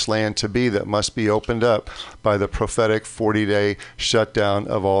promised land to be that must be opened up by the prophetic 40-day shutdown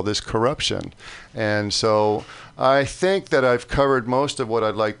of all this corruption. And so I think that I've covered most of what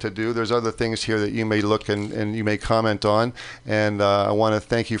I'd like to do. There's other things here that you may look and you may comment on. And I want to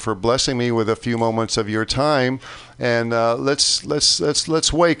thank you for blessing me with a few moments of your time. And let's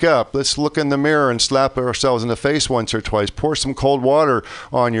wake up. Let's look in the mirror and slap ourselves in the face once or twice. Pour some cold water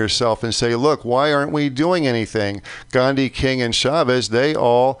on yourself and say, look, why aren't we doing anything? Gandhi, King, and Chavez, they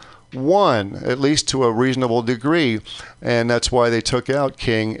all won, at least to a reasonable degree, and that's why they took out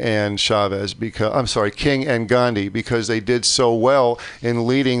King and Chavez, King and Gandhi, because they did so well in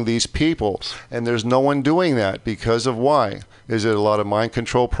leading these people. And there's no one doing that because of why? Is it a lot of mind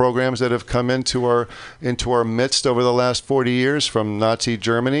control programs that have come into our midst over the last 40 years from Nazi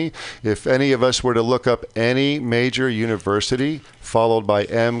Germany? If any of us were to look up any major university followed by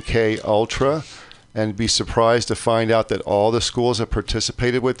MK Ultra, and be surprised to find out that all the schools have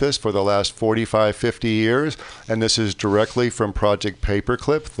participated with this for the last 45, 50 years. And this is directly from Project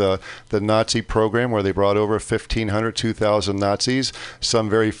Paperclip, the Nazi program where they brought over 1,500, 2,000 Nazis, some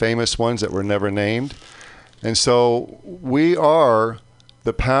very famous ones that were never named. And so we are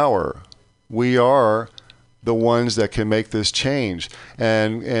the power. We are the ones that can make this change.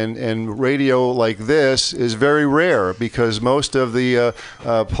 And radio like this is very rare because most of the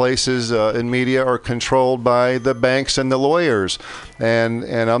places in media are controlled by the banks and the lawyers. And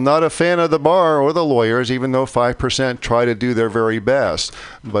I'm not a fan of the bar or the lawyers, even though 5% try to do their very best.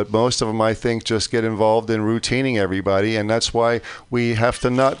 But most of them, I think, just get involved in routining everybody. And that's why we have to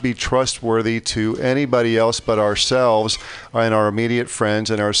not be trustworthy to anybody else but ourselves and our immediate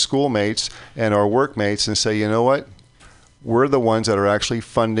friends and our schoolmates and our workmates and say, you know what? We're the ones that are actually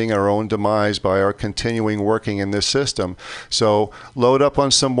funding our own demise by our continuing working in this system. So load up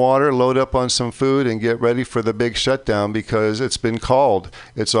on some water, load up on some food, and get ready for the big shutdown because it's been called.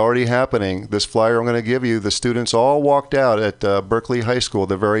 It's already happening. This flyer I'm going to give you, the students all walked out at Berkeley High School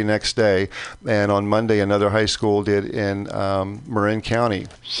the very next day, and on Monday another high school did in Marin County.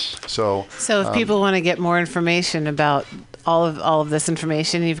 So if people want to get more information about all of this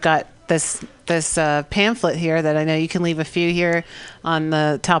information, you've got this pamphlet here that I know you can leave a few here on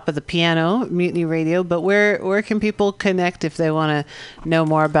the top of the piano, Mutiny Radio. But where can people connect if they want to know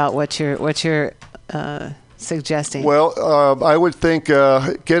more about what you're suggesting? Well, I would think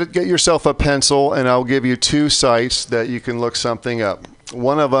get yourself a pencil, and I'll give you two sites that you can look something up.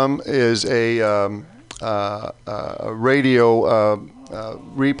 One of them is a radio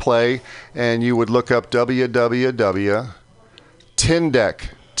replay, and you would look up www.tindeck,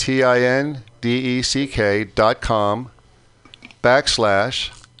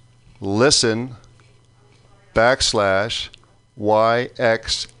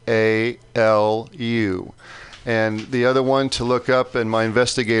 And the other one to look up, and my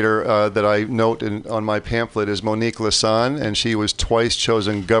investigator that I note on my pamphlet is Monique Lassan, and she was twice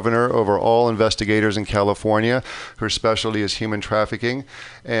chosen governor over all investigators in California. Her specialty is human trafficking.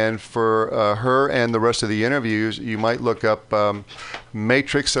 And for her and the rest of the interviews, you might look up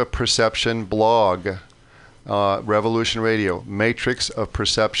Matrix of Perception blog. Revolution Radio, Matrix of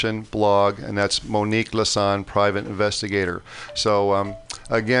Perception blog, and that's Monique Lasson, private investigator. So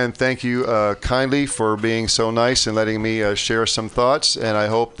again, thank you kindly for being so nice and letting me share some thoughts, and I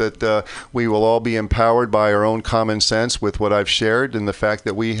hope that we will all be empowered by our own common sense with what I've shared and the fact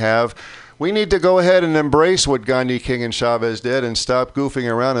that we need to go ahead and embrace what Gandhi, King, and Chavez did and stop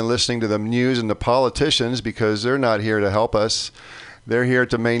goofing around and listening to the news and the politicians, because they're not here to help us. They're here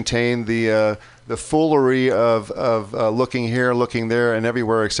to maintain the foolery of looking here, looking there, and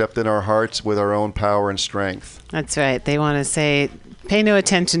everywhere except in our hearts with our own power and strength. That's right. They want to say, pay no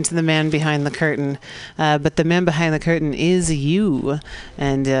attention to the man behind the curtain, but the man behind the curtain is you,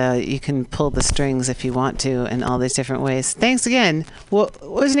 and you can pull the strings if you want to in all these different ways. Thanks again. What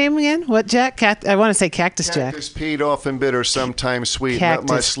was your name again? What, Jack? I want to say Cactus Jack. Cactus Pete, often bitter, sometimes sweet. Cactus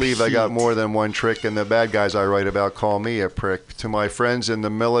Up my sleeve, Pete. I got more than one trick, and the bad guys I write about call me a prick. To my friends in the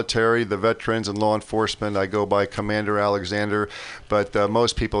military, the veterans, and law enforcement, I go by Commander Alexander, but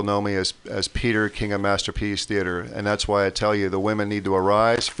most people know me as Peter, King of Masterpiece Theater, and that's why I tell you, the women need to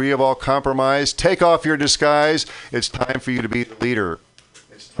arise, free of all compromise, take off your disguise. It's time for you to be the leader.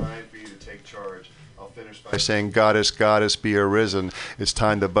 It's time for you to take charge. I'll finish by saying, Goddess, Goddess, be arisen. It's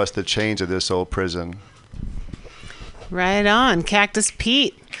time to bust the chains of this old prison. Right on, Cactus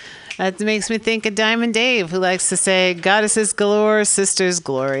Pete. That makes me think of Diamond Dave, who likes to say, goddesses galore, sisters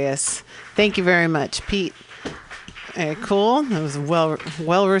glorious. Thank you very much, Pete. Cool. That was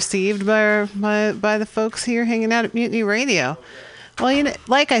well received by the folks here hanging out at Mutiny Radio. Well,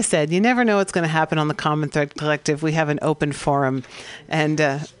 like I said, you never know what's going to happen on the Common Thread Collective. We have an open forum,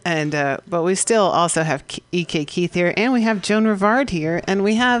 but we still also have E.K. Keith here, and we have Joan Rivard here, and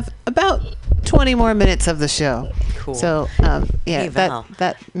we have about 20 more minutes of the show. Cool. So, hey, Val,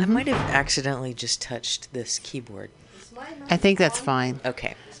 I might have accidentally just touched this keyboard. I think that's fine.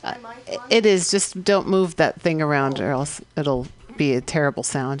 Okay. It is. Just don't move that thing around, or else it'll be a terrible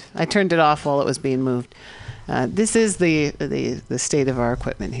sound. I turned it off while it was being moved. This is the state of our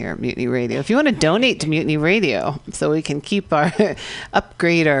equipment here at Mutiny Radio. If you want to donate to Mutiny Radio so we can keep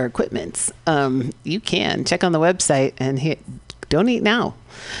upgrade our equipments, you can check on the website and hit donate now.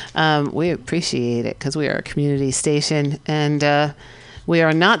 We appreciate it because we are a community station, and we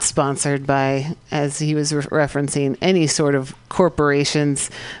are not sponsored by, as he was referencing, any sort of corporations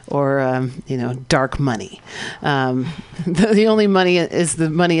or dark money. The only money is the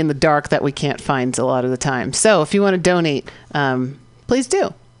money in the dark that we can't find a lot of the time. So if you want to donate, please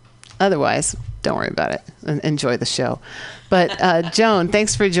do. Otherwise, don't worry about it. Enjoy the show. But Joan,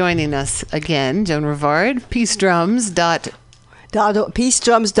 thanks for joining us again. Joan Rivard,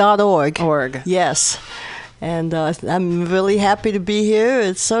 peacedrums.org. Yes. And I'm really happy to be here.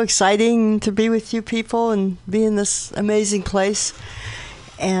 It's so exciting to be with you people and be in this amazing place.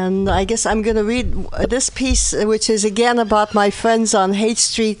 And I guess I'm going to read this piece, which is again about my friends on Haight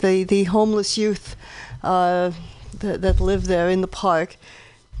Street, the homeless youth that live there in the park.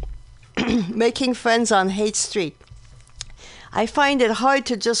 Making friends on Haight Street. I find it hard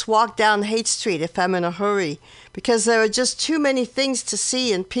to just walk down Haight Street if I'm in a hurry, because there are just too many things to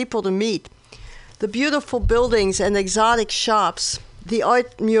see and people to meet. The beautiful buildings and exotic shops, the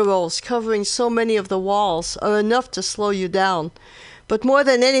art murals covering so many of the walls are enough to slow you down. But more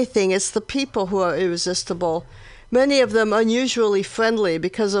than anything, it's the people who are irresistible, many of them unusually friendly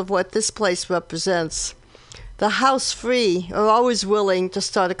because of what this place represents. The house free are always willing to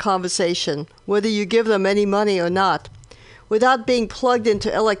start a conversation, whether you give them any money or not. Without being plugged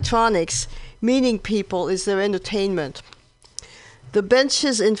into electronics, meeting people is their entertainment. The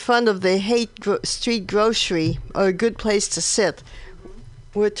benches in front of the Haight Street Grocery are a good place to sit,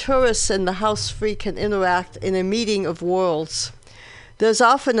 where tourists and the house free can interact in a meeting of worlds. There's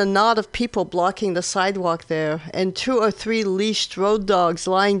often a knot of people blocking the sidewalk there, and 2 or 3 leashed road dogs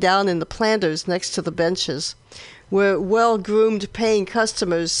lying down in the planters next to the benches, where well-groomed paying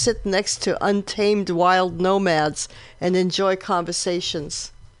customers sit next to untamed wild nomads and enjoy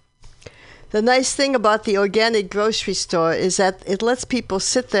conversations. The nice thing about the organic grocery store is that it lets people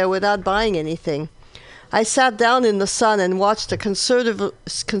sit there without buying anything. I sat down in the sun and watched a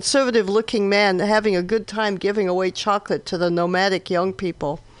conservative-looking man having a good time giving away chocolate to the nomadic young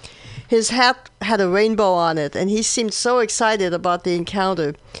people. His hat had a rainbow on it, and he seemed so excited about the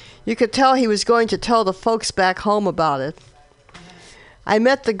encounter. You could tell he was going to tell the folks back home about it. I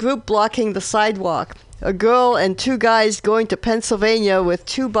met the group blocking the sidewalk. A girl and 2 guys going to Pennsylvania with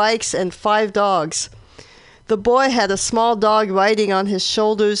 2 bikes and 5 dogs. The boy had a small dog riding on his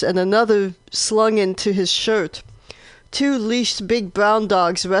shoulders and another slung into his shirt. 2 leashed big brown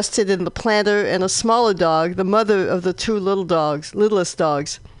dogs rested in the planter, and a smaller dog, the mother of the 2 littlest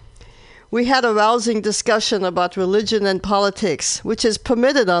dogs. We had a rousing discussion about religion and politics, which is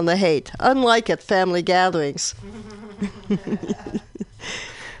permitted on the Haight, unlike at family gatherings.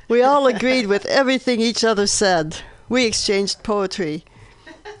 We all agreed with everything each other said. We exchanged poetry.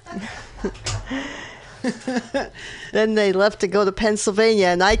 Then they left to go to Pennsylvania,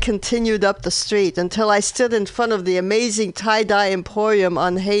 and I continued up the street until I stood in front of the amazing tie-dye emporium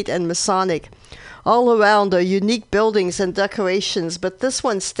on Haight and Masonic. All around are unique buildings and decorations, but this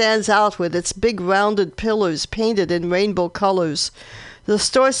one stands out with its big rounded pillars painted in rainbow colors. The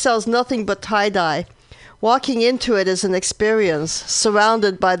store sells nothing but tie-dye. Walking into it is an experience,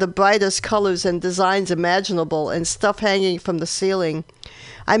 surrounded by the brightest colors and designs imaginable and stuff hanging from the ceiling.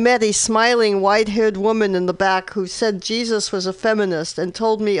 I met a smiling, white-haired woman in the back who said Jesus was a feminist and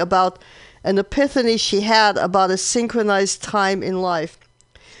told me about an epiphany she had about a synchronized time in life.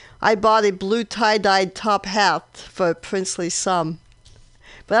 I bought a blue tie-dyed top hat for a princely sum.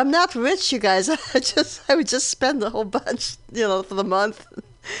 But I'm not rich, you guys. I would just spend a whole bunch, for the month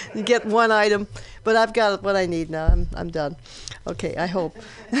and get one item. But I've got what I need now. I'm done. Okay, I hope.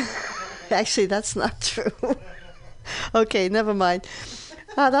 Actually, that's not true. Okay, never mind.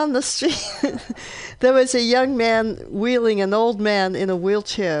 Out on the street, there was a young man wheeling an old man in a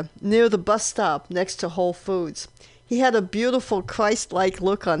wheelchair near the bus stop next to Whole Foods. He had a beautiful Christ-like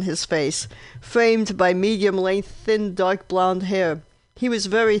look on his face, framed by medium-length, thin, dark blonde hair. He was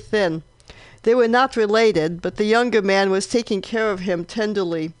very thin. They were not related, but the younger man was taking care of him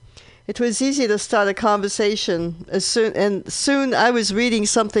tenderly. It was easy to start a conversation, soon I was reading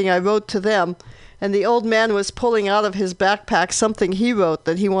something I wrote to them, and the old man was pulling out of his backpack something he wrote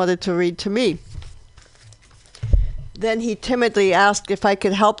that he wanted to read to me. Then he timidly asked if I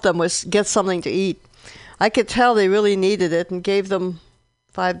could help them get something to eat. I could tell they really needed it and gave them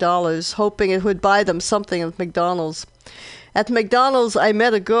 $5, hoping it would buy them something at McDonald's. At McDonald's, I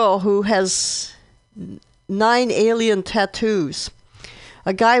met a girl who has 9 alien tattoos.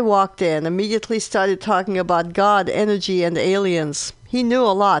 A guy walked in, immediately started talking about God, energy, and aliens. He knew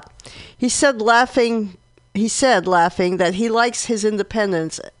a lot. He said, laughing, that he likes his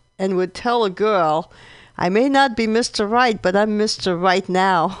independence and would tell a girl, "I may not be Mr. Right, but I'm Mr. Right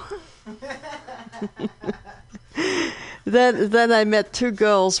now." Then I met 2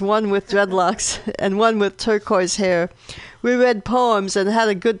 girls, one with dreadlocks and one with turquoise hair. We read poems and had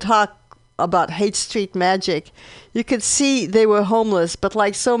a good talk about Haight Street magic. You could see they were homeless, but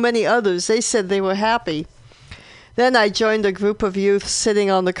like so many others, they said they were happy. Then I joined a group of youth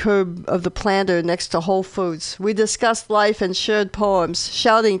sitting on the curb of the planter next to Whole Foods. We discussed life and shared poems,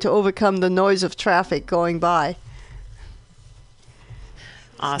 shouting to overcome the noise of traffic going by.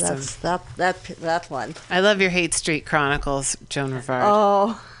 Awesome. So that one. I love your Haight Street Chronicles, Joan Rivard.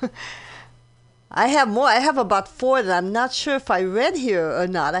 Oh, I have more. I have about 4 that I'm not sure if I read here or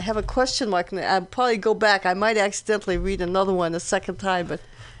not. I have a question mark. I'll probably go back. I might accidentally read another one a second time, but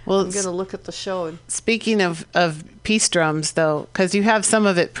I'm going to look at the show. Speaking of peace drums, though, because you have some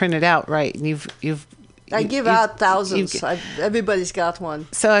of it printed out, right? I give out thousands. Everybody's got one.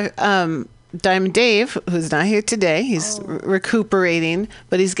 So Diamond Dave, who's not here today, he's recuperating,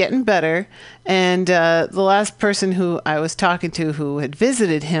 but he's getting better. And the last person who I was talking to who had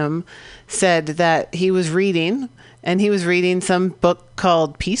visited him said that he was reading, and he was reading some book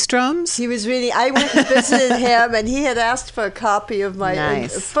called Peace Drums. He was reading. I went and visited him, and he had asked for a copy of my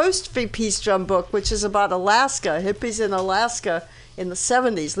first peace drum book, which is about Alaska, hippies in Alaska in the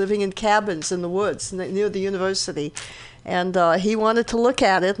 70s, living in cabins in the woods near the university. And he wanted to look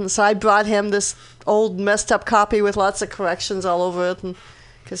at it, and so I brought him this old messed up copy with lots of corrections all over it,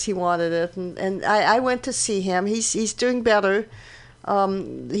 because he wanted it. And I went to see him. He's doing better.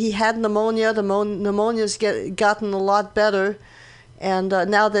 He had pneumonia. The pneumonia's gotten a lot better, and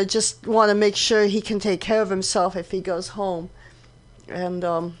now they just want to make sure he can take care of himself if he goes home. And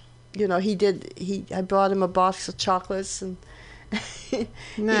I brought him a box of chocolates, and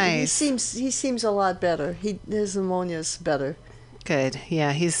nice. He seems a lot better. His pneumonia's better. Good.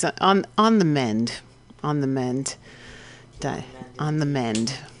 Yeah, he's on the mend. On the mend. On the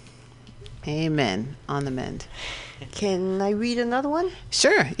mend. Amen. On the mend. Can I read another one?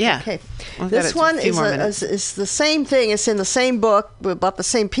 Sure. Yeah. Okay. This one is the same thing. It's in the same book about the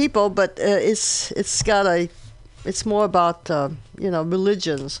same people, but it's more about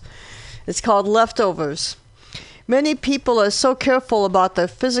religions. It's called Leftovers. Many people are so careful about their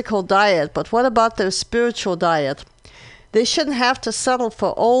physical diet, but what about their spiritual diet? They shouldn't have to settle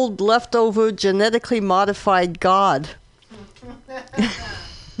for old, leftover, genetically modified God.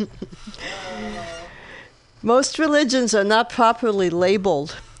 Most religions are not properly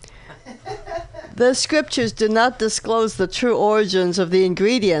labeled. The scriptures do not disclose the true origins of the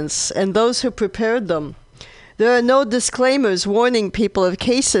ingredients and those who prepared them. There are no disclaimers warning people of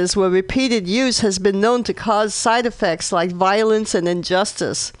cases where repeated use has been known to cause side effects like violence and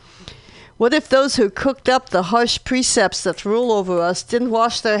injustice. What if those who cooked up the harsh precepts that rule over us didn't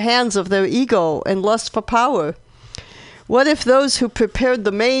wash their hands of their ego and lust for power? What if those who prepared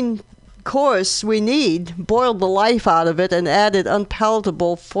the main course we need boiled the life out of it and added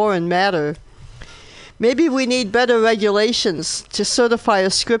unpalatable foreign matter? Maybe we need better regulations to certify a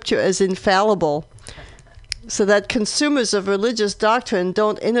scripture as infallible, so that consumers of religious doctrine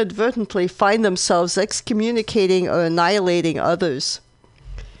don't inadvertently find themselves excommunicating or annihilating others.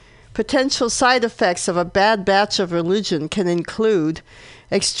 Potential side effects of a bad batch of religion can include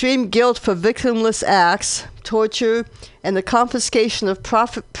extreme guilt for victimless acts, torture, and the confiscation of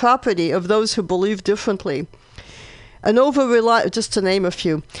property of those who believe differently. Just to name a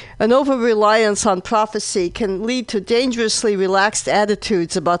few, an over-reliance on prophecy can lead to dangerously relaxed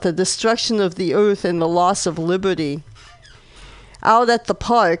attitudes about the destruction of the earth and the loss of liberty. Out at the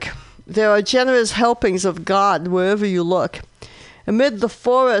park, there are generous helpings of God wherever you look. Amid the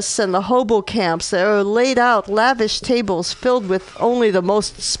forests and the hobo camps, there are laid out lavish tables filled with only the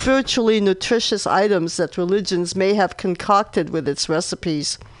most spiritually nutritious items that religions may have concocted with its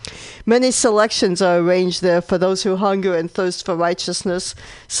recipes. Many selections are arranged there for those who hunger and thirst for righteousness,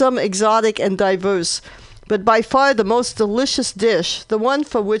 some exotic and diverse. But by far the most delicious dish, the one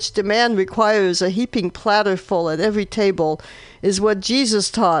for which demand requires a heaping platter full at every table, is what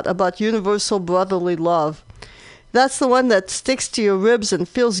Jesus taught about universal brotherly love. That's the one that sticks to your ribs and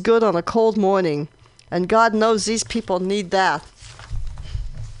feels good on a cold morning. And God knows these people need that.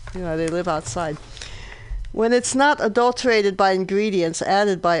 They live outside. When it's not adulterated by ingredients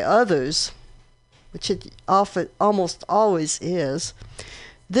added by others, which it almost always is,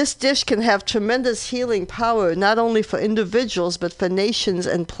 this dish can have tremendous healing power not only for individuals but for nations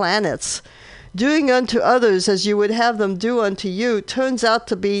and planets. Doing unto others as you would have them do unto you turns out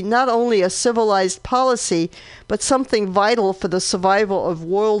to be not only a civilized policy, but something vital for the survival of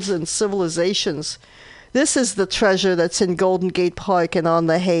worlds and civilizations. This is the treasure that's in Golden Gate Park and on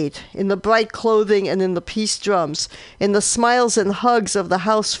the hate, in the bright clothing and in the peace drums, in the smiles and hugs of the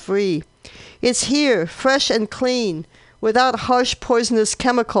house free. It's here, fresh and clean, without harsh poisonous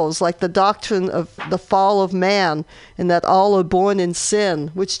chemicals like the doctrine of the fall of man and that all are born in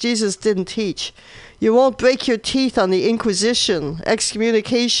sin, which Jesus didn't teach. You won't break your teeth on the Inquisition,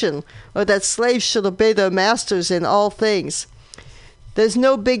 excommunication, or that slaves should obey their masters in all things. There's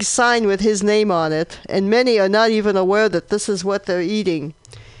no big sign with his name on it, and many are not even aware that this is what they're eating.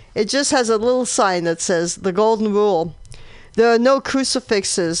 It just has a little sign that says, the Golden Rule. There are no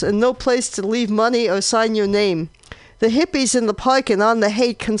crucifixes and no place to leave money or sign your name. The hippies in the park and on the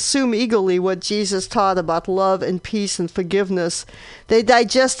hate consume eagerly what Jesus taught about love and peace and forgiveness. They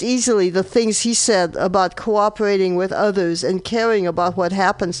digest easily the things he said about cooperating with others and caring about what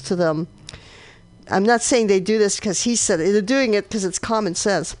happens to them. I'm not saying they do this because he said it. They're doing it because it's common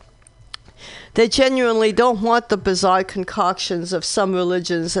sense. They genuinely don't want the bizarre concoctions of some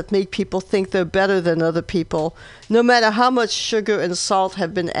religions that make people think they're better than other people, no matter how much sugar and salt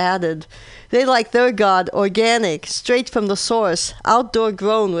have been added. They like their God organic, straight from the source, outdoor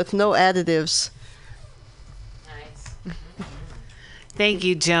grown with no additives. Nice. Thank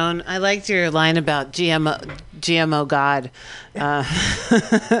you, Joan. I liked your line about GMO God.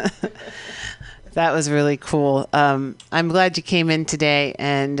 That was really cool. I'm glad you came in today,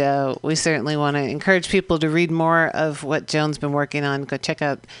 and we certainly want to encourage people to read more of what Joan's been working on. Go check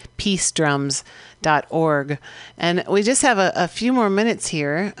out peacedrums.org. And we just have a few more minutes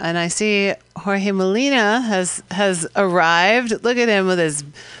here, and I see Jorge Molina has arrived. Look at him with his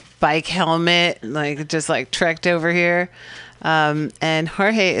bike helmet, just trekked over here. And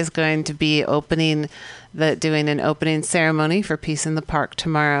Jorge is going to be doing an opening ceremony for Peace in the Park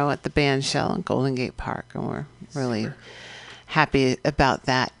tomorrow at the band shell in Golden Gate Park, and we're really happy about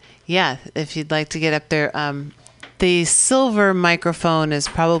that. Yeah, if you'd like to get up there, the silver microphone is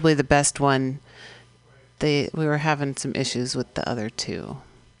probably the best one. We were having some issues with the other two.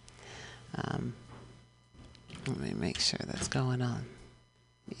 Let me make sure that's going on.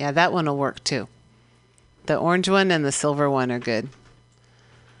 Yeah, that one will work too. The orange one and the silver one are good.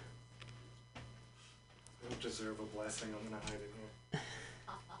 Deserve a blessing. I'm going to hide in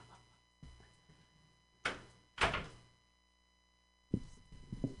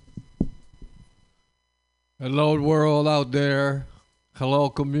here. Hello, world out there. Hello,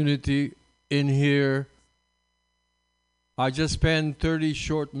 community in here. I just spent 30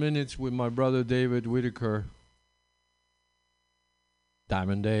 short minutes with my brother David Whitaker.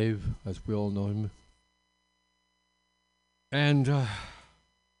 Diamond Dave, as we all know him. And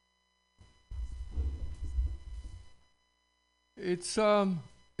it's a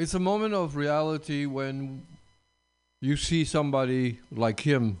moment of reality when you see somebody like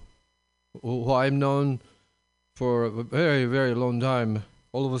him, who I've known for a very, very long time.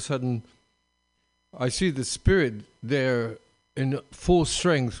 All of a sudden, I see the spirit there in full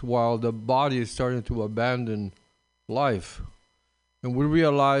strength while the body is starting to abandon life. And we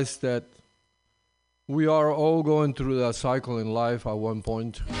realize that we are all going through that cycle in life at one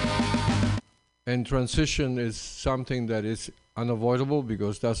point. And transition is something that is unavoidable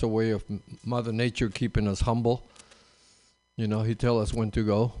because that's a way of Mother Nature keeping us humble. You know, he tell us when to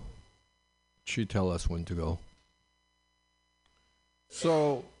go. She tell us when to go.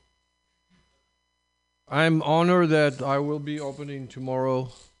 So I'm honored that I will be opening tomorrow,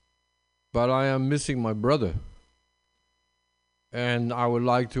 but I am missing my brother. And I would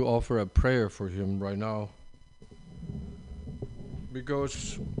like to offer a prayer for him right now.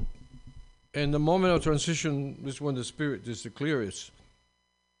 Because in the moment of transition is when the spirit is the clearest.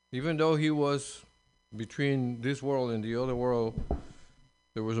 Even though he was between this world and the other world,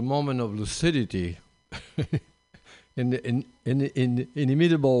 there was a moment of lucidity in the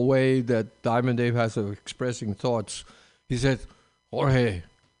inimitable way that Diamond Dave has of expressing thoughts. He said, Jorge,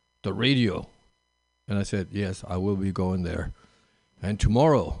 the radio. And I said, yes, I will be going there. And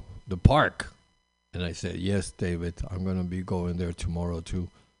tomorrow, the park. And I said, yes, David, I'm going to be going there tomorrow too.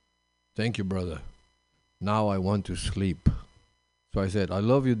 Thank you, brother. Now I want to sleep. So I said, I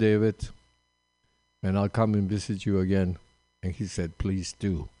love you, David. And I'll come and visit you again. And he said, please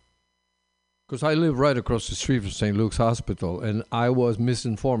do. Because I live right across the street from St. Luke's Hospital, and I was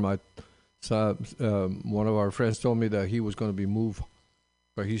misinformed. One of our friends told me that he was going to be moved,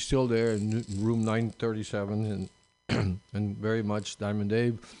 but he's still there in room 937, and and very much Diamond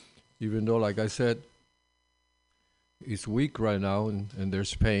Dave, even though, like I said, he's weak right now, and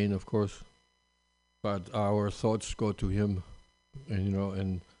there's pain, of course. But our thoughts go to him, and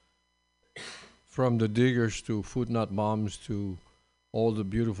and from the diggers to Food Not Moms to all the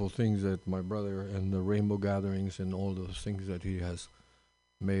beautiful things that my brother and the Rainbow Gatherings and all those things that he has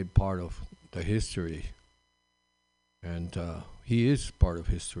made part of the history. And he is part of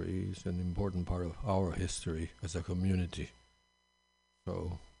history. He's an important part of our history as a community.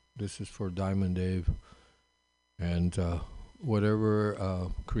 So this is for Diamond Dave. And whatever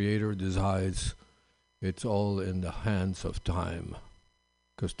creator decides, it's all in the hands of time.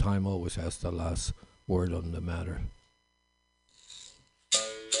 Because time always has the last word on the matter.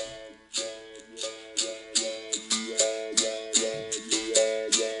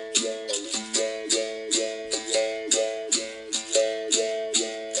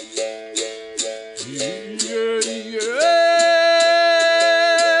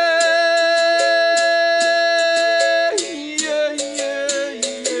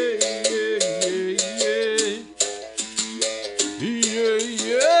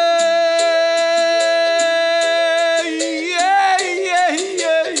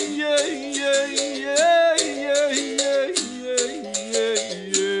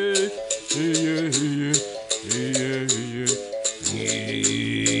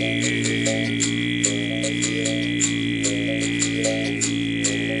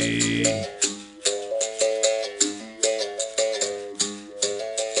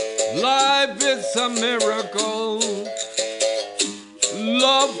 Life is a miracle.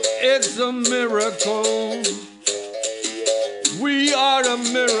 Love is a miracle. We are a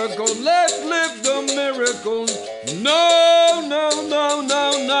miracle. Let's live the miracle. No, no, no,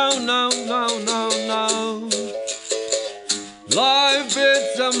 no, no, no, no, no, no. Life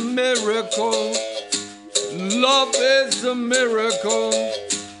is a miracle. Love is a miracle.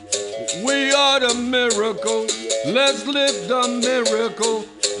 We are the miracle. Let's live the miracle.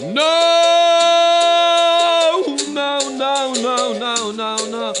 No, no, no, no, no, no,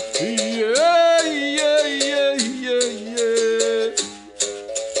 no. Yeah, yeah, yeah, yeah, yeah.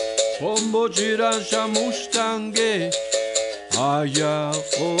 Pombo jira shamushtange. Aya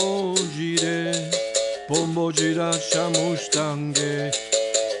ojire. Pombo jira shamushtange.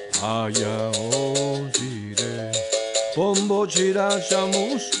 Aya ojire. Pombo jira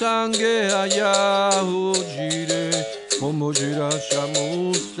shamushtange. Aya ojire. Como jira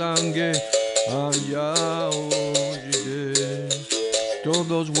shamustange, allá oye.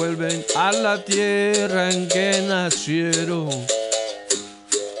 Todos vuelven a la tierra en que nacieron.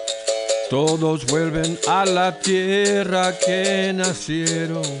 Todos vuelven a la tierra que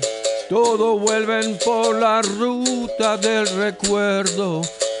nacieron. Todos vuelven por la ruta del recuerdo.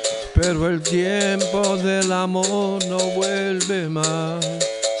 pero el tiempo del amor no vuelve más.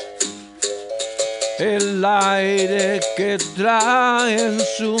 El aire que trae en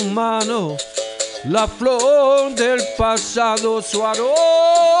su mano, la flor del pasado, su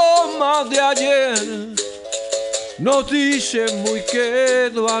aroma de ayer, nos dice muy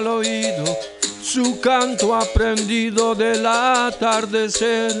quedo al oído su canto aprendido del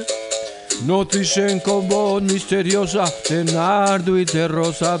atardecer. Nos dicen con voz misteriosa de nardo y de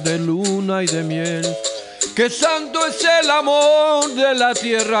rosa, de luna y de miel, que santo es el amor de la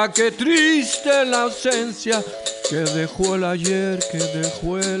tierra, que triste la ausencia que dejó el ayer, que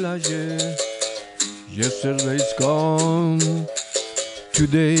dejó el ayer. Yesterday's gone,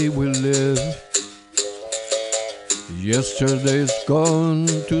 today will live. Yesterday's gone,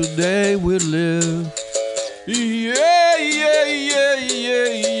 today will live. Yeah, yeah, yeah, yeah,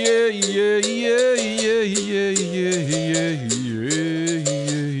 yeah, yeah, yeah, yeah, yeah, yeah, yeah,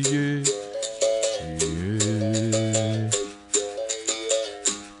 yeah, yeah.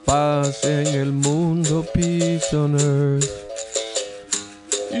 Paz en el mundo, peace on earth.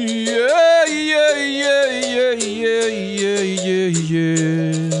 Yeah, yeah, yeah, yeah, yeah, yeah, yeah,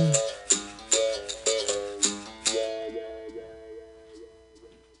 yeah.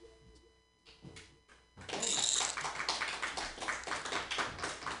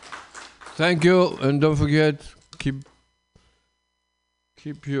 Thank you, and don't forget, keep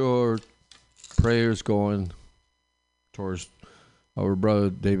your prayers going towards our brother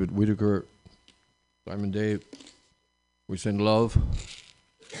David Whitaker, Diamond Dave. We send love,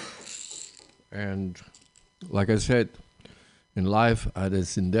 and like I said, in life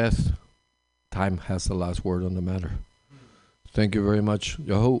as in death, time has the last word on the matter. Thank you very much.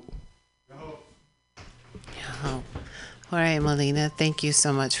 Yahoo. Yahoo. All right, Melina, thank you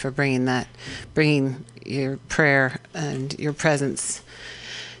so much for bringing your prayer and your presence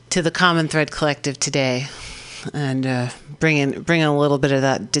to the Common Thread Collective today, and bringing a little bit of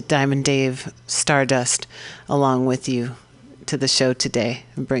that Diamond Dave Stardust along with you to the show today,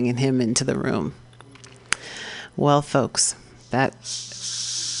 and bringing him into the room. Well, folks, that...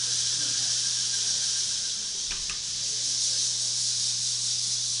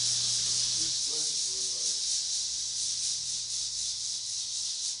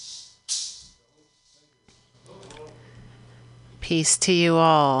 Peace to you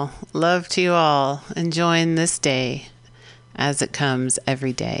all. Love to you all. Enjoying this day as it comes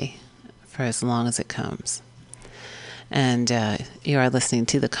every day for as long as it comes. And you are listening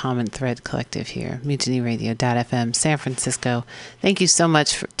to the Common Thread Collective here, MutinyRadio.fm, San Francisco. Thank you so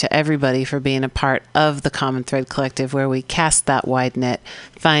much to everybody for being a part of the Common Thread Collective, where we cast that wide net,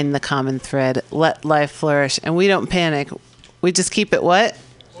 find the common thread, let life flourish, and we don't panic. We just keep it what?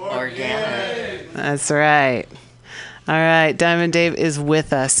 Organic. That's right. All right, Diamond Dave is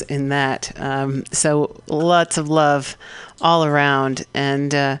with us in that. So lots of love all around.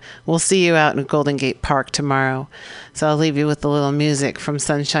 And we'll see you out in Golden Gate Park tomorrow. So I'll leave you with a little music from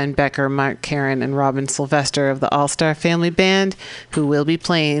Sunshine Becker, Mark Karen, and Robin Sylvester of the All-Star Family Band, who will be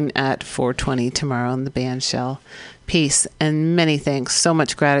playing at 420 tomorrow in the band shell. Peace and many thanks. So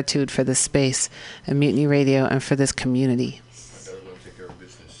much gratitude for this space and Mutiny Radio and for this community.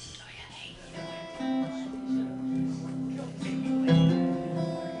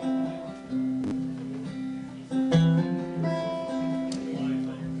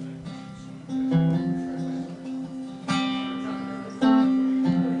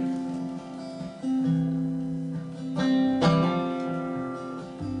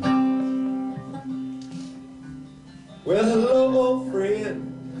 Well, hello, old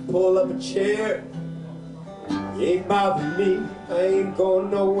friend. Pull up a chair. You ain't bothering me. I ain't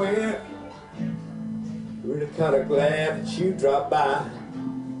going nowhere. Really kind of glad that you dropped by.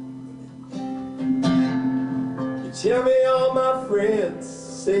 You tell me all my friends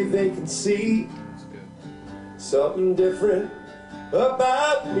say they can see something different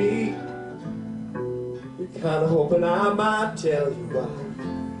about me. You're kind of hoping I might tell you why.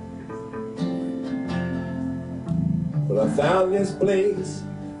 Well, I found this place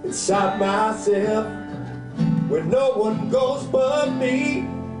inside myself where no one goes but me.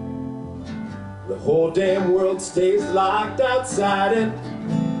 The whole damn world stays locked outside, and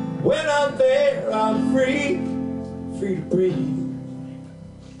when I'm there, I'm free, free to breathe,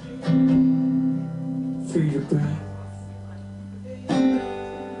 free to breathe,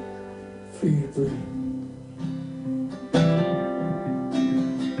 free to breathe.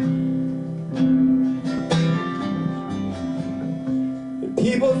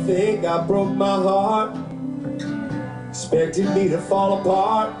 People think I broke my heart, expected me to fall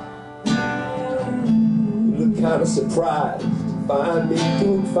apart. You look kind of surprised if find me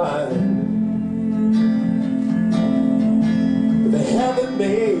doing fine. But they haven't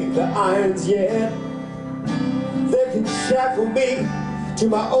made the irons yet that can shackle me to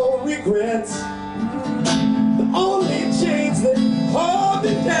my own regrets. The only chains that hold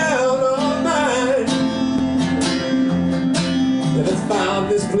me down are mine. And I found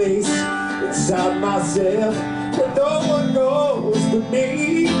this place inside myself where no one goes but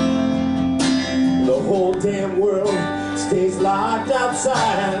me. The whole damn world stays locked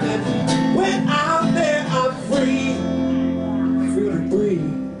outside, and when I'm there I'm free. Free to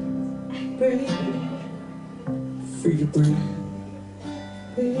breathe. Free to breathe.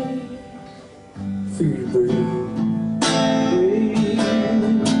 Free to breathe.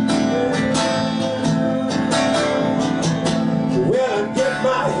 When I get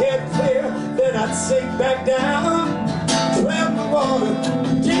my head clear, then I'd sink back down, swim the water,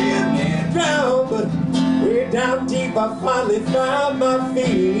 damn near drown. But way down deep I finally found my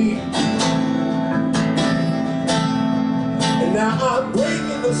feet, and now I'm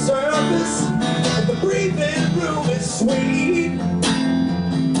breaking the surface, and the breathing room is sweet.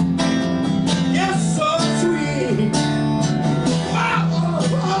 Yes, so sweet. Wow, oh,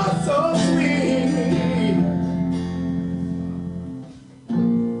 so sweet.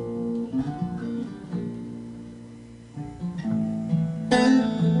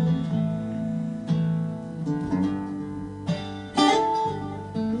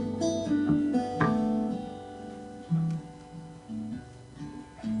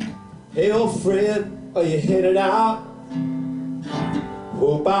 Hey old friend, are you headed out?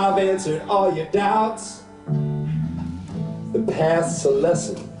 Hope I've answered all your doubts. The past's a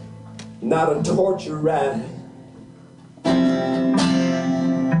lesson, not a torture ride.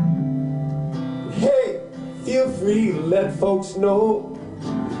 Hey, feel free to let folks know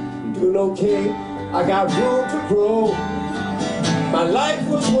you're doing okay. I got room to grow. My life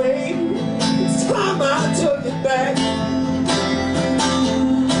was waiting, it's time I took it back.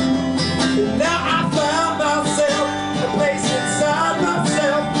 And now I found myself a place inside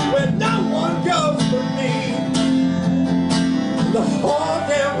myself where no one goes but me. The whole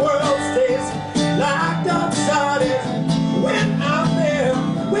damn world stays locked outside it. When I'm there,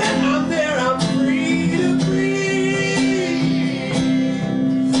 I'm free to breathe.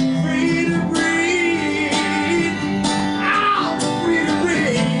 Free to breathe. Ow, free to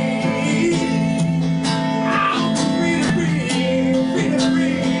breathe. Ow, free to breathe. Free to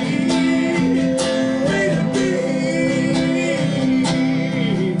breathe.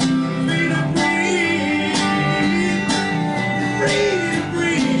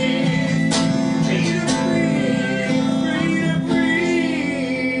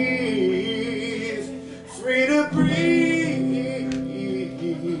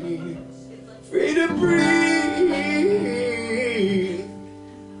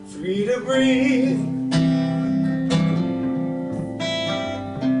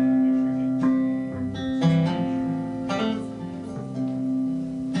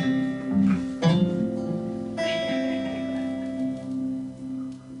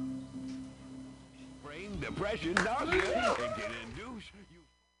 Depression, nausea, it can induce you.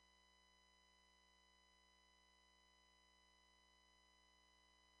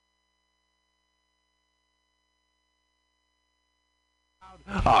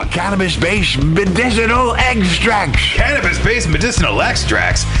 Cannabis-based medicinal extracts. Cannabis-based medicinal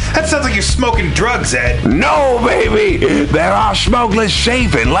extracts? That sounds like you're smoking drugs, Ed. No, baby! There are smokeless,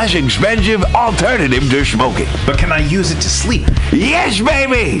 safe, and less expensive alternatives to smoking. But can I use it to sleep? Yes,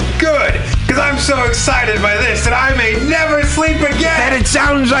 baby! Good! Because I'm so excited by this that I may never sleep again! And it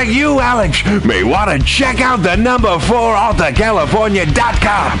sounds like you, Alex, may want to check out the number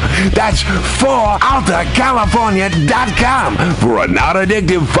 4AltaCalifornia.com. That's 4AltaCalifornia.com for a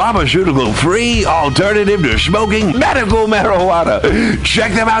non-addictive, pharmaceutical-free alternative to smoking medical marijuana.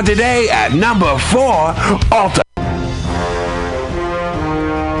 Check them out today at number 4Alta.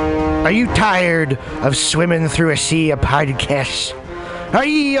 Are you tired of swimming through a sea of podcasts? Are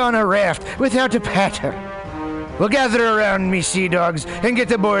ye on a raft without a paddle? Well, gather around me, sea dogs, and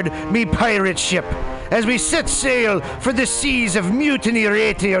get aboard me pirate ship as we set sail for the seas of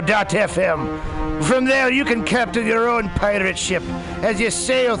MutinyRadio.fm. From there, you can captain your own pirate ship as you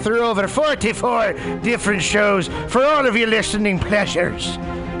sail through over 44 different shows for all of your listening pleasures.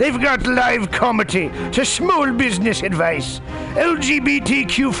 They've got live comedy to small business advice,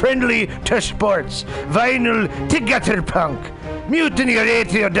 LGBTQ friendly to sports, vinyl to gutter punk.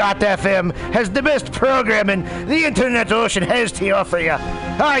 MutinyRadio.fm has the best programming the internet ocean has to offer you.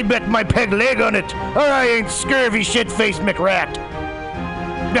 I bet my peg leg on it, or I ain't scurvy shit-faced McRat.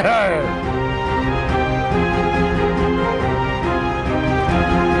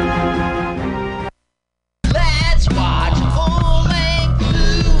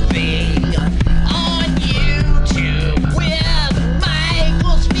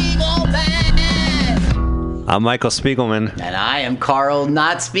 I'm Michael Spiegelman. And I am Carl,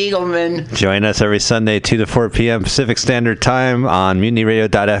 not Spiegelman. Join us every Sunday, 2 to 4 p.m. Pacific Standard Time on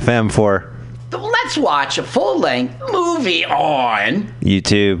MutinyRadio.fm for Let's watch a full-length movie on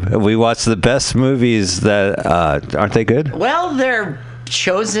YouTube. We watch the best movies that, aren't they good? Well, they're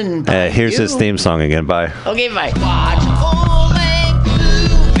chosen by Here's you. his theme song again. Bye. Okay, bye. Watch a full-length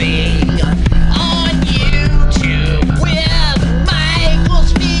movie on YouTube with Michael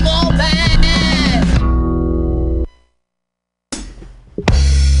Spiegelman.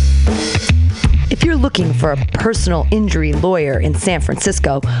 If you're looking for a personal injury lawyer in San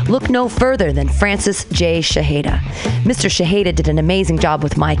Francisco, look no further than Francis J. Shaheda. Mr. Shaheda did an amazing job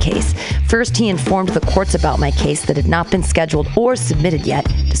with my case. First, he informed the courts about my case that had not been scheduled or submitted yet,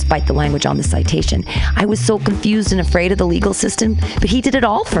 despite the language on the citation. I was so confused and afraid of the legal system, but he did it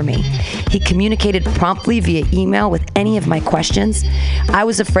all for me. He communicated promptly via email with any of my questions. I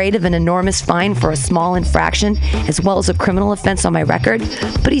was afraid of an enormous fine for a small infraction, as well as a criminal offense on my record,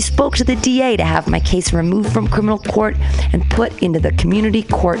 but he spoke to the DA to have my case removed from criminal court and put into the community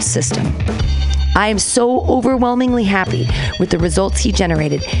court system. I am so overwhelmingly happy with the results he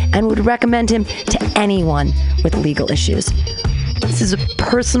generated and would recommend him to anyone with legal issues. This is a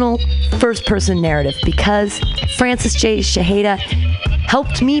personal, first-person narrative because Francis J. Shaheda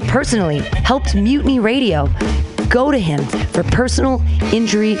helped me personally, helped Mutiny Radio. Go to him for personal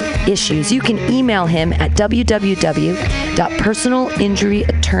injury issues. You can email him at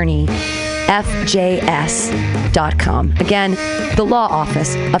www.personalinjuryattorneyfjs.com. Again, the law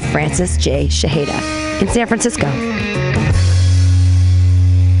office of Francis J. Shaheda in San Francisco.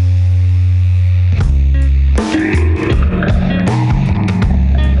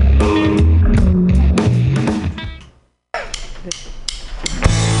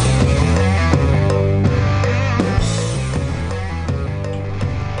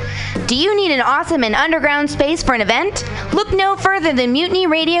 Do you need an awesome and underground space for an event? Look no further than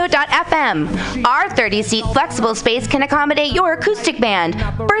MutinyRadio.fm. Our 30-seat flexible space can accommodate your acoustic band,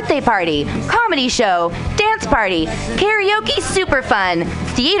 birthday party, comedy show, dance party, karaoke super fun,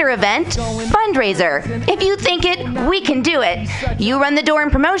 theater event, fundraiser. If you think it, we can do it. You run the door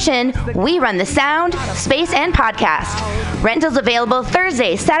and promotion, we run the sound, space, and podcast. Rentals available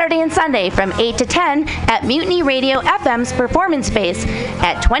Thursday, Saturday, and Sunday from 8 to 10 at Mutiny Radio FM's performance space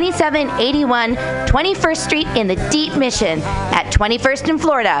at 2781 21st Street in the Deep Mission at 21st in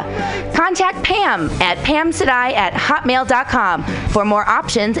Florida. Contact Pam at pamsadai@hotmail.com for more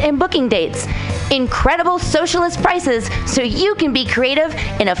options and booking dates. Incredible socialist prices so you can be creative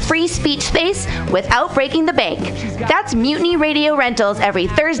in a free speech space without breaking the bank. That's Mutiny Radio Rentals every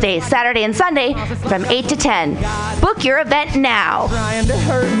Thursday, Saturday, and Sunday from 8 to 10. Book your event now. Trying to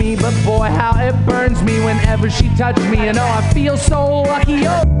hurt me, but boy, how it burns me whenever she touches me, and oh, I feel so lucky.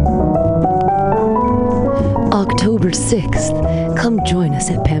 October 6th, come join us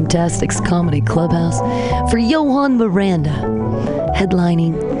at Pamtastic's Comedy Clubhouse for Johan Miranda,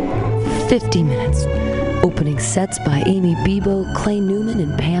 headlining 50 minutes. Opening sets by Amy Bebo, Clay Newman,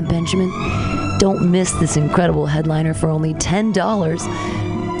 and Pam Benjamin. Don't miss this incredible headliner for only $10.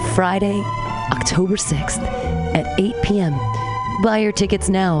 Friday, October 6th at 8 p.m. Buy your tickets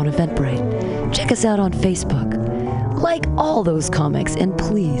now on Eventbrite. Check us out on Facebook. Like all those comics, and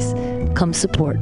please come support